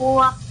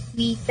Facebook,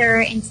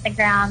 Twitter,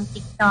 Instagram,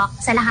 TikTok,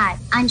 sa lahat.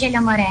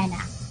 Angela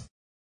Morena.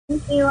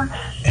 Thank you.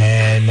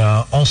 And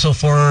also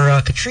for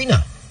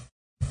Katrina.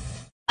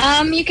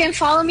 You can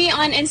follow me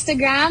on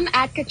Instagram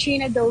at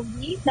Katrina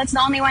Dovey. That's the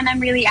only one I'm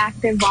really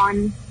active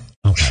on.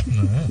 Okay.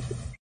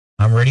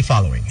 I'm already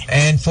following.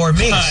 And for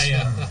me,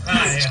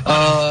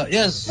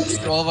 yes,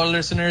 to all of our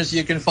listeners,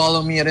 you can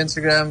follow me at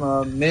Instagram,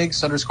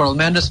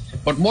 Migs_Almendas.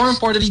 But more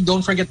importantly,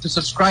 don't forget to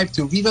subscribe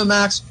to Viva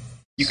Max.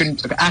 You can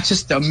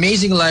access the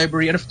amazing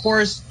library. And of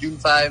course, June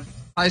 5,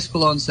 High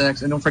School on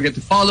Sex. And don't forget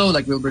to follow,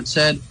 like Wilbert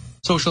said,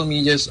 social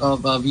medias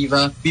of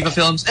Viva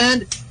Films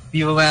and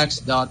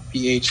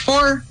VivaMax.ph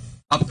for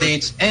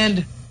updates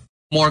and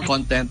more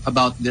content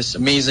about this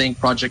amazing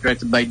project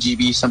directed by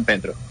GB San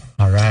Pedro.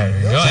 All right.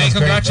 Hey,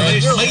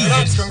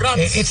 congratulations.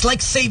 Congrats. It's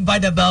like Saved by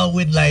the Bell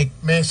with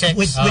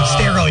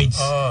steroids.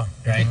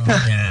 Right?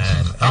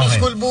 Yeah.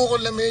 Okay. School bukol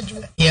na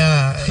medyo.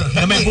 Yeah.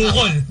 Na may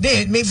bukol.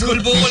 May school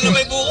bukol na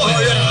may bukol. Oh,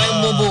 yun.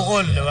 May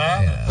bukol, di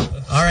ba?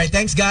 All right.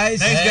 Thanks,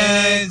 guys.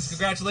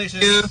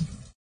 Congratulations.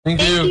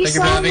 Thank you. Thank you so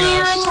for having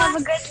much. us. Have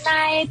a good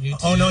night.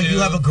 Oh, no. You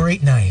have a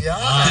great night. Yeah.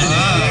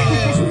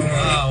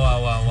 Wow.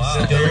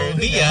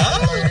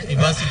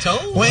 Iba si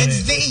Toe.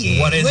 Wednesday.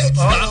 What is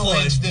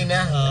Wednesday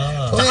na.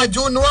 Saka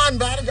June 1,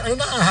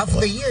 half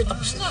the year.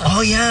 Tapos na.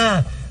 Oh,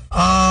 yeah.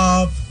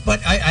 But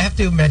I have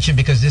to mention,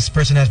 because this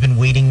person has been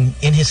waiting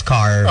in his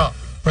car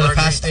for the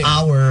past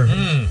hour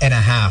and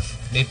a half.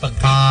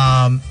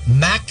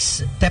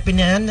 Max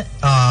Tepinan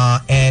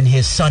and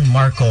his son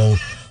Marco,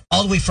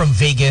 all the way from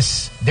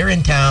Vegas. They're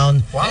in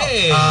town. Wow.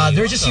 Hey,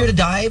 they're just here to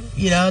dive.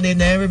 You know, they've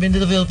never been to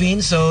the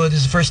Philippines, so this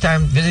is the first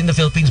time visiting the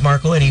Philippines,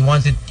 Marco, and he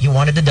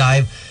wanted to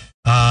dive.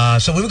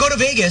 So when we go to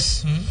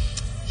Vegas,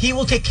 he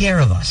will take care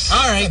of us.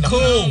 All right,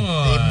 cool.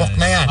 Book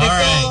na yan. All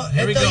right,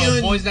 here we go.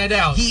 Boys Night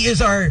Out. He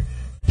is our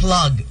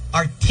plug,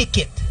 our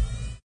ticket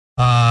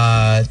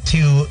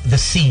to the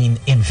scene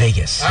in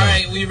Vegas. All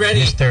right, we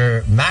ready?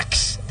 Mr.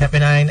 Max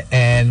Tepenine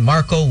and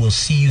Marco, we'll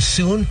see you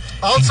soon.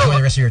 Also, enjoy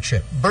the rest of your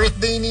trip.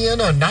 Birthday ni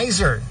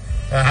Nizer.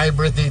 Happy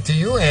birthday to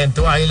you and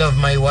to I Love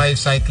My Wife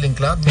Cycling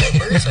Club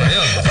members.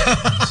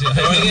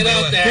 Throwing it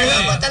out there.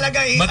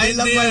 I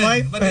Love My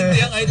Wife.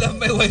 Matindi ang I Love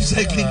My Wife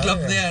Cycling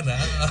Club na yan.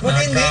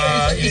 Matindi.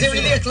 Is it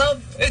really a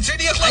club? It's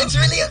really a club. It's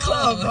really a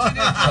club.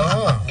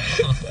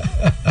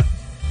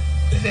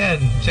 Yan.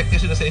 Check nyo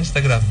sila sa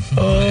Instagram.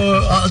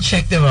 Oh, I'll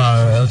check them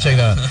out.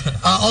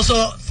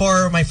 Also,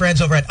 for my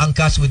friends over at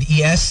Angkas with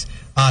ES,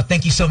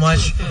 thank you so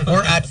much.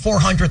 We're at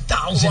 400,000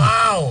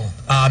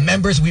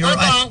 members. We were at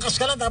Angkas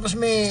ka lang tapos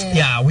may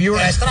we were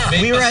extra.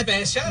 We were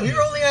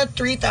only at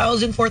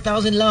 3,000,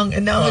 4,000 lang,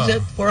 and now it's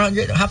at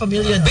 400,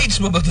 500,000. Page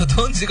mo ba ito,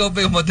 Tons? Ikaw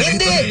ba yung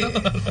moderator? Hindi.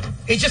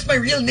 It's just my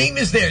real name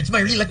is there. It's my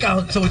real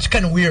account, so it's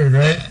kind of weird,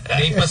 right?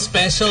 May pa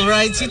special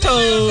rights ito.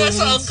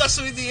 Nasa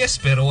Angkas with ES,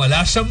 pero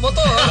wala siyang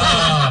motor.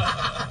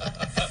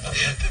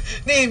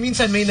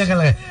 Minsan may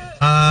nakalagay.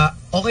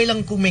 Okay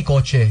lang kung may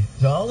kotse.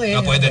 So, okay.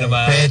 Pwede na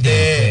ba?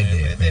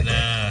 Pwede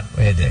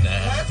na.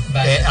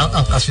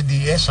 Ang kaso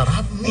DS,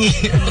 sarap.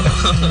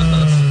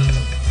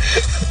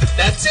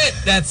 That's it.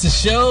 That's the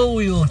show.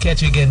 We will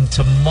catch you again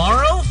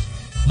tomorrow.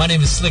 My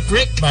name is Slick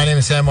Rick. My name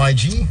is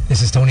MYG.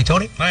 This is Tony.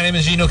 My name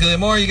is Gino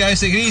Killamore. You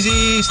guys take it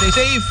easy. Stay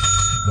safe.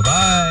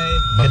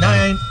 Bye-bye. Good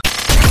night.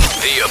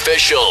 The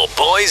official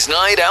Boys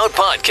Night Out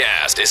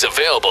podcast is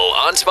available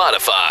on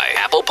Spotify,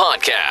 Apple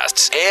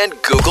Podcasts, and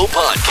Google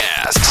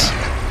Podcasts.